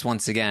prompt us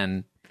once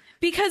again.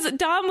 Because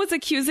Dom was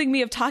accusing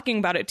me of talking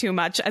about it too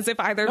much, as if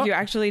either of you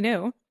actually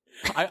knew.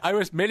 I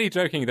was merely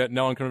joking that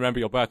no one can remember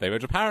your birthday,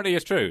 which apparently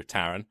is true,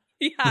 Taryn.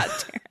 Yeah,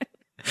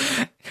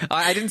 Taryn.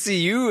 I didn't see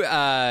you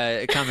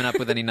coming up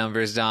with any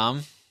numbers,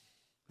 Dom.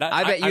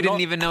 I bet you I'm didn't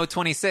not- even know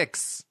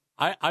 26.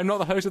 I'm not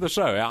the host of the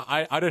show.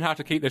 I don't have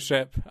to keep this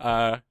ship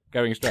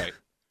going straight.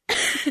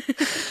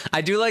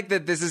 I do like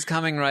that this is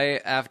coming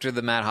right after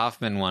the Matt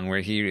Hoffman one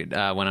where he went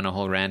on a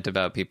whole rant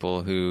about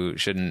people who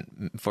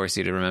shouldn't force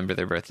you to remember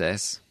their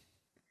birthdays.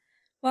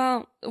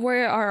 Well,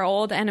 we're our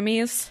old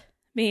enemies,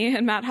 me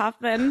and Matt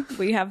Hoffman.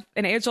 We have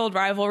an age-old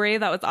rivalry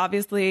that was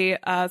obviously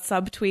a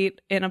subtweet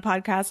in a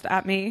podcast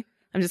at me.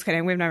 I'm just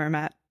kidding. We've never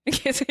met, in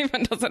case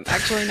anyone doesn't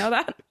actually know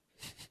that.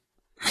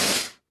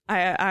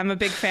 I'm a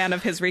big fan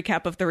of his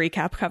recap of the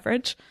recap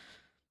coverage.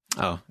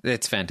 Oh,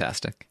 it's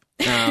fantastic.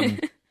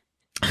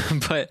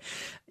 But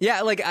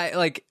yeah,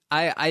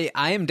 I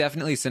am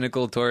definitely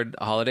cynical toward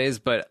holidays,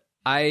 but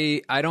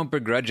I don't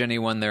begrudge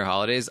anyone their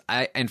holidays.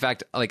 In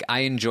fact, I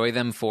enjoy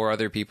them for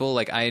other people.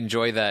 Like I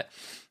enjoy that.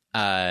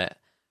 I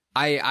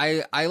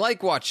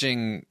like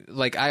watching.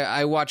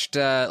 I watched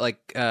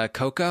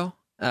Coco,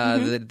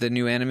 the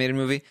new animated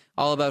movie,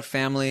 all about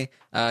family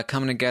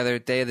coming together,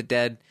 Day of the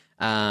Dead.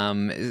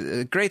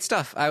 Great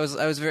stuff. It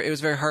was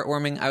very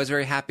heartwarming. I was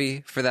very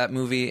happy for that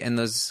movie and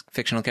those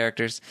fictional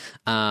characters.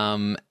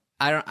 I'm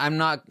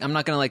not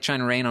gonna try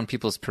and rain on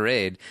people's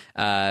parade.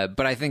 But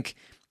I think,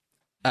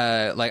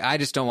 I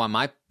just don't want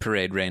my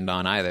parade rained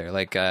on either.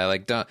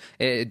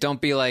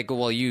 Don't be like,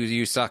 well,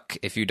 you suck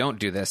if you don't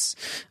do this.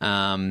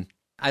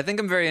 I think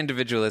I'm very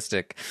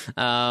individualistic.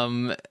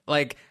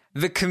 The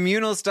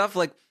communal stuff,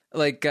 like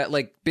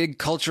big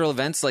cultural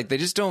events, they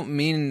just don't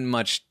mean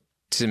much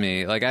to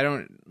me. I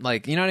don't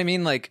you know what I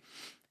mean?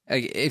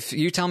 like, if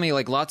you tell me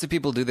like lots of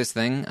people do this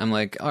thing, I'm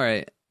like, all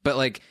right. But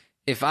like,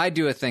 if I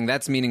do a thing,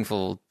 that's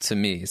meaningful to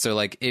me. So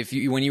like,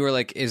 when you were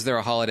like, is there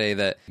a holiday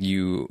that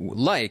you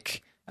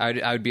like?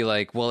 I would be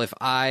like, well, if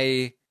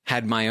I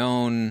had my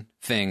own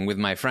thing with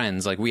my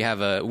friends, like we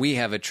have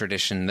a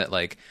tradition that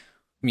like,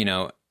 you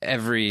know,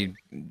 every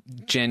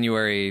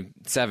January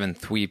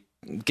 7th we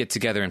get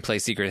together and play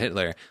Secret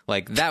Hitler.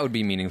 Like that would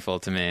be meaningful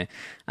to me.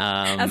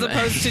 As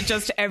opposed to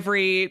just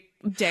every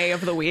day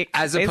of the week.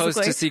 As opposed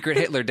basically. to Secret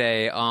Hitler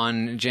Day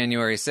on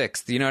January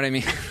 6th. You know what I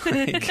mean?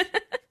 Like,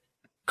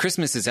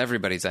 Christmas is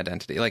everybody's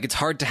identity. Like it's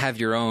hard to have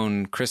your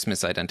own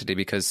Christmas identity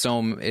because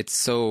it's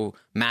so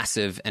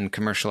massive and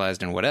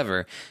commercialized and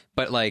whatever.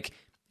 But like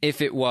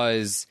if it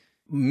was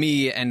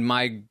me and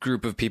my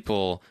group of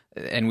people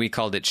and we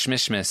called it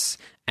Schmishmas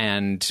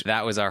and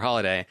that was our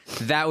holiday,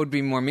 that would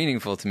be more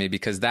meaningful to me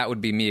because that would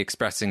be me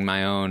expressing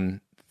my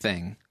own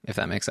thing, if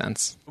that makes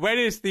sense. When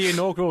is the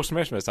inaugural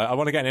Schmishmas? I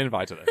want to get an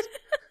invite to this.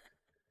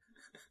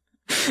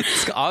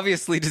 It's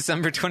obviously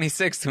December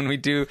 26th when we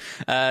do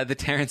the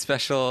Terran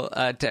special,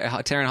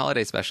 Terran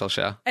holiday special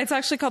show. It's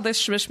actually called the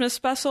Schmishmas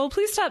special.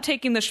 Please stop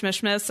taking the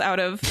Schmishmas out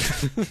of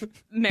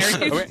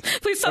Merry.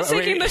 Please stop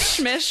taking the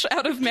Schmish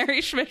out of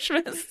Merry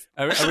Schmishmas.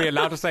 Are we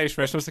allowed to say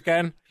Schmishmas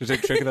again? Does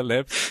it trigger the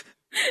lips?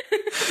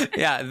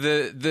 Yeah,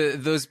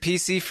 those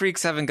PC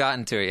freaks haven't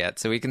gotten to it yet,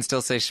 so we can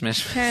still say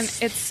Schmishmas. Karen,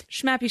 it's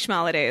Schmappy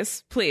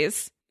Schmolidays,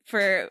 please,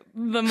 for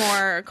the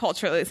more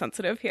culturally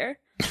sensitive here.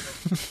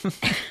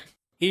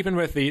 Even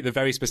with the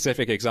very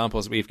specific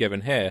examples we've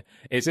given here,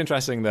 it's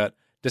interesting that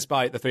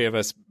despite the three of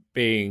us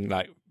being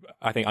like,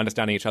 I think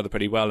understanding each other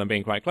pretty well and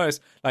being quite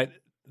close, like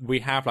we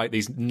have like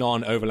these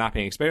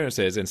non-overlapping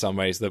experiences in some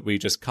ways that we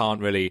just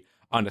can't really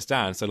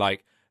understand. So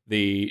like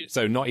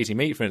so not eating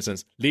meat, for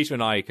instance, Lita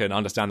and I can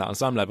understand that on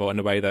some level in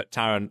a way that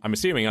Taryn, I'm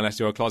assuming, unless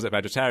you're a closet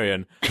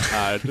vegetarian,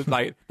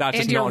 like that's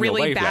just and you're not on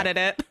really your bad wavelength.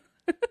 at it.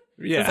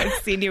 Yeah,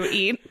 I've seen you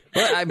eat.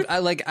 Well,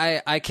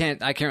 I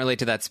can't relate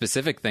to that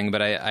specific thing,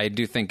 but I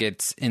do think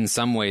it's in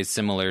some ways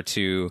similar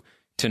to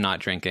not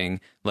drinking.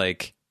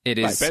 Like it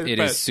is, Right, but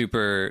is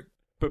super.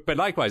 But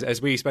likewise,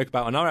 as we spoke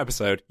about on our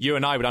episode, you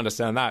and I would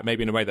understand that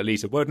maybe in a way that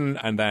Lisa wouldn't,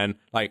 and then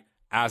like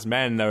as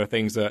men, there are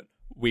things that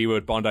we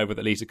would bond over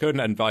that Lisa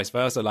couldn't, and vice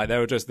versa. Like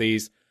there are just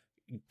these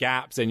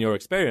gaps in your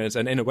experience,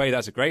 and in a way,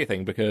 that's a great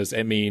thing because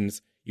it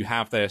means you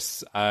have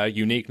this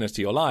uniqueness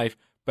to your life.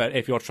 But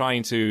if you're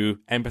trying to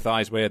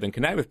empathize with and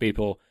connect with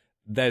people,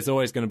 there's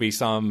always going to be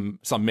some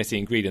missing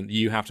ingredient that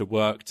you have to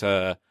work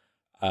to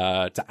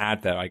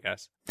add there, I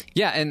guess.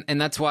 Yeah, and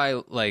that's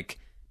why like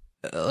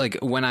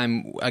when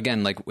I'm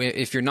again like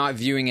if you're not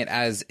viewing it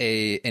as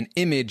an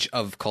image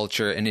of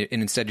culture and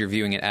instead you're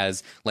viewing it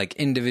as like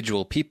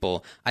individual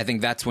people, I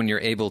think that's when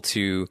you're able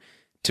to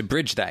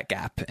bridge that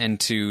gap and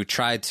to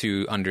try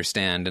to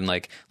understand and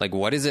like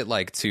what is it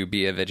like to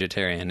be a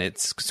vegetarian?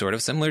 It's sort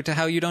of similar to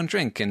how you don't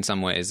drink in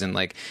some ways, and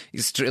like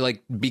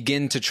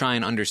begin to try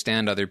and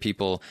understand other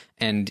people.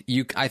 And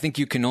I think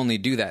you can only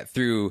do that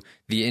through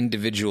the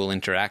individual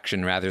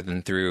interaction rather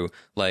than through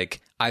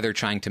like either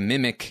trying to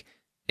mimic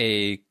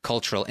a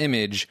cultural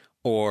image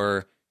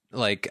or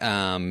like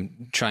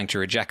trying to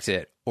reject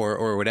it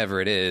or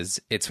whatever it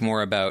is. It's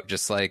more about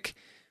just like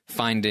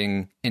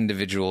finding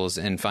individuals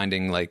and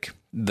finding like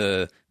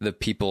the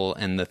people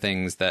and the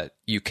things that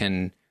you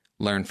can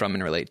learn from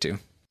and relate to.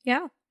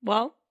 Yeah,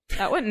 well,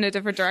 that went in a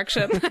different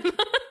direction.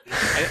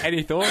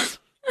 Any thoughts?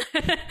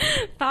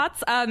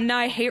 Thoughts? No,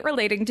 I hate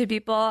relating to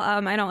people.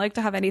 I don't like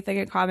to have anything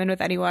in common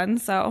with anyone.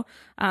 So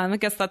I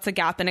guess that's a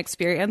gap in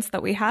experience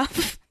that we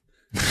have.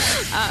 No,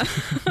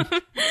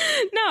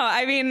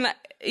 I mean,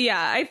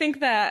 yeah, I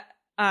think that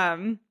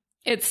I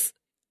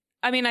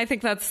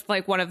think that's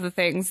like one of the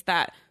things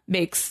that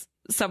makes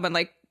someone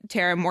like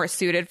Terran more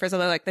suited for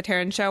something like the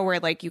Terran show, where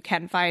like you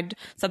can find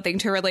something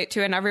to relate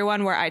to in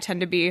everyone, where I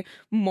tend to be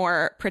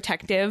more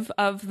protective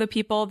of the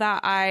people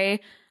that I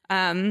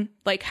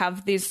like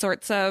have these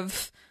sorts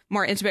of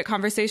more intimate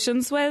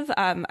conversations with.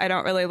 I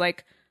don't really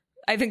like,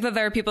 I think that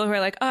there are people who are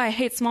like, oh, I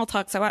hate small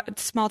talks. I want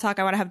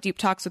to have deep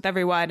talks with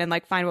everyone and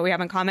like find what we have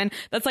in common.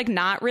 That's like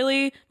not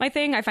really my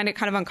thing. I find it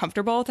kind of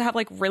uncomfortable to have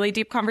like really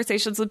deep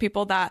conversations with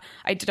people that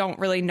I don't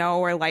really know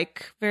or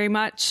like very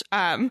much.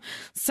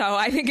 So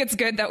I think it's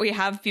good that we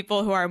have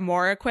people who are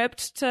more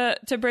equipped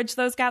to bridge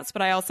those gaps.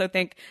 But I also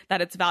think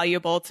that it's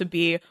valuable to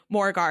be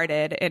more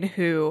guarded in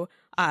who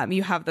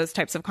you have those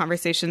types of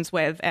conversations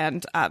with,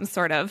 and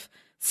sort of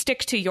stick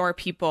to your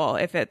people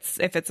if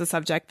it's a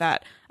subject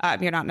that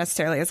you're not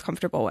necessarily as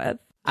comfortable with.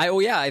 I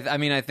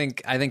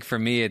think for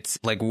me, it's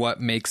like what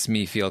makes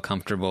me feel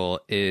comfortable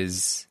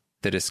is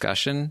the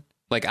discussion.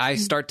 Like I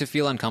start to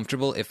feel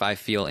uncomfortable if I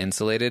feel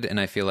insulated, and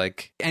I feel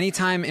like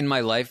anytime in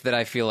my life that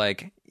I feel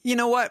like, you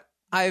know what,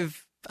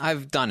 I've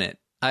done it.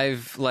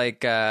 I've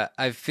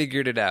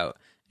figured it out,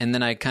 and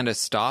then I kind of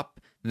stop.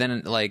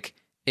 Then like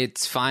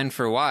it's fine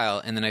for a while,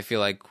 and then I feel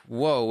like,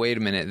 whoa, wait a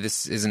minute,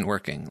 this isn't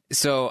working.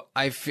 So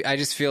I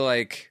just feel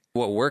like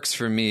what works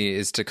for me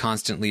is to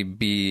constantly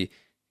be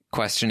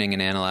questioning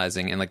and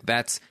analyzing, and like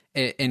that's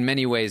in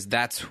many ways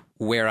that's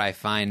where I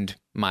find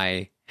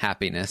my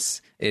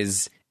happiness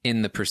is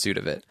in the pursuit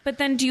of it. But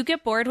then do you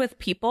get bored with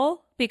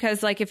people?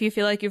 Because like if you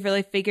feel like you've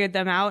really figured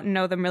them out and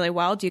know them really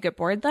well, do you get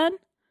bored then?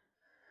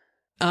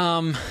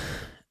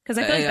 Because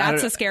I feel like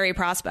that's a scary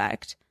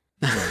prospect.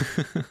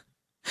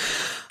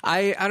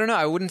 I don't know.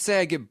 I wouldn't say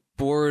I get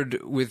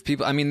bored with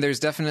people. I mean, there's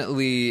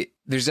definitely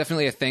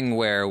a thing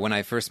where when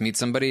I first meet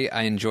somebody,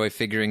 I enjoy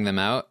figuring them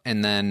out,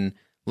 and then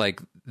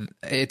like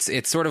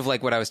it's sort of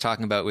like what I was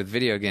talking about with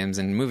video games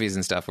and movies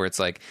and stuff, where it's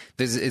like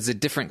it's a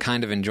different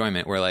kind of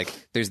enjoyment where like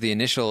there's the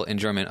initial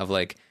enjoyment of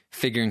like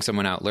figuring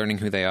someone out, learning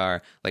who they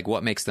are, like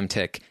what makes them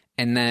tick,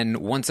 and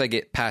then once I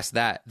get past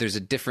that, there's a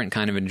different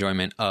kind of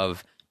enjoyment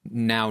of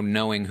now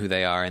knowing who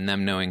they are and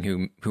them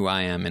knowing who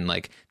I am, and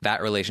like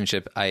that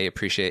relationship I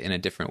appreciate in a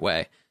different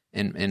way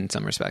in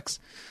some respects.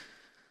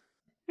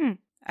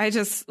 I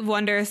just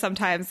wonder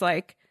sometimes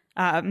like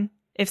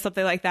if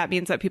something like that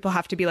means that people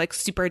have to be like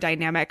super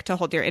dynamic to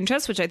hold your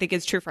interest, which I think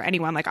is true for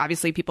anyone. Like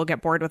obviously people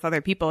get bored with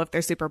other people if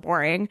they're super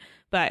boring,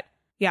 but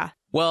yeah.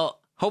 Well,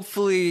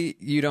 hopefully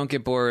you don't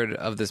get bored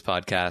of this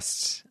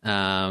podcast.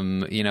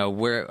 You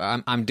know,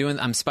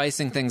 I'm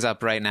spicing things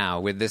up right now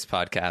with this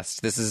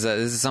podcast. This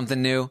is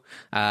something new.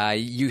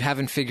 You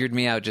haven't figured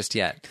me out just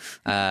yet.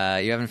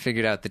 You haven't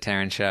figured out the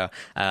Taryn Show.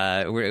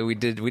 We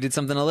did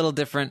something a little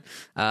different,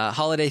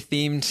 holiday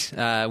themed.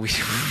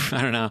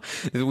 I don't know.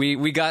 We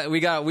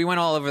went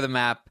all over the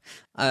map.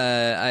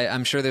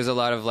 I'm sure there's a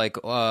lot of like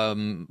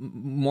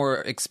more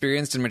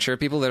experienced and mature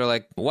people that are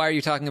like, why are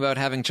you talking about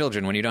having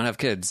children when you don't have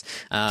kids?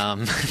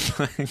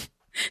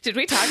 Did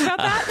we talk about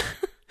that?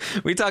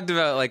 We talked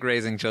about like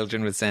raising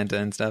children with Santa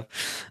and stuff.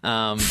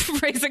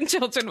 Raising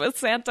children with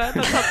Santa.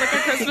 That sounds like a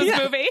Christmas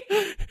movie.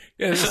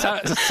 Yeah,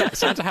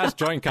 Santa has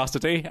joint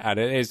custody, and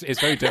it's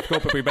very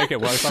difficult, but we make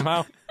it work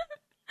somehow.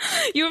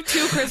 You have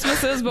 2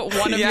 Christmases, but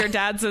one of your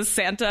dads is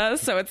Santa,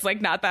 so it's like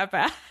not that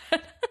bad.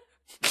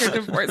 You're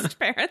divorced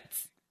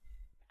parents.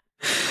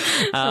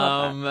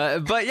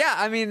 But yeah,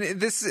 I mean,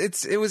 it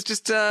was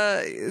just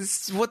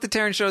it's what the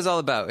Taryn Show is all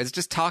about. It's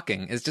just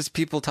talking. It's just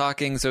people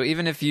talking. So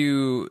even if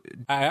you,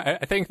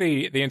 I think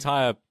the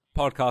entire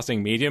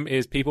podcasting medium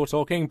is people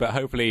talking, but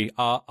hopefully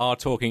our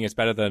talking is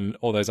better than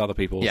all those other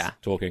people's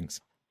talkings.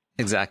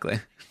 Exactly.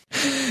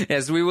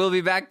 Yes, we will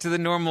be back to the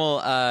normal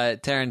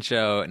Taryn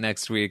Show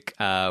next week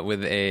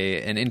with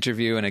an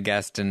interview and a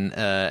guest and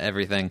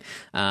everything.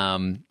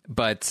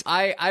 But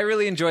I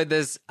really enjoyed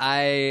this.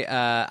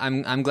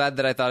 I'm glad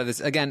that I thought of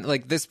this. Again,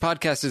 like this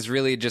podcast is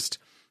really just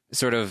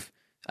sort of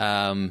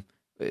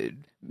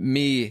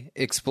me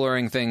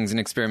exploring things and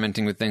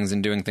experimenting with things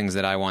and doing things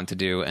that I want to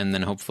do, and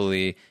then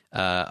hopefully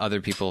other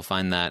people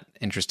find that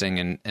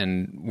interesting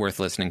and worth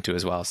listening to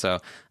as well. So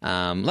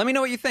let me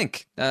know what you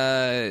think.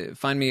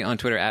 Find me on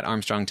Twitter at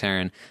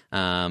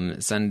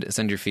ArmstrongTaryn.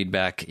 Send your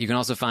feedback. You can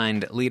also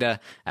find Lita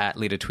at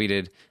Lita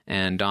Tweeted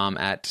and Dom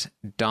at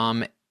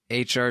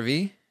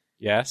DomHRV.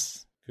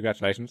 Yes.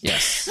 Congratulations.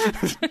 Yes.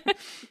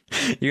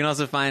 You can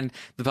also find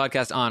the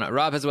podcast on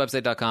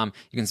robhasawebsite.com.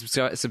 You can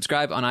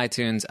subscribe on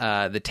iTunes.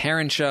 The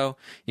Taryn Show.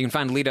 You can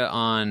find Lita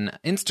on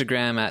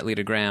Instagram at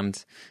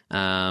LitaGrammed.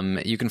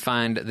 You can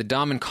find the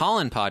Dom and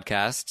Colin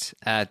podcast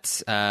at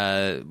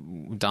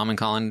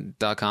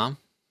domandcolin.com.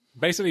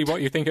 Basically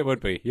what you think it would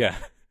be. Yeah.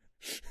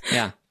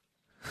 Yeah.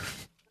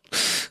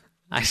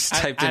 I just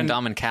typed in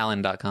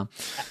domandcallan.com.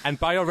 And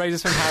buy your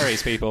razors from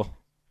Harry's, people.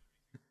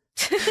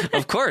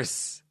 Of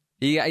course.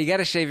 You got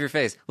to shave your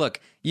face.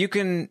 Look,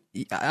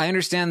 I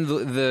understand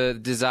the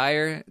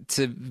desire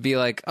to be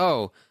like,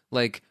 oh,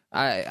 like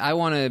I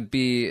want to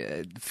be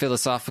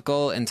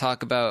philosophical and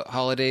talk about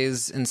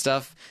holidays and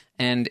stuff.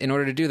 And in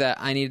order to do that,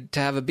 I need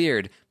to have a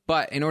beard.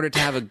 But in order to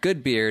have a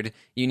good beard,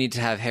 you need to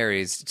have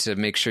Harry's to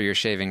make sure you're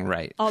shaving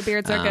right. All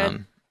beards are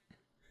good.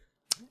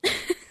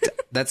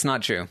 That's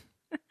not true.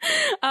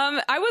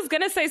 I was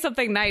going to say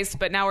something nice,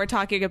 but now we're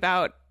talking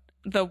about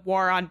the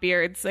war on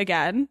beards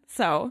again,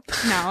 so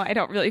no, I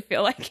don't really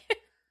feel like it.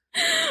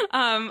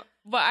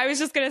 But I was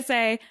just gonna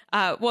say,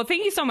 well,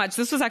 thank you so much.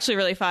 This was actually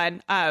really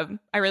fun. I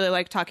really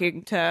like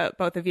talking to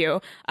both of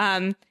you.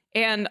 And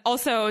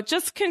also,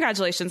 just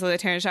congratulations on the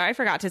Taryn Show. I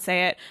forgot to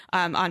say it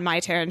on my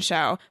Taryn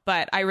Show,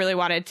 but I really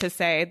wanted to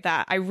say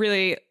that I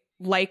really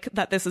like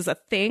that this is a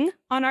thing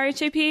on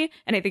RHAP,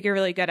 and I think you're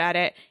really good at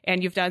it,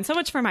 and you've done so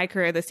much for my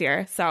career this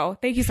year. So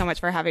thank you so much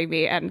for having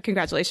me, and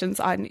congratulations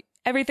on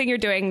everything you're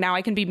doing. Now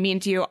I can be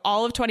mean to you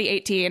all of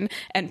 2018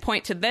 and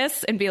point to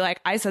this and be like,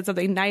 I said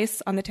something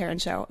nice on the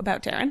Taryn Show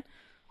about Taryn.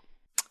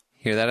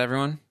 Hear that,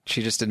 everyone?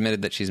 She just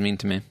admitted that she's mean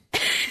to me.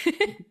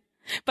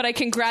 But I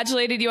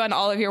congratulated you on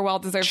all of your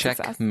well-deserved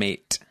success.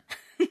 Checkmate.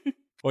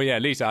 Well, yeah,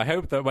 Lisa, I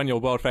hope that when you're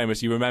world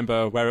famous, you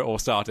remember where it all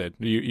started.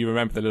 You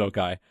remember the little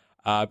guy.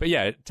 But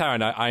yeah,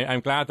 Taryn, I'm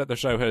glad that the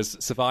show has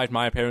survived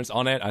my appearance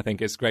on it. I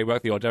think it's great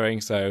work that you're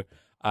doing, so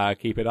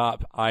keep it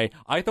up. I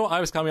thought I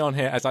was coming on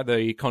here as like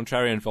the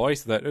contrarian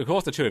voice, that of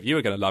course the two of you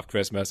are going to love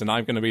Christmas and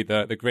I'm going to be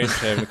the Grinch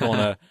here in the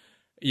corner.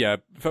 Yeah,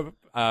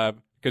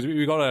 because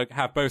we've got to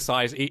have both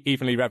sides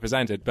evenly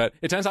represented, but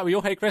it turns out we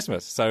all hate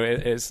Christmas, so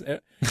it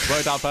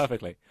worked out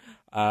perfectly.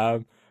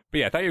 But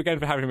yeah, thank you again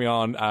for having me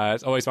on.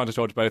 It's always fun to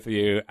talk to both of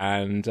you,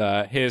 and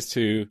here's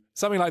to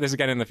something like this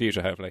again in the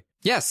future, hopefully.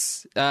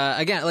 Yes.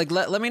 Again, like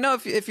let me know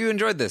if you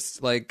enjoyed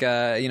this. Like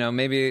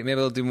maybe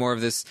we'll do more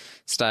of this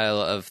style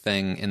of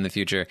thing in the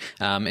future.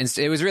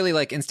 It was really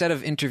like, instead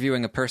of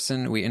interviewing a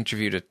person, we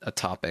interviewed a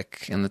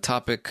topic, and the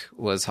topic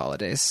was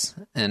holidays,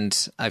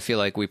 and I feel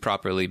like we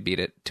properly beat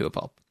it to a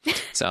pulp.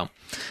 So,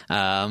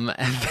 and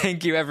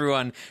thank you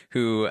everyone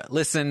who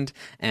listened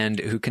and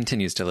who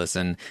continues to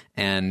listen,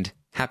 and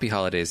happy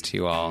holidays to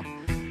you all.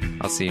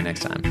 I'll see you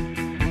next time.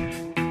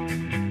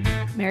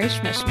 Merry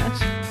Schmishmish.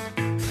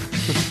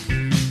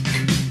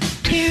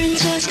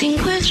 Terrence asking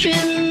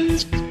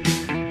questions.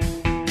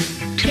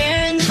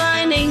 Terrence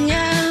finding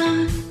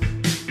out.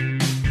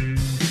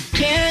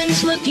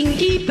 Terrence looking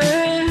deeper.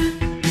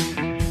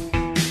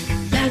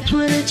 That's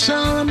what it's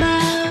all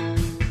about.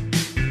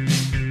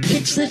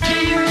 It's the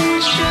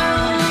Terrence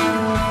Show.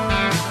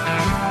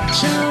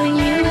 So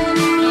you